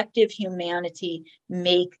collective humanity,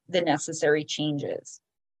 make the necessary changes.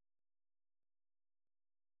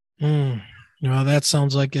 Well, that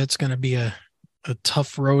sounds like it's going to be a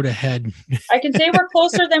tough road ahead. I can say we're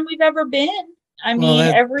closer than we've ever been. I mean,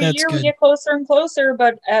 every year we get closer and closer,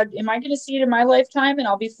 but am I going to see it in my lifetime and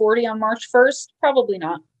I'll be 40 on March 1st? Probably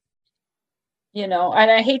not. And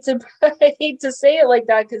I hate to say it like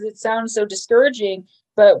that because it sounds so discouraging,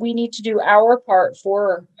 but we need to do our part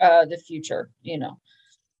for the future,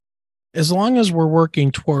 As long as we're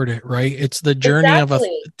working toward it, right? It's the journey of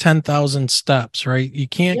 10,000 steps, right? You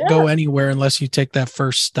can't go anywhere unless you take that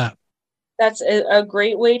first step. That's a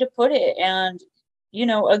great way to put it. And,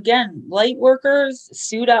 again, light workers,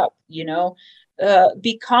 suit up,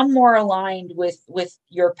 become more aligned with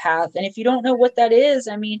your path. And if you don't know what that is,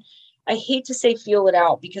 I mean, I hate to say feel it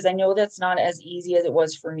out, because I know that's not as easy as it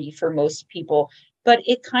was for me, for most people, but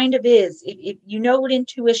it kind of is. If you know what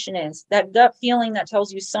intuition is, that gut feeling that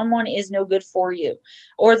tells you someone is no good for you,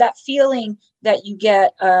 or that feeling that you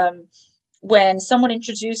get, when someone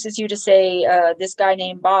introduces you to, say, this guy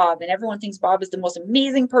named Bob, and everyone thinks Bob is the most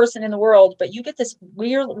amazing person in the world, but you get this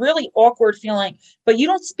weird, really awkward feeling, but you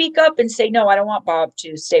don't speak up and say, no, I don't want Bob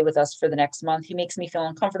to stay with us for the next month. He makes me feel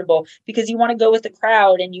uncomfortable, because you want to go with the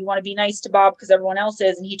crowd and you want to be nice to Bob because everyone else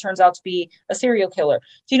is, and he turns out to be a serial killer.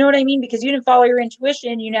 Do you know what I mean? Because you didn't follow your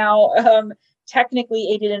intuition, you now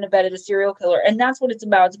technically aided and abetted a serial killer. And that's what it's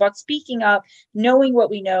about. It's about speaking up, knowing what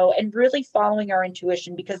we know, and really following our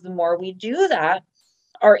intuition, because the more we do that,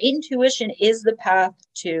 our intuition is the path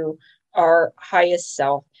to our highest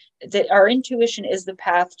self. That our intuition is the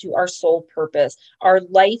path to our soul purpose, our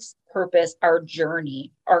life's purpose, our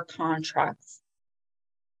journey, our contracts.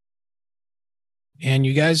 And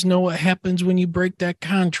you guys know what happens when you break that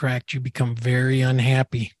contract. You become very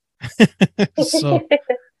unhappy. So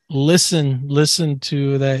listen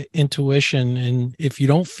to that intuition. And if you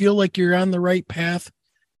don't feel like you're on the right path,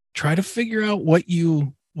 try to figure out what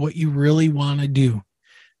you really want to do.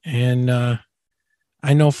 And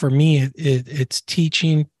I know for me, it's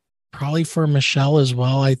teaching. Probably for Michelle as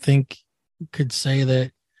well. I think we could say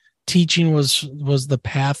that teaching was the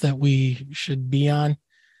path that we should be on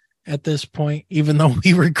at this point, even though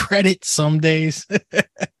we regret it some days.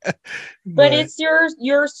 but it's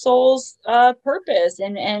your soul's purpose,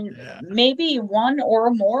 and maybe one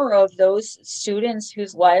or more of those students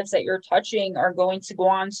whose lives that you're touching are going to go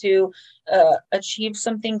on to achieve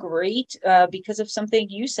something great because of something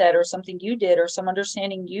you said, or something you did, or some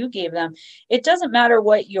understanding you gave them. It doesn't matter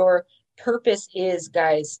what your purpose is,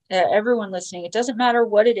 guys, everyone listening. It doesn't matter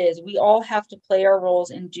what it is. We all have to play our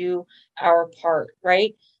roles and do our part,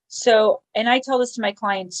 right? So, and I tell this to my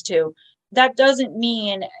clients too, that doesn't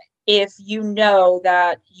mean if you know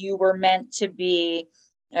that you were meant to be,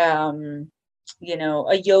 a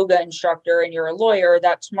yoga instructor and you're a lawyer,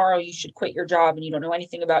 that tomorrow you should quit your job and you don't know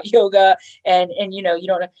anything about yoga and you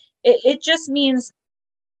don't know. It just means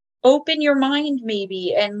open your mind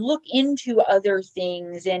maybe and look into other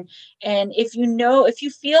things. And if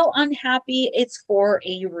you feel unhappy, it's for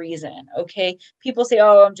a reason. Okay. People say,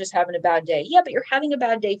 oh, I'm just having a bad day. Yeah, but you're having a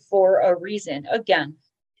bad day for a reason. Again,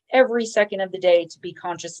 every second of the day to be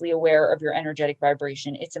consciously aware of your energetic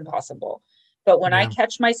vibration. It's impossible. But when I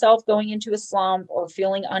catch myself going into a slump or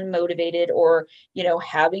feeling unmotivated or,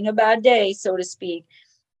 having a bad day, so to speak,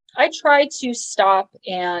 I try to stop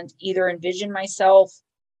and either envision myself,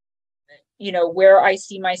 where I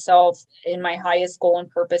see myself in my highest goal and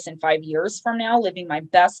purpose in 5 years from now, living my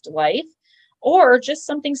best life, Or just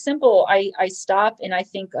something simple. I stop and I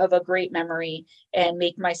think of a great memory and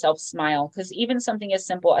make myself smile, because even something as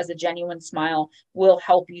simple as a genuine smile will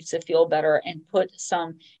help you to feel better and put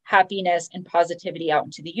some happiness and positivity out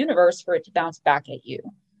into the universe for it to bounce back at you.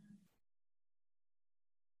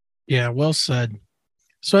 Yeah, well said.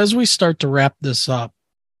 So as we start to wrap this up,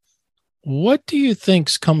 what do you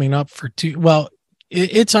think's coming up for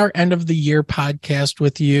it's our end of the year podcast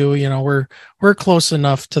with you. You know, we're close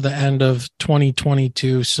enough to the end of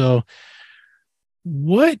 2022. So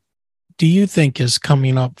what do you think is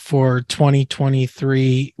coming up for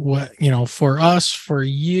 2023? What, for us, for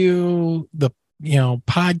you,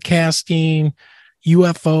 podcasting,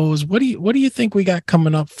 UFOs, what do you think we got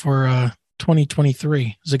coming up for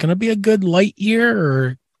 2023? Is it going to be a good light year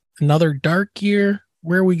or another dark year?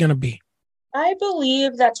 Where are we going to be? I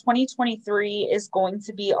believe that 2023 is going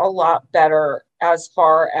to be a lot better as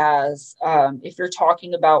far as if you're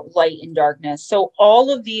talking about light and darkness. So all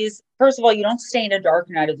of these, first of all, you don't stay in a dark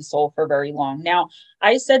night of the soul for very long. Now,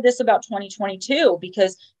 I said this about 2022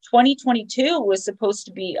 because 2022 was supposed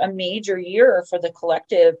to be a major year for the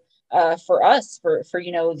collective, for us, for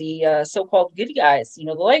the so-called good guys, the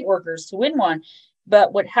light workers, to win one.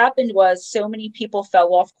 But what happened was so many people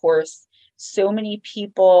fell off course. So many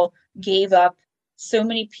people gave up, so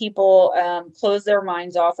many people closed their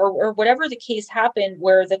minds off, or whatever the case happened,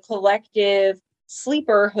 where the collective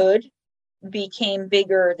sleeperhood became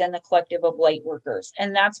bigger than the collective of light workers.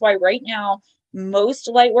 And that's why right now, most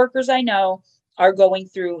light workers I know are going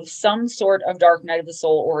through some sort of dark night of the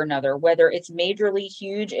soul or another, whether it's majorly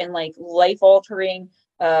huge and like life altering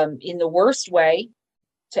in the worst way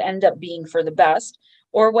to end up being for the best,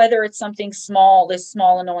 or whether it's something small, this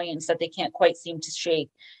small annoyance that they can't quite seem to shake.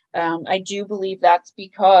 I do believe that's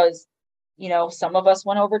because, some of us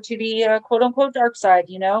went over to the quote unquote dark side,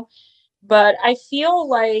 but I feel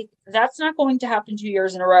like that's not going to happen 2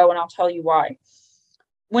 years in a row. And I'll tell you why.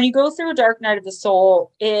 When you go through a dark night of the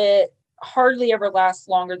soul, it hardly ever lasts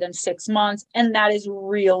longer than 6 months. And that is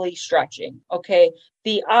really stretching. Okay.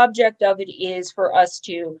 The object of it is for us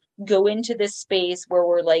to go into this space where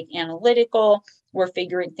we're like analytical, we're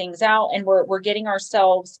figuring things out, and we're getting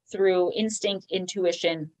ourselves through instinct,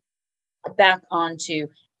 intuition, back onto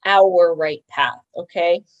our right path,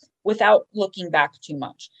 okay, without looking back too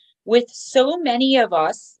much. With so many of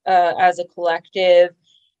us as a collective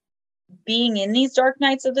being in these dark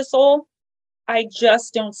nights of the soul, I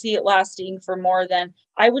just don't see it lasting for more than,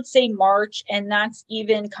 I would say, March. And that's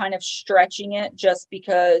even kind of stretching it, just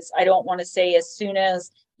because I don't want to say as soon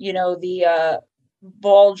as, the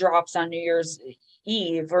ball drops on New Year's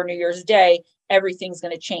Eve or New Year's Day, everything's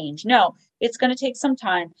going to change. No, it's going to take some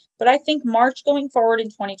time. But I think March going forward in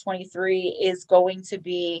 2023 is going to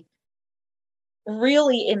be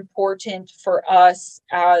really important for us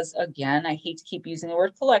as, again, I hate to keep using the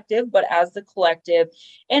word collective, but as the collective.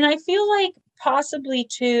 And I feel like possibly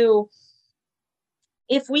too,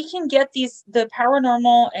 if we can get the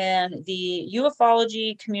paranormal and the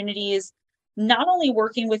ufology communities not only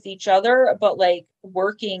working with each other, but like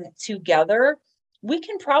working together, we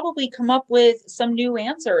can probably come up with some new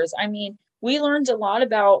answers. I mean, we learned a lot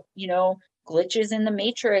about, glitches in the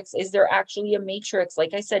matrix. Is there actually a matrix?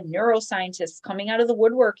 Like I said, neuroscientists coming out of the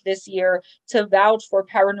woodwork this year to vouch for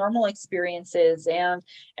paranormal experiences and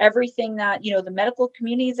everything that, the medical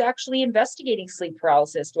community is actually investigating sleep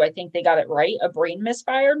paralysis. Do I think they got it right? A brain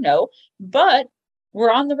misfire? No, but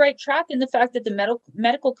we're on the right track in the fact that the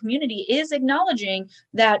medical community is acknowledging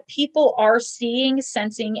that people are seeing,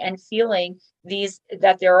 sensing, and feeling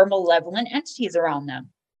that there are malevolent entities around them.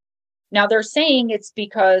 Now they're saying it's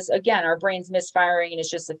because, again, our brain's misfiring and it's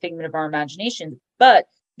just a figment of our imagination, but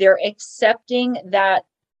they're accepting that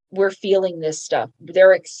we're feeling this stuff.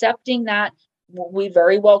 They're accepting that we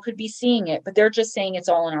very well could be seeing it, but they're just saying it's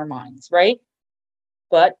all in our minds, right?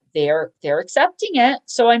 But they're accepting it.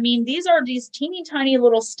 So, I mean, these are these teeny tiny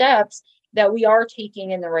little steps that we are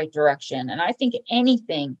taking in the right direction. And I think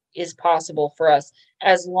anything is possible for us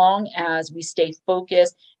as long as we stay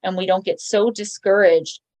focused and we don't get so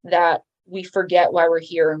discouraged that we forget why we're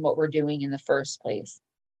here and what we're doing in the first place.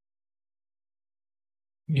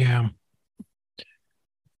 Yeah.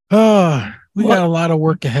 Oh, we got a lot of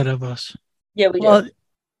work ahead of us. Yeah, we do.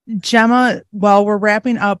 Gemma, while we're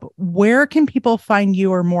wrapping up, where can people find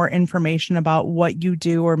you or more information about what you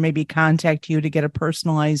do, or maybe contact you to get a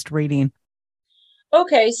personalized reading?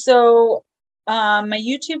 Okay, so my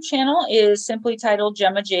YouTube channel is simply titled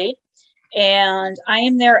Gemma Jade, and I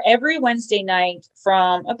am there every Wednesday night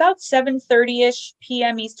from about 7:30ish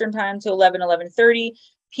p.m. Eastern time to 11:30,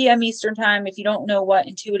 p.m. Eastern time. If you don't know what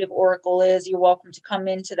Intuitive Oracle is, you're welcome to come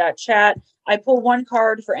into that chat. I pull one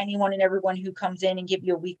card for anyone and everyone who comes in and give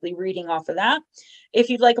you a weekly reading off of that. If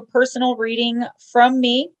you'd like a personal reading from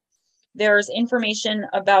me, there's information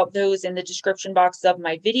about those in the description box of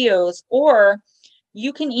my videos, or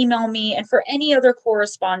you can email me. And for any other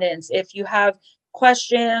correspondence, if you have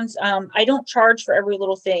questions, I don't charge for every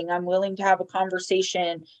little thing. I'm willing to have a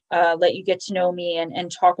conversation, let you get to know me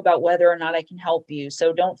and talk about whether or not I can help you.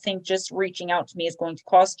 So don't think just reaching out to me is going to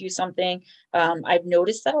cost you something. I've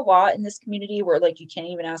noticed that a lot in this community where like you can't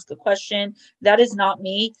even ask a question. That is not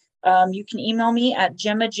me. You can email me at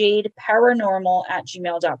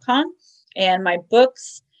gemmajadeParanormal@gmail.com. And my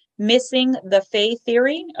books, Missing the Fae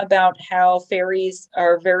Theory, about how fairies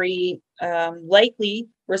are very likely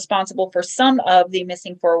responsible for some of the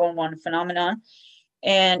missing 411 phenomenon,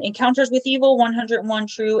 and Encounters with Evil, 101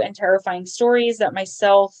 True and Terrifying Stories that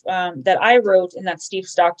that I wrote and that Steve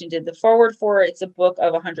Stockton did the forward for. It's a book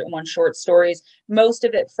of 101 short stories, most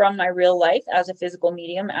of it from my real life as a physical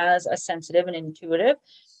medium, as a sensitive and intuitive.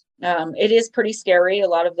 It is pretty scary. A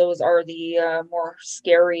lot of those are the more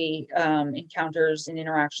scary encounters and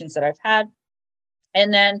interactions that I've had.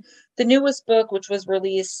 And then the newest book, which was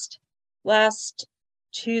released last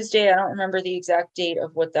Tuesday, I don't remember the exact date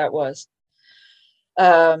of what that was.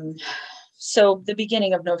 So the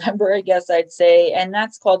beginning of November, I guess I'd say, and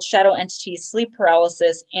that's called Shadow Entities, Sleep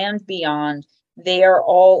Paralysis, and Beyond. They are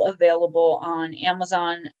all available on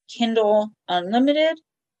Amazon Kindle Unlimited,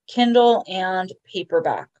 Kindle, and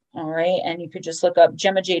paperback. All right. And you could just look up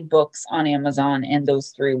Gemma Jade Books on Amazon and those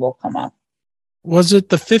three will come up. Was it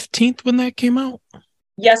the 15th when that came out?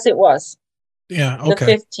 Yes, it was. Yeah. Okay.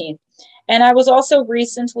 The 15th. And I was also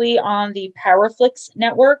recently on the Paraflix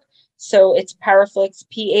network. So it's Paraflix,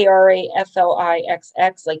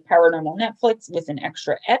 Paraflix, like Paranormal Netflix with an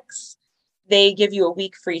extra X. They give you a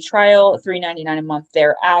week free trial, $3.99 a month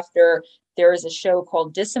thereafter. There is a show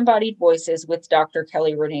called Disembodied Voices with Dr.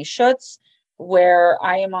 Kelly Renee Schutz, where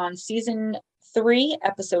I am on season 3,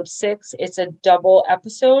 episode 6. It's a double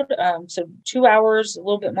episode. So 2 hours, a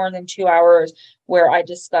little bit more than 2 hours, where I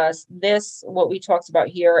discuss this, what we talked about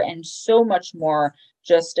here, and so much more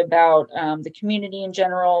just about the community in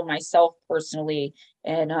general, myself personally,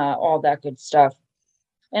 and all that good stuff.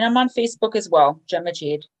 And I'm on Facebook as well, Gemma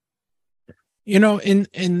Jade. You know, and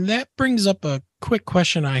that brings up a quick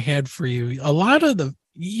question I had for you.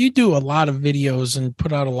 You do a lot of videos and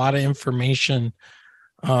put out a lot of information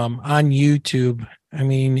on YouTube. I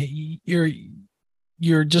mean,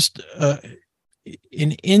 you're just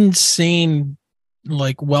an insane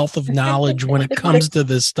like wealth of knowledge when it comes to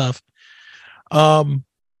this stuff. But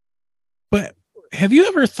have you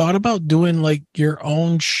ever thought about doing like your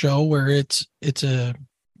own show where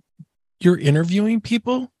you're interviewing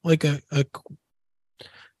people like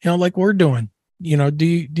like we're doing? You know, do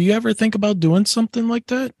you ever think about doing something like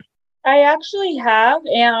that? I actually have,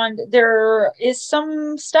 and there is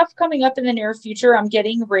some stuff coming up in the near future. I'm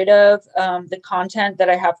getting rid of the content that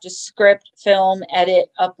I have to script, film, edit,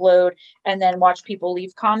 upload, and then watch people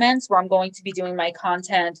leave comments, where I'm going to be doing my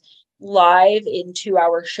content live in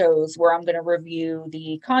 2-hour shows where I'm going to review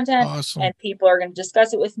the content. Awesome. And people are going to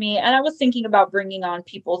discuss it with me. And I was thinking about bringing on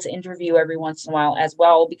people to interview every once in a while as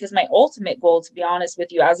well, because my ultimate goal, to be honest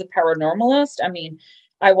with you, as a paranormalist, I mean,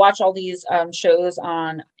 I watch all these shows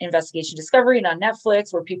on Investigation Discovery and on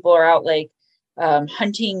Netflix where people are out like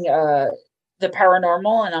hunting the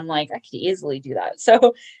paranormal, and I'm like, I could easily do that.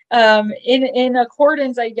 So in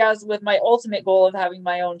accordance, I guess, with my ultimate goal of having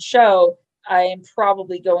my own show, I am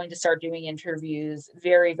probably going to start doing interviews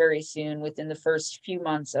very, very soon, within the first few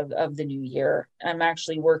months of the new year. I'm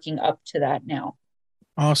actually working up to that now.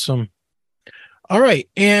 Awesome. All right.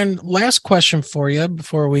 And last question for you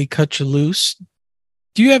before we cut you loose.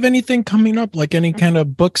 Do you have anything coming up, like any kind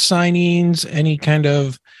of book signings, any kind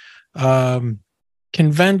of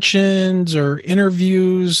conventions or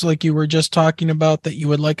interviews like you were just talking about that you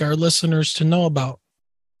would like our listeners to know about?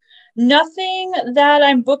 Nothing that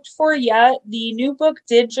I'm booked for yet. The new book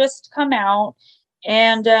did just come out,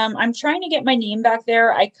 and I'm trying to get my name back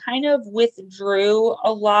there. I kind of withdrew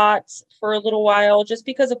a lot for a little while just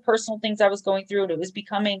because of personal things I was going through, and it was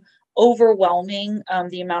becoming overwhelming,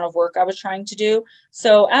 the amount of work I was trying to do.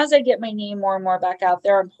 So as I get my name more and more back out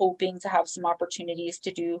there, I'm hoping to have some opportunities to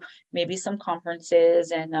do maybe some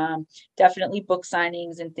conferences and definitely book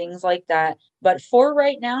signings and things like that. But for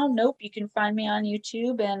right now, nope. You can find me on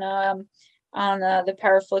YouTube and on the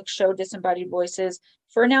Paraflix show, Disembodied Voices.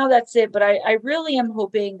 For now, that's it. But I really am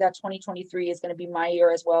hoping that 2023 is going to be my year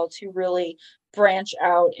as well, to really branch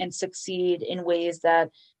out and succeed in ways that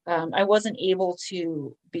I wasn't able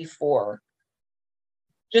to before.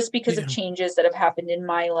 just because of changes that have happened in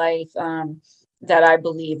my life, that I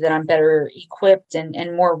believe that I'm better equipped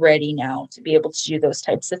and more ready now to be able to do those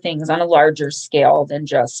types of things on a larger scale than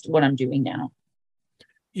just what I'm doing now.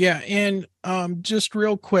 Yeah. And just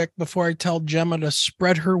real quick before I tell Gemma to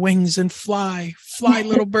spread her wings and fly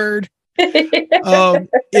little bird.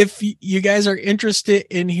 If you guys are interested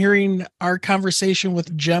in hearing our conversation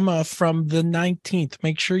with Gemma from the 19th,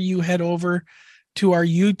 make sure you head over to our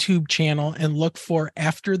YouTube channel and look for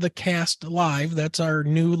After the Cast Live. That's our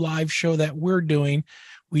new live show that we're doing.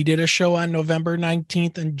 We did a show on November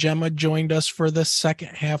 19th, and Gemma joined us for the second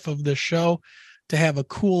half of the show to have a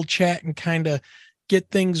cool chat and kind of get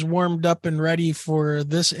things warmed up and ready for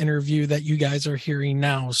this interview that you guys are hearing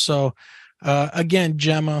now. So again,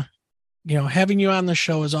 Gemma, having you on the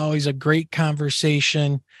show is always a great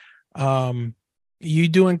conversation. You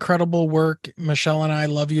do incredible work. Michelle and I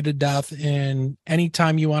love you to death. And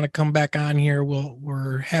anytime you want to come back on here,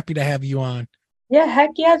 we're happy to have you on. Yeah,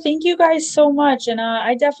 heck yeah. Thank you guys so much. And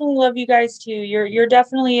I definitely love you guys too. You're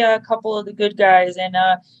definitely a couple of the good guys. And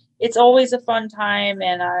it's always a fun time.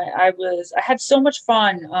 And I had so much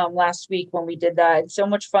fun last week when we did that. So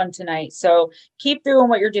much fun tonight. So keep doing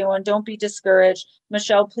what you're doing. Don't be discouraged.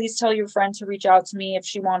 Michelle, please tell your friend to reach out to me if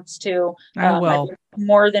she wants to. I will. I'm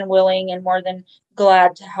more than willing and more than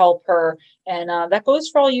glad to help her. And that goes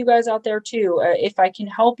for all you guys out there too. If I can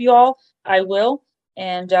help you all, I will.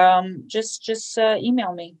 And just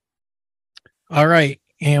email me. All right.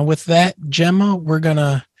 And with that, Gemma, we're going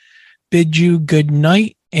to bid you good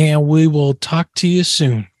night, and we will talk to you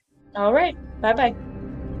soon. All right. Bye-bye.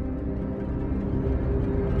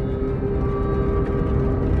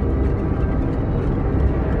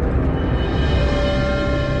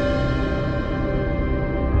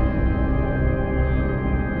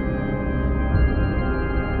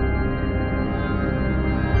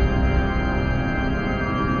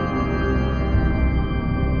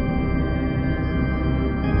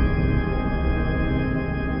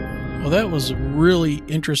 That was a really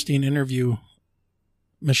interesting interview.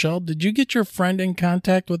 Michelle, did you get your friend in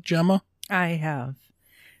contact with Gemma? I have.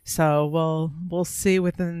 So we'll see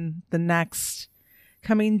within the next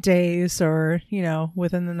coming days, or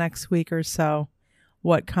within the next week or so,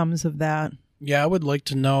 what comes of that. Yeah, I would like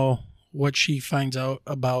to know what she finds out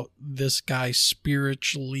about this guy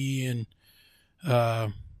spiritually,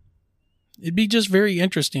 and it'd be just very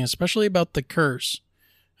interesting, especially about the curse.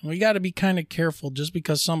 We got to be kind of careful just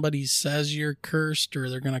because somebody says you're cursed or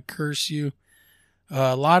they're going to curse you.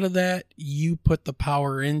 A lot of that, you put the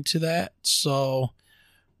power into that. So,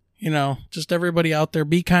 just everybody out there,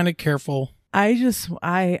 be kind of careful.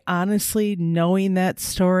 I honestly, knowing that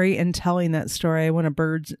story and telling that story, I want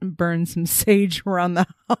to burn some sage around the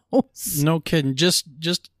house. No kidding.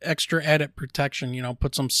 Just extra added protection,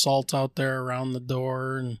 put some salt out there around the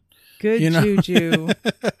door and good juju.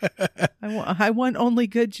 I want only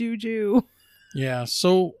good juju. Yeah.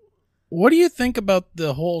 So what do you think about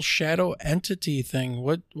the whole shadow entity thing?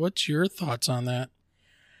 What's your thoughts on that?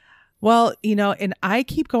 Well, and I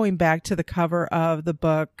keep going back to the cover of the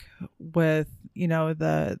book with,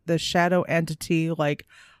 the shadow entity like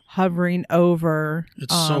hovering over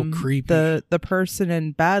it's so creepy. The person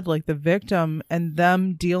in bed, like the victim, and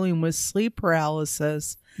them dealing with sleep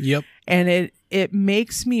paralysis. Yep. And it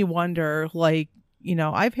makes me wonder, like,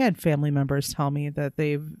 I've had family members tell me that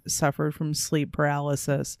they've suffered from sleep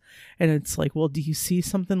paralysis. And it's like, well, do you see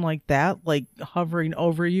something like that, like hovering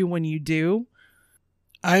over you when you do?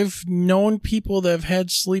 I've known people that have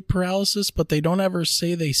had sleep paralysis, but they don't ever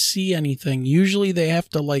say they see anything. Usually they have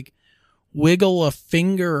to like wiggle a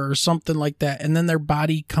finger or something like that, and then their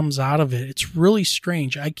body comes out of it. It's really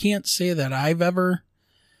strange. I can't say that I've ever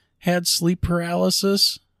had sleep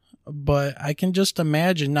paralysis, but I can just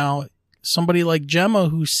imagine now somebody like Gemma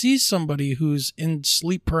who sees somebody who's in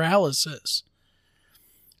sleep paralysis.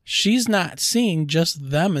 She's not seeing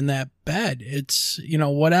just them in that bed. It's,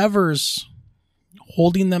 whatever's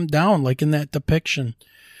holding them down, like in that depiction.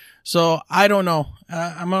 So I don't know.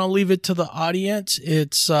 I'm going to leave it to the audience.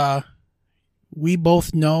 It's, we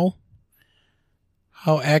both know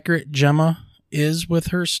how accurate Gemma is with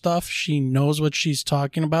her stuff. She knows what she's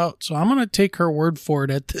talking about. So I'm going to take her word for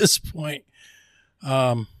it at this point.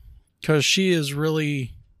 Because she has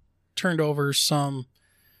really turned over some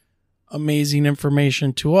amazing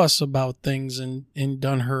information to us about things and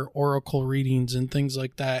done her oracle readings and things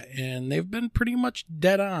like that. And they've been pretty much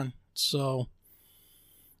dead on. So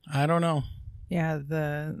I don't know. Yeah,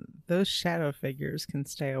 those shadow figures can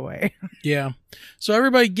stay away. Yeah. So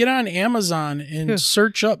everybody get on Amazon and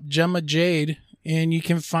search up Gemma Jade, and you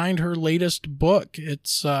can find her latest book.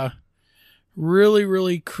 It's really,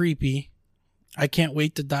 really creepy. I can't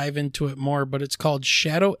wait to dive into it more, but it's called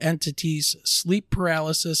Shadow Entities, Sleep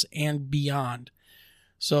Paralysis, and Beyond.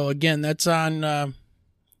 So again, that's on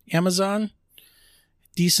Amazon,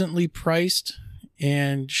 decently priced,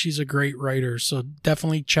 and she's a great writer. So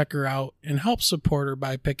definitely check her out and help support her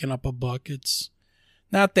by picking up a book. It's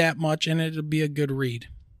not that much, and it'll be a good read.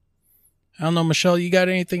 I don't know, Michelle, you got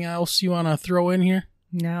anything else you want to throw in here?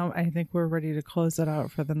 No, I think we're ready to close it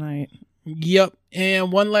out for the night. Yep.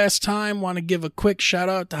 And one last time, want to give a quick shout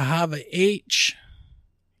out to Hava H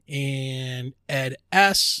and Ed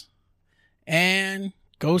S and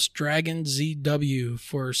Ghost Dragon ZW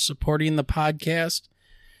for supporting the podcast.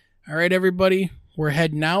 All right, everybody, we're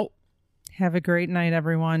heading out. Have a great night,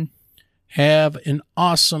 everyone. Have an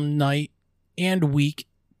awesome night and week.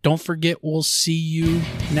 Don't forget, we'll see you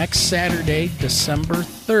next Saturday, December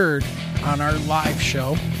 3rd, on our live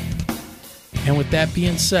show. And with that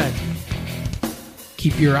being said,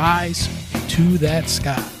 keep your eyes to that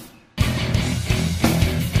sky.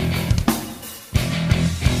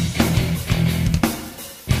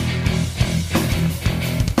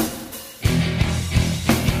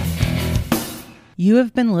 You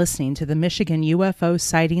have been listening to the Michigan UFO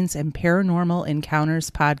Sightings and Paranormal Encounters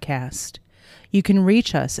podcast. You can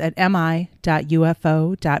reach us at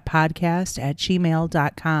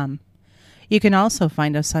mi.ufo.podcast@gmail.com. You can also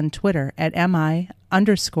find us on Twitter at mi_UFO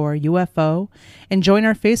and join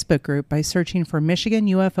our Facebook group by searching for Michigan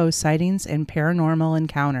UFO Sightings and Paranormal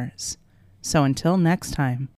Encounters. So until next time.